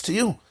apologize to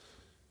you.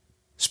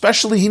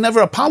 Especially, he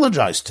never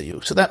apologized to you.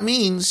 So that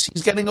means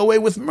he's getting away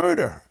with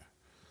murder.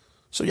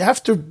 So you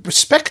have to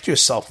respect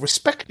yourself.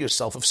 Respect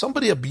yourself. If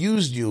somebody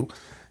abused you,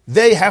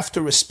 they have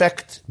to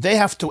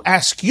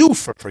ask you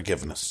for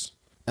forgiveness.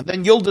 And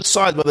then you'll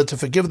decide whether to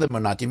forgive them or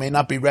not. You may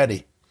not be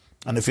ready.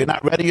 And if you're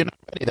not ready, you're not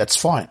ready. That's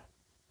fine.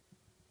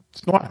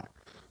 It's normal.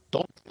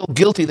 Don't feel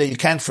guilty that you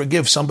can't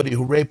forgive somebody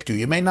who raped you.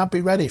 You may not be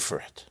ready for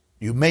it.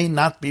 You may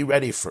not be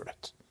ready for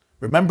it.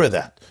 Remember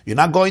that. You're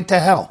not going to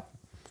hell.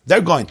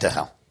 They're going to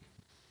hell.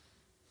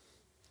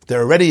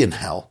 They're already in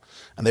hell,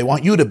 and they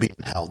want you to be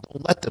in hell.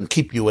 Don't let them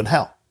keep you in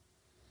hell.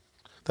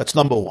 That's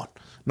number one.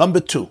 Number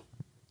two,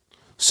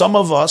 some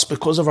of us,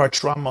 because of our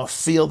trauma,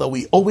 feel that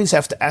we always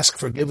have to ask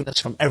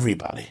forgiveness from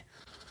everybody.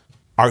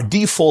 Our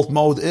default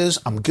mode is,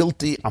 I'm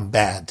guilty, I'm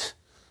bad.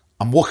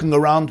 I'm walking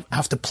around, I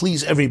have to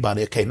please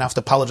everybody. Okay, now I have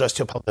to apologize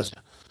to you.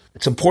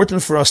 It's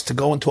important for us to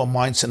go into a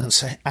mindset and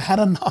say, I had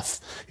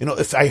enough.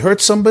 If I hurt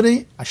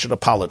somebody, I should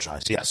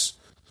apologize, yes.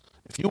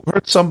 If you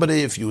hurt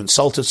somebody, if you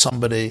insulted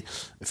somebody,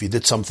 if you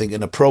did something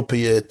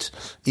inappropriate,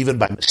 even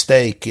by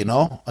mistake,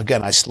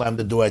 again, I slammed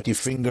the door at your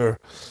finger.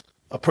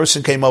 A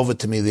person came over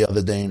to me the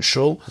other day in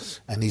shul,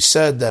 and he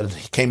said that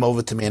he came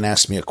over to me and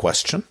asked me a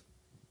question,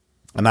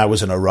 and I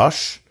was in a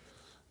rush,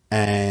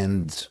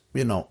 and,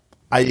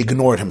 I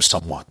ignored him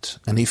somewhat,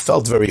 and he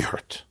felt very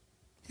hurt.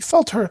 He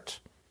felt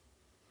hurt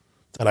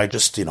that I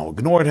just,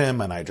 ignored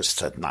him, and I just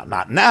said,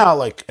 not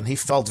now, and he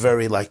felt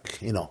very,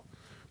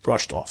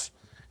 brushed off.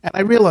 And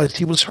I realized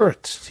he was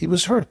hurt. He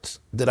was hurt.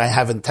 Did I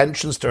have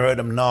intentions to hurt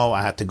him? No,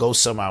 I had to go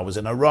somewhere. I was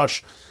in a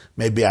rush.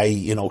 Maybe I,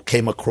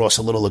 came across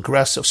a little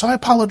aggressive, so I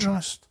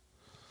apologized.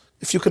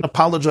 If you can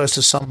apologize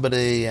to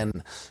somebody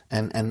and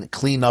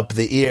clean up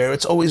the ear,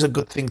 it's always a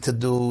good thing to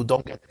do.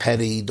 Don't get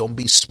petty. Don't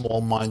be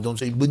small-minded. Don't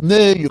say, but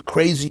no, you're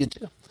crazy.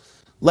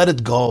 Let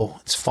it go.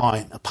 It's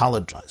fine.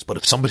 Apologize. But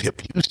if somebody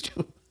abused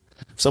you,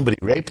 if somebody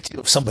raped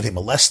you, if somebody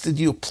molested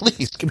you,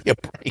 please give me a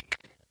break.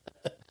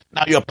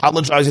 Now you're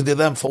apologizing to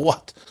them for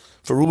what?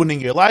 For ruining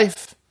your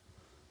life?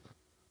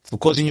 For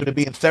causing you to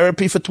be in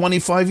therapy for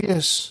 25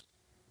 years?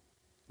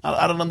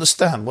 I don't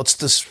understand. What's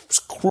this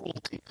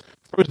cruelty?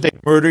 First they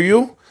murder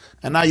you,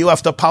 and now you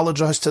have to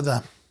apologize to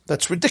them.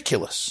 That's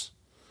ridiculous.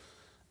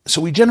 So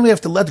we generally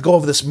have to let go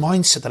of this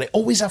mindset that I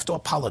always have to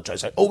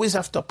apologize. I always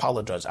have to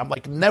apologize. I'm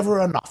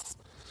never enough.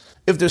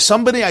 If there's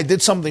somebody I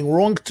did something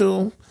wrong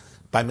to,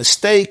 by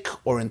mistake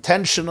or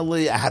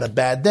intentionally, I had a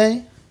bad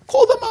day,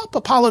 call them up,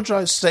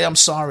 apologize, say I'm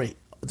sorry.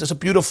 It's a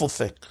beautiful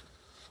thing.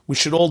 We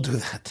should all do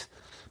that.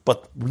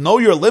 But know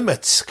your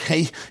limits,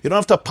 okay? You don't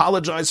have to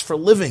apologize for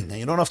living, and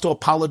you don't have to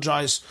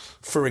apologize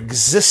for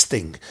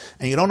existing,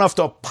 and you don't have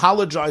to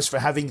apologize for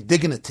having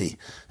dignity,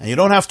 and you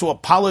don't have to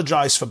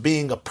apologize for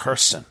being a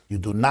person. You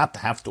do not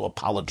have to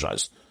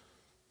apologize.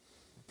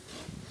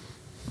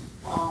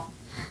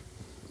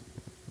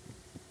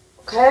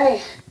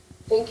 Okay,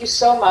 thank you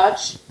so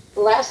much.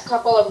 The last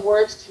couple of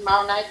words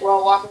tomorrow night, we're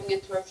all walking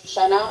into Rosh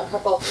Hashanah, a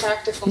couple of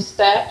practical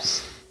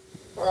steps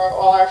for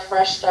all our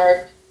fresh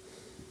start.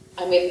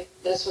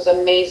 This was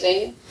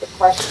amazing. The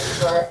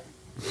questions were,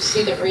 you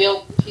see the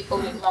real people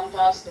who come to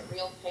us, the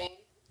real pain.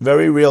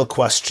 Very real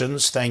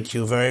questions. Thank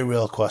you. Very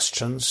real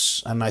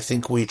questions. And I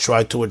think we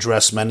tried to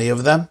address many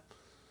of them.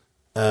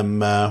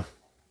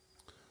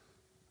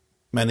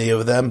 Many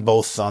of them,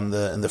 both in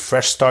the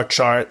Fresh Start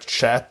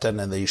chat and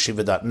in the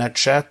yeshiva.net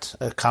chat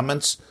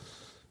comments.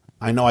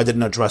 I know I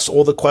didn't address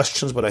all the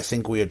questions, but I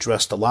think we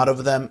addressed a lot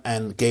of them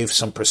and gave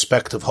some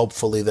perspective,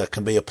 hopefully, that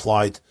can be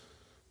applied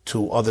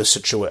to other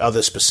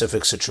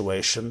specific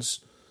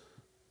situations.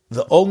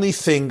 The only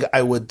thing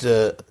I would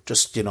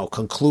just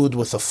conclude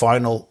with a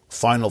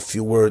final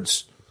few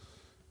words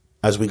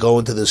as we go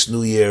into this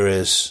new year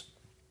is,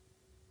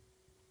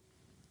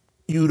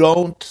 you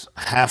don't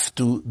have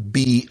to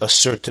be a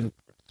certain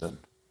person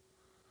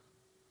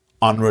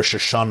on Rosh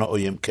Hashanah or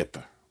Yom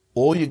Kippur.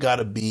 All you got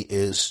to be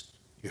is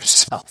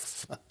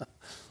yourself.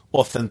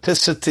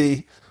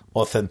 Authenticity,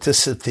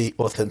 authenticity,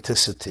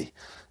 authenticity.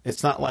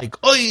 It's not like,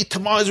 oi,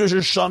 tomorrow's Rosh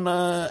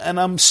Hashanah, and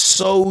I'm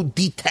so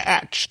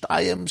detached.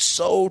 I am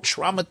so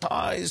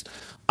traumatized.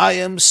 I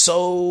am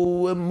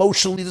so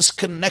emotionally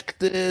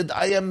disconnected.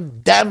 I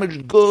am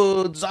damaged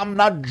goods. I'm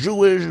not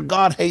Jewish.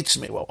 God hates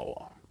me. Whoa, whoa,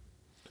 whoa.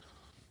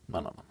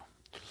 No.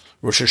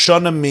 Rosh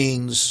Hashanah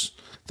means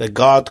that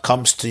God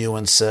comes to you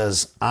and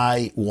says,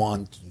 I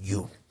want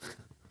you.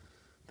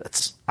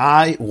 That's,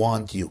 I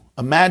want you.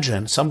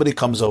 Imagine somebody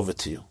comes over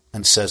to you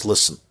and says,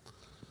 listen,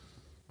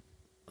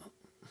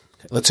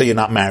 let's say you're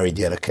not married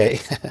yet, okay?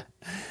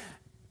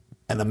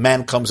 And a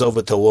man comes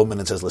over to a woman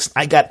and says, listen,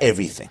 I got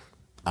everything.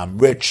 I'm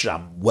rich,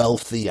 I'm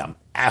wealthy, I'm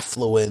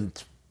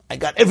affluent. I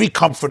got every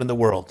comfort in the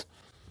world.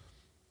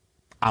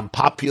 I'm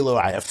popular,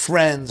 I have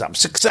friends, I'm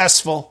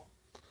successful.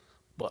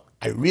 But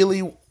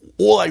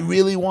all I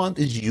really want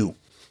is you.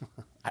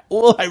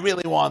 All I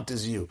really want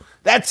is you.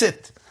 That's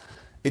it.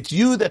 It's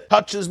you that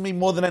touches me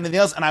more than anything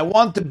else, and I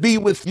want to be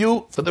with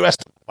you for the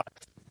rest of my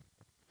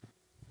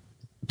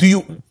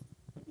life.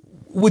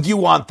 Would you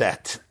want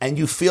that? And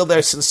you feel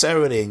their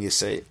sincerity, and you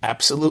say,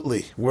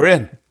 absolutely, we're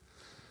in.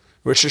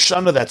 Rosh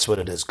Hashanah, that's what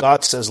it is.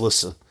 God says,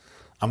 listen,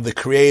 I'm the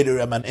creator,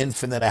 I'm an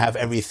infinite, I have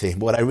everything.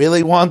 What I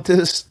really want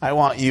is, I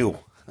want you.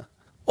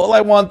 All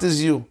I want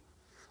is you.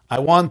 I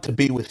want to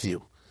be with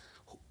you.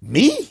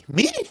 Me?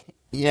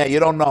 Yeah, you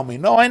don't know me.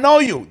 No, I know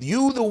you.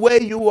 You the way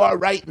you are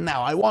right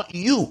now. I want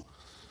you.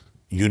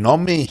 You know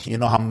me. You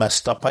know how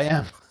messed up I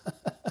am.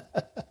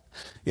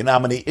 You know how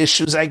many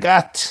issues I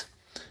got.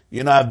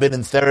 You know, I've been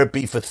in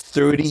therapy for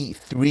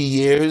 33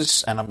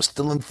 years, and I'm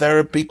still in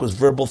therapy because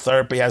verbal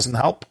therapy hasn't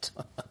helped,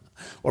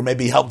 or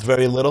maybe helped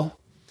very little.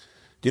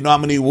 Do you know how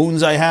many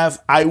wounds I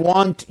have? I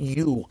want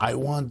you. I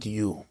want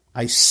you.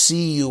 I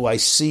see you. I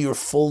see your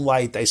full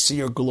light. I see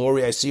your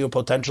glory. I see your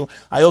potential.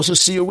 I also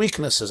see your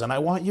weaknesses, and I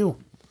want you.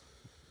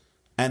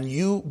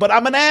 But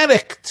I'm an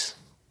addict.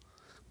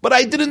 But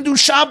I didn't do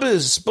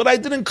Shabbos. But I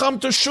didn't come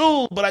to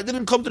shul. But I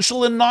didn't come to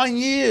shul in 9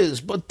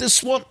 years. But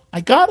this one, I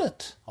got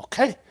it.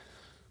 Okay.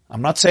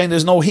 I'm not saying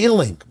there's no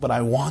healing, but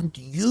I want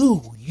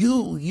you,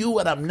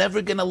 and I'm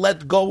never going to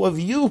let go of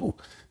you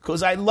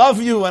because I love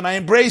you and I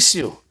embrace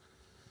you.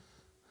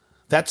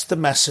 That's the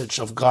message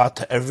of God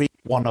to every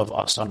one of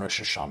us on Rosh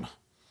Hashanah.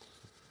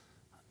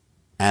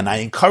 And I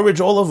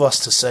encourage all of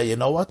us to say, you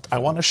know what? I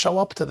want to show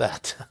up to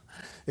that.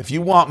 If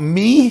you want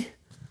me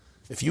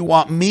with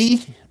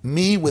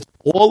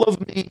all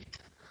of me,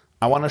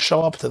 I want to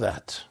show up to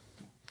that.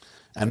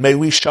 And may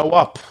we show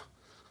up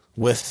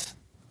with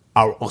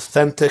our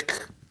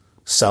authentic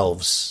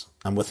selves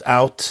and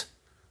without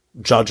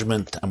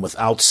judgment and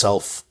without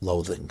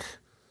self-loathing.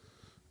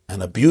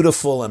 And a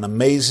beautiful and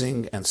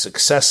amazing and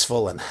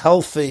successful and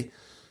healthy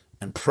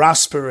and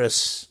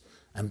prosperous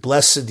and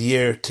blessed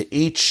year to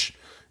each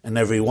and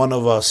every one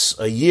of us.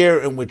 A year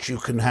in which you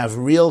can have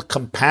real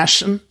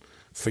compassion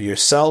for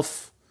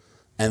yourself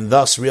and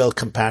thus real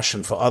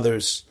compassion for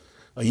others.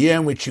 A year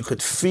in which you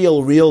could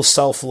feel real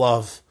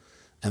self-love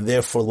and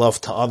therefore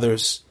love to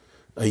others.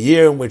 A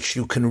year in which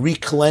you can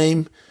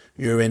reclaim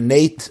your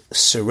innate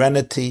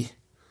serenity,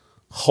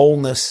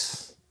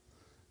 wholeness,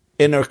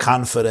 inner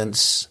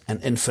confidence,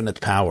 and infinite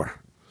power.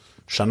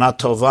 Shana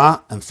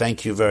Tova, and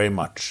thank you very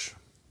much.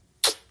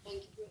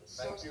 Thank you,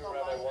 Thank you,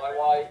 Rabbi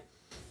YY.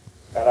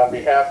 And on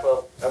behalf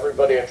of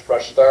everybody at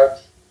Fresh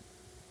Start,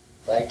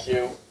 thank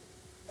you.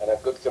 And a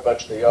good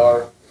Kibbutzim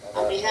Diyar.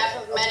 On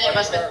behalf of many of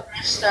us at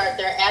Fresh Start,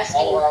 they're asking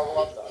All our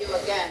loved ones. you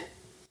again.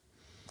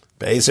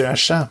 Be'ezer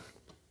Hashem.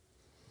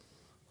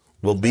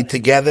 We'll be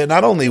together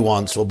not only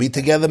once, we'll be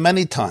together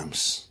many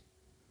times.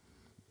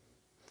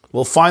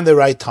 We'll find the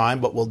right time,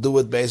 but we'll do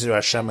it Be'ezer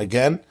Hashem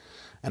again.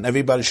 And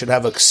everybody should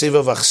have a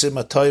ksiva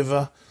v'chsima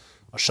toiva,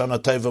 Hoshana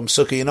toiva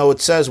m'sukkah. You know,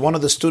 it says, one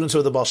of the students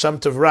of the Baal Shem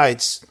Tov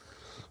writes,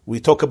 we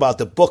talk about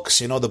the books,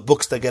 the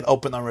books that get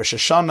opened on Rosh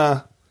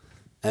Hashanah,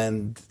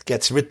 and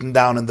gets written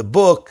down in the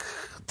book,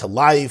 to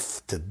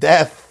life, to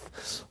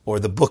death, or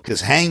the book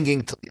is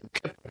hanging till Yom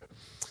Kippur.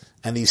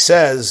 And he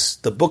says,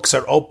 the books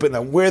are open,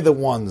 and we're the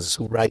ones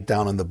who write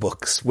down in the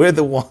books. We're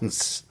the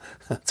ones.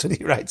 That's what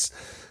he writes.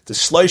 The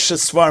Shloisha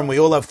Svarim, we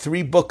all have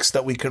 3 books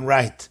that we can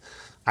write.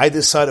 I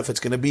decide if it's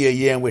going to be a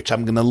year in which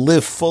I'm going to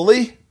live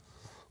fully,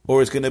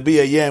 or it's going to be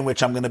a year in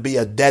which I'm going to be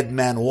a dead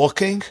man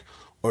walking,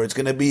 or it's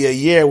going to be a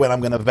year when I'm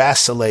going to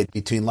vacillate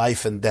between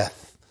life and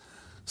death.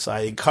 So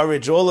I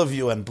encourage all of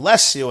you and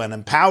bless you and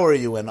empower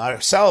you and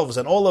ourselves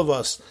and all of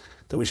us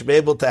that we should be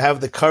able to have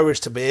the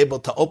courage to be able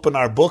to open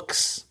our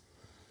books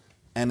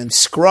and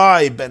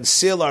inscribe and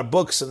seal our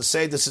books and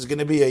say this is going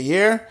to be a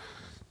year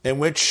in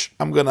which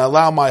I'm going to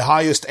allow my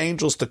highest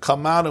angels to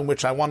come out, in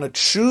which I want to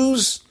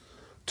choose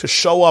to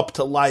show up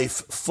to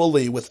life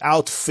fully,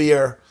 without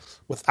fear,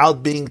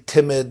 without being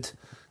timid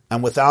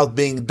and without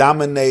being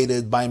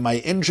dominated by my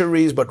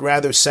injuries, but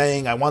rather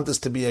saying, I want this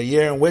to be a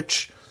year in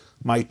which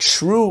my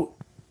true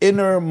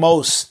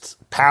innermost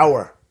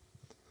power,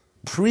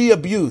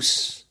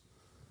 pre-abuse,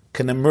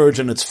 can emerge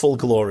in its full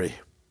glory.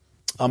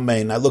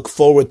 Amen. I look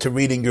forward to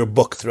reading your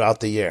book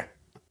throughout the year.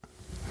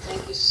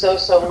 Thank you so,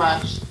 so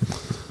much.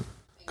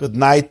 Good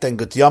night and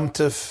good Yom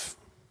Tov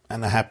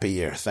and a happy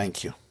year.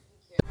 Thank you.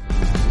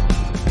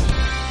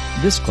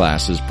 This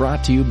class is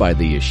brought to you by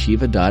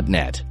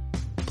theyeshiva.net.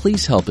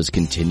 Please help us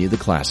continue the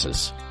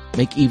classes.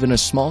 Make even a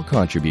small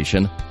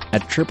contribution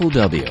at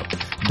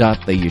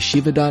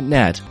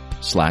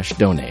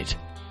www.theyeshiva.net/donate.